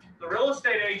 The real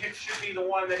estate agent should be the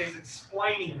one that is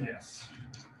explaining this.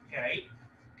 Okay?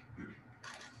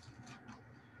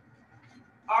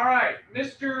 All right,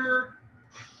 let's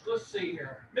see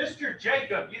here. Mr.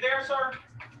 Jacob, you there, sir?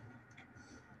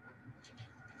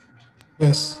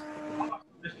 Yes.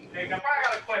 Mr. Jacob, I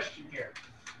got a question here.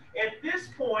 At this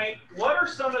point, what are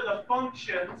some of the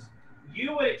functions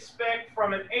you would expect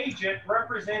from an agent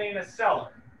representing a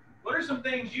seller? What are some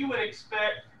things you would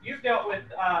expect? You've dealt with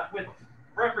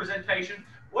representation.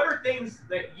 What are things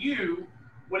that you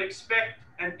would expect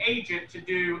an agent to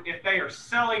do if they are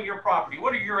selling your property?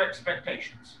 What are your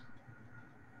expectations?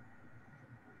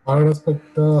 I would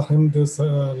expect him to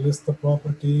list the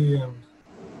property and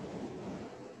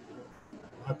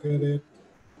market it.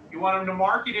 You want them to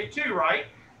market it too, right?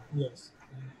 Yes.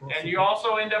 And you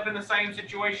also end up in the same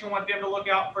situation, want them to look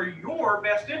out for your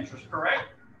best interest,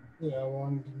 correct? Yeah, I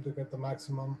want him to get the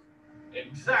maximum.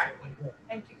 Exactly.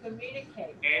 And to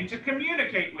communicate. And to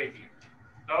communicate with you.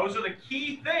 Those are the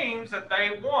key things that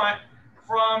they want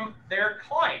from their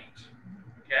client,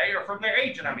 okay, or from their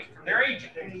agent, from their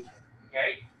agent,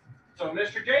 okay? So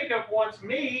Mr. Jacob wants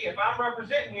me, if I'm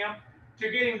representing him, to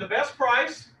get him the best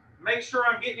price, make sure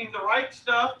I'm getting him the right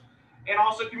stuff, and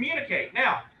also communicate.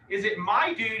 Now, is it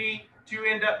my duty to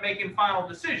end up making final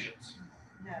decisions?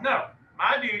 No. No.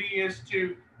 My duty is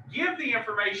to give the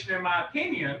information in my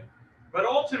opinion But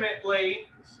ultimately,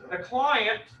 the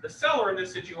client, the seller in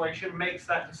this situation, makes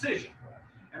that decision.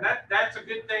 And that's a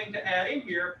good thing to add in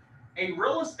here. A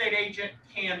real estate agent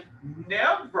can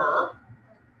never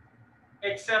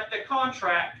accept a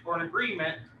contract or an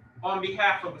agreement on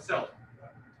behalf of the seller,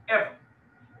 ever.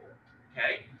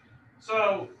 Okay?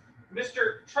 So,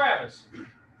 Mr. Travis,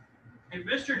 if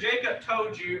Mr. Jacob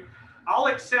told you, I'll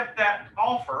accept that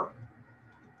offer,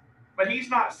 but he's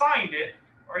not signed it,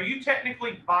 are you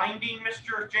technically binding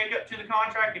Mr. Jacob to the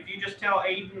contract if you just tell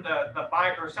Aiden, the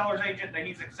buyer or seller's agent, that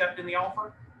he's accepting the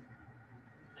offer?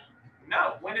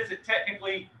 No. When is it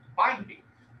technically binding?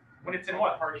 When it's in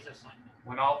what? Parties have signed it.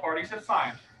 When all parties have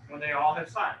signed. When they all have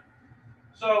signed.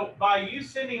 So by you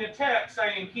sending a text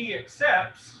saying he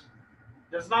accepts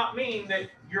does not mean that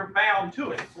you're bound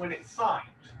to it when it's signed.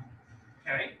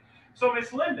 Okay? So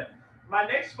Miss Linda, my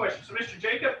next question. So Mr.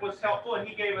 Jacob was helpful and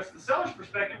he gave us the seller's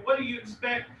perspective. What do you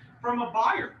expect from a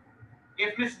buyer?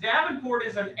 If Miss Davenport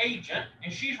is an agent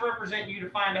and she's representing you to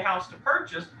find a house to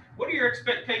purchase, what are your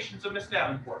expectations of Miss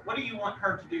Davenport? What do you want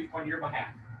her to do on your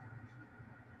behalf?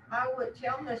 I would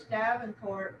tell Miss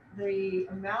Davenport the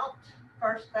amount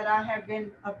first that I have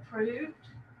been approved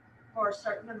for a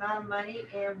certain amount of money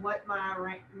and what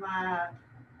my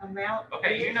amount.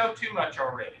 Okay, is. you know too much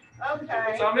already.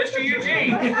 Okay. So Mr.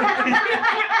 Eugene.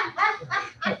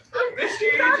 Mr.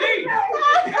 Eugene.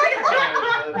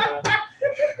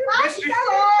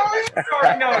 Mr.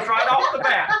 Already knows right off the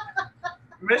bat.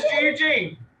 Mr.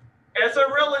 Eugene, as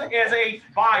a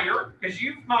buyer, because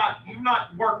you've not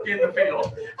worked in the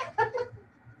field,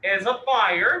 as a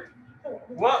buyer,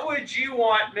 what would you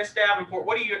want Miss Davenport?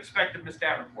 What do you expect of Miss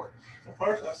Davenport? Well,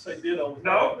 first I say ditto.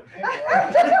 No.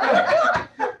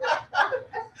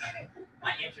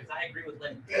 My answer is I agree with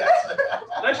Lynn.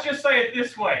 Let's just say it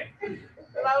this way.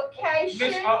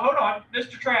 Location. Hold on,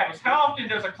 Mr. Travis. How often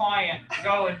does a client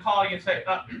go and call you and say,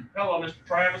 "Hello, Mr.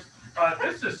 Travis.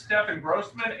 This is Stephen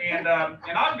Grossman, and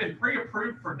I've been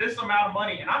pre-approved for this amount of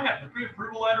money, and I have the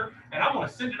pre-approval letter, and I'm going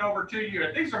to send it over to you.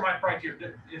 And these are my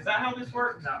criteria." Is that how this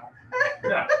works? No.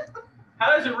 No.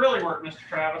 How does it really work, Mr.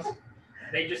 Travis?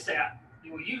 They just say,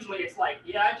 usually it's like,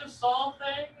 yeah, I just saw a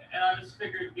thing, and I just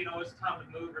figured, it's time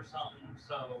to move or something,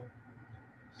 so.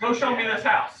 Go show me this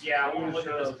house. Yeah, I want to look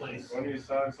at this place. When you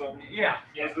sign something? Yeah.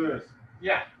 What's this?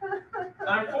 Yeah.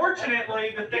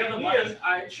 Unfortunately, the thing is,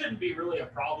 it shouldn't be really a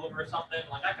problem or something.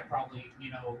 Like, I could probably,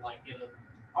 get a.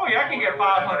 oh yeah, I can get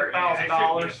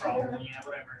 $500,000. Yeah,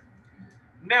 whatever.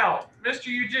 Now, Mr.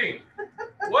 Eugene,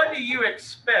 what do you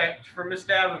expect from Miss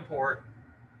Davenport?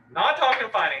 Not talking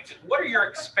finances. What are your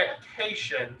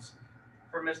expectations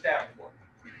for Miss Davenport?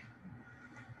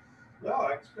 Well,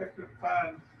 I expect her to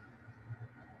find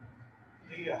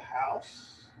me a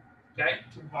house. Okay.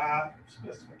 To my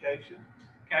specification.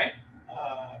 Okay.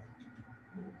 I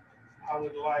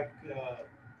would like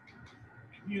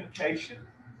communication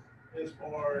as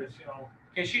far as,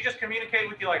 Can she just communicate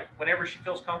with you like whenever she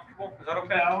feels comfortable? Is that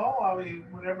okay? No, I mean,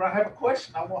 whenever I have a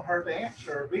question, I want her to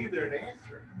answer or be there to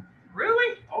answer.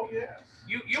 Really? Oh, yes.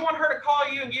 You want her to call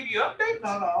you and give you updates? No,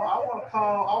 I want to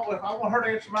call, I want her to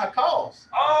answer my calls.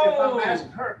 Oh. If I'm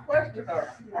asking her a question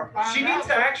or find She needs out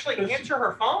to actually something. answer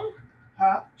her phone?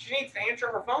 Huh? She needs to answer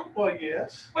her phone? Well,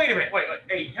 yes. Wait a minute, wait.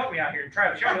 Hey, help me out here.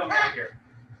 Travis, you help me out here.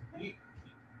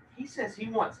 He says he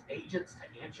wants agents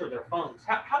to answer their phones.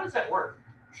 How does that work?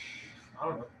 I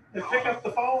don't know. They pick up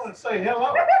the phone and say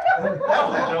hello.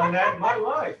 I've done that in my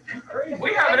life. You crazy.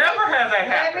 We haven't ever had that Let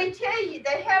happen. me tell you,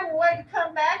 they have a way to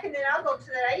come back, and then I'll go to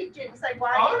the agent and say,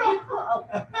 why Oh, did you call?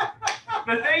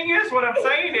 The thing is, what I'm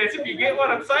saying is, if you get what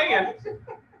I'm saying,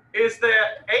 is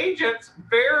that agents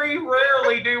very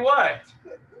rarely do what?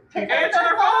 Answer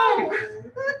their phone.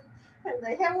 And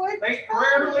they have one. They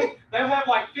rarely, they'll have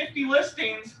like 50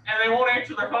 listings and they won't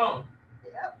answer their phone.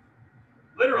 Yep.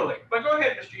 Literally. But go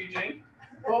ahead, Mr. Eugene.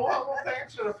 Well, I want to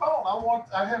answer the phone.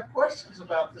 I have questions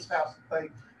about this house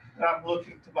thing that I'm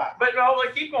looking to buy. But no,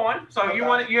 like, keep going. So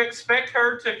you expect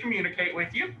her to communicate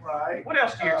with you. Right. What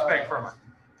else do you expect from her?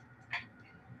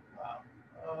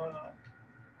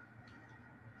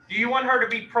 Do you want her to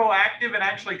be proactive and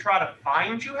actually try to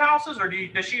find you houses, or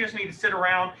does she just need to sit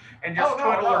around and just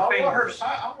twiddle her fingers?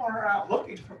 I want her out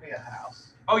looking for me a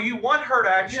house. Oh, you want her to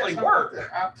actually work?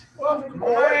 Well,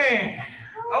 Man.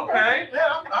 Okay.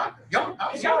 Yeah, Young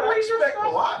ladies expect a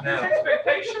lot now.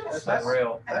 Expectations? That's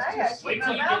unreal. And I got to Wait keep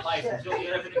till my you get mouth licensed. shut. You'll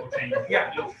get everything will change.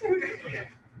 Yeah.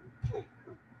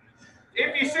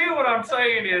 If you see what I'm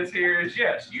saying is here is,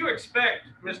 yes, you expect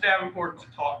Miss Davenport to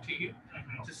talk to you,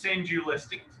 to send you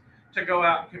listings, to go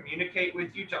out and communicate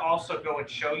with you, to also go and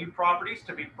show you properties,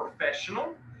 to be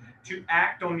professional. to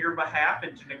act on your behalf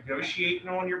and to negotiate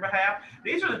on your behalf.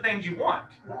 These are the things you want.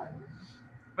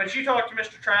 But you talk to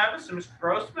Mr. Travis and Mr.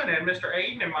 Grossman and Mr.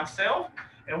 Aiden and myself,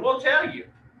 and we'll tell you,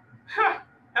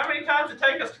 how many times it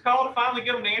take us to call to finally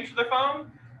get them to answer their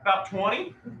phone? About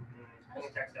 20. I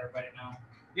just text everybody now.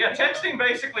 Yeah, texting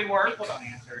basically works. People don't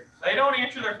answer. They don't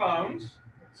answer their phones.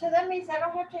 So that means I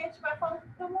don't have to answer my phone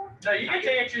no more? No, you get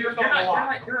to answer your phone You're a lot.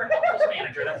 not, you're an office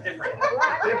manager. That's different.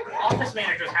 Office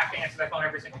managers have to answer their phone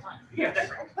every single time. Yeah. That's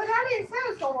different. But I didn't say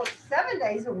it was almost 7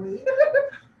 days a week.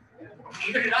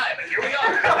 Neither did I, but here we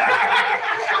are.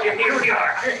 Here we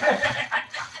are.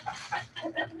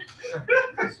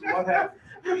 What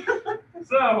happened?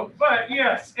 So, but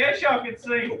yes, as y'all can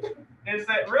see, is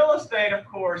that real estate, of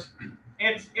course,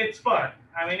 it's fun.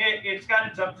 I mean, it's got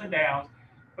its ups and downs.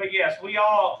 But yes, we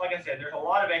all, like I said, there's a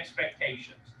lot of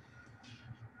expectations.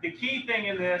 The key thing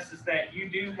in this is that you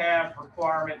do have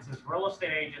requirements as real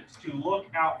estate agents to look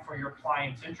out for your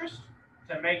client's interest,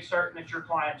 to make certain that your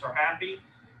clients are happy,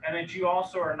 and that you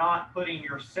also are not putting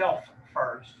yourself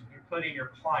first, you're putting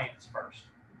your clients first.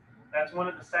 That's one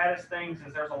of the saddest things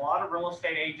is there's a lot of real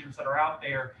estate agents that are out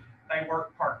there, they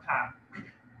work part-time.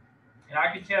 And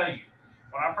I can tell you,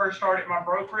 when I first started my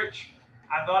brokerage,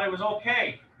 I thought it was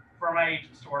okay for my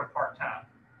agents to work part-time.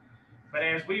 But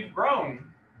as we've grown,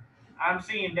 I'm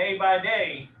seeing day by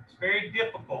day, it's very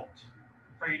difficult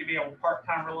for you to be a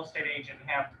part-time real estate agent and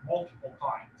have multiple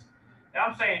clients. Now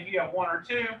I'm saying if you have one or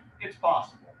two, it's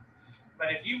possible.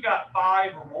 But if you've got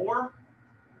 5 or more,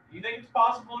 do you think it's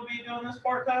possible to be doing this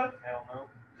part-time? Hell no.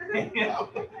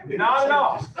 Not at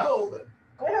all. No, but.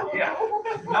 Yeah,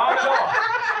 not at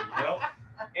all. Well,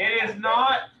 it is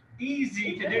not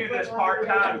easy to do this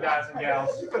part-time, guys and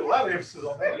gals. You put a lot of emphasis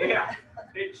on that. Yeah,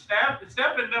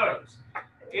 step and notes.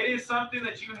 It is something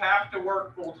that you have to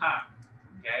work full-time,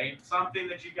 okay? It's something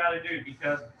that you got to do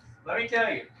because let me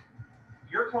tell you,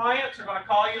 your clients are going to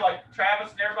call you like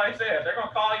Travis and everybody says. They're going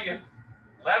to call you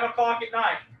 11 o'clock at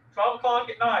night, 12 o'clock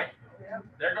at night.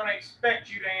 They're going to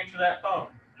expect you to answer that phone,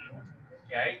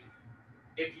 okay?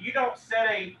 If you don't set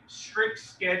a strict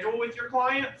schedule with your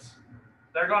clients,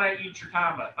 they're going to eat your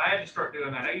time up. I had to start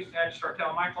doing that. I had to start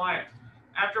telling my clients,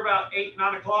 after about 8,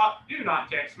 9 o'clock, do not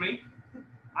text me.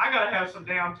 I got to have some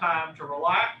downtime to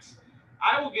relax.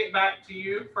 I will get back to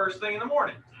you first thing in the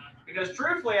morning. Because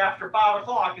truthfully, after 5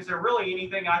 o'clock, is there really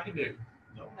anything I can do?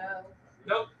 No.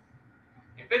 Nope.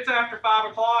 If it's after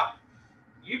 5 o'clock,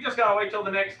 you just got to wait till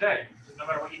the next day. No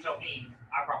matter what you tell me,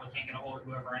 I probably can't get a hold of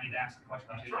whoever I need to ask the question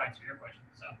to answer your question.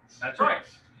 So That's right.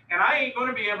 And I ain't going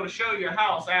to be able to show you a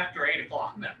house after 8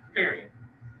 o'clock. No. Period.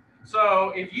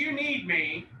 So if you need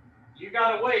me, you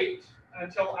got to wait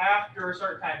until after a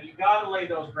certain time. You got to lay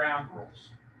those ground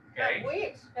rules. Okay. But we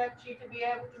expect you to be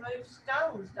able to move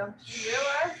stones. Don't you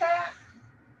realize that?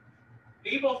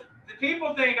 People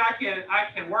think I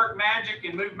can work magic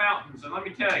and move mountains, and let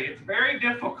me tell you, it's very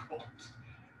difficult.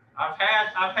 I've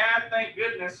had thank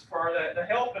goodness for the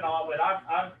help and all, but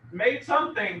I've made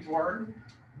some things work,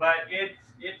 but it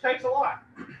takes a lot.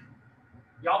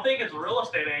 Y'all think as a real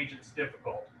estate agent it's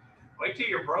difficult. Wait till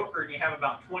you're a broker and you have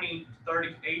about 20,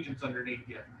 30 agents underneath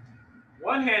you.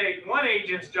 One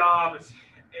agent's job is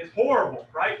horrible,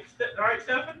 right? Right,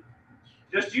 Stephen?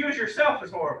 Just use yourself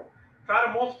as horrible. Try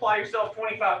to multiply yourself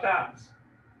 25 times.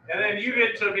 And then you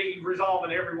get to be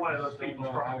resolving every one of those people's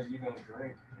problems. How are you gonna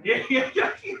drink?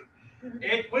 Yeah.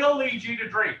 It will lead you to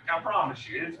drink, I promise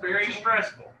you. It's very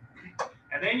stressful.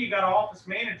 And then you got an office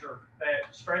manager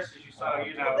that stresses you, so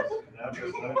you know.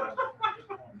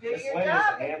 Do your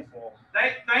job.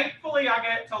 Thankfully, I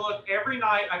get to look every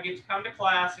night. I get to come to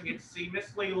class and get to see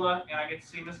Miss Leela and I get to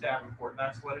see Miss Davenport.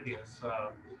 That's what it is.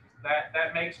 So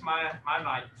that makes my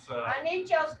nights. I need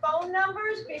y'all's phone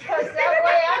numbers because that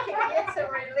way I can get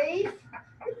some relief.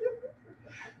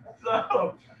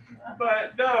 So,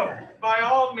 but no, by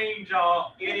all means,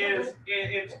 y'all,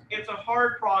 it's a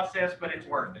hard process, but it's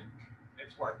worth it.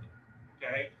 It's worth it.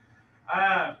 Okay.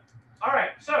 All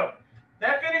right. So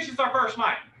that finishes our first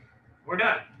night. We're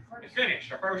done. It's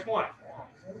finished. Our first one.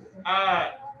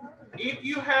 If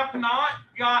you have not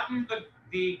gotten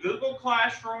the Google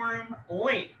Classroom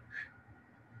link,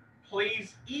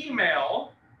 please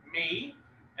email me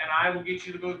and I will get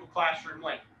you the Google Classroom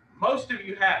link. Most of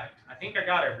you have it. I think I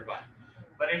got everybody.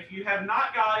 But if you have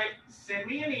not got it, send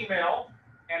me an email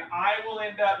and I will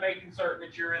end up making certain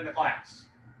that you're in the class.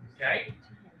 Okay?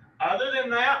 Other than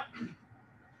that,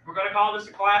 we're going to call this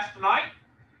a class tonight.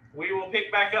 We will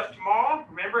pick back up tomorrow.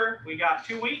 Remember, we got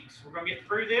 2 weeks. We're going to get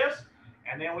through this.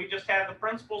 And then we just have the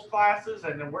principals classes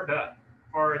and then we're done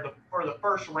for the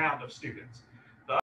first round of students.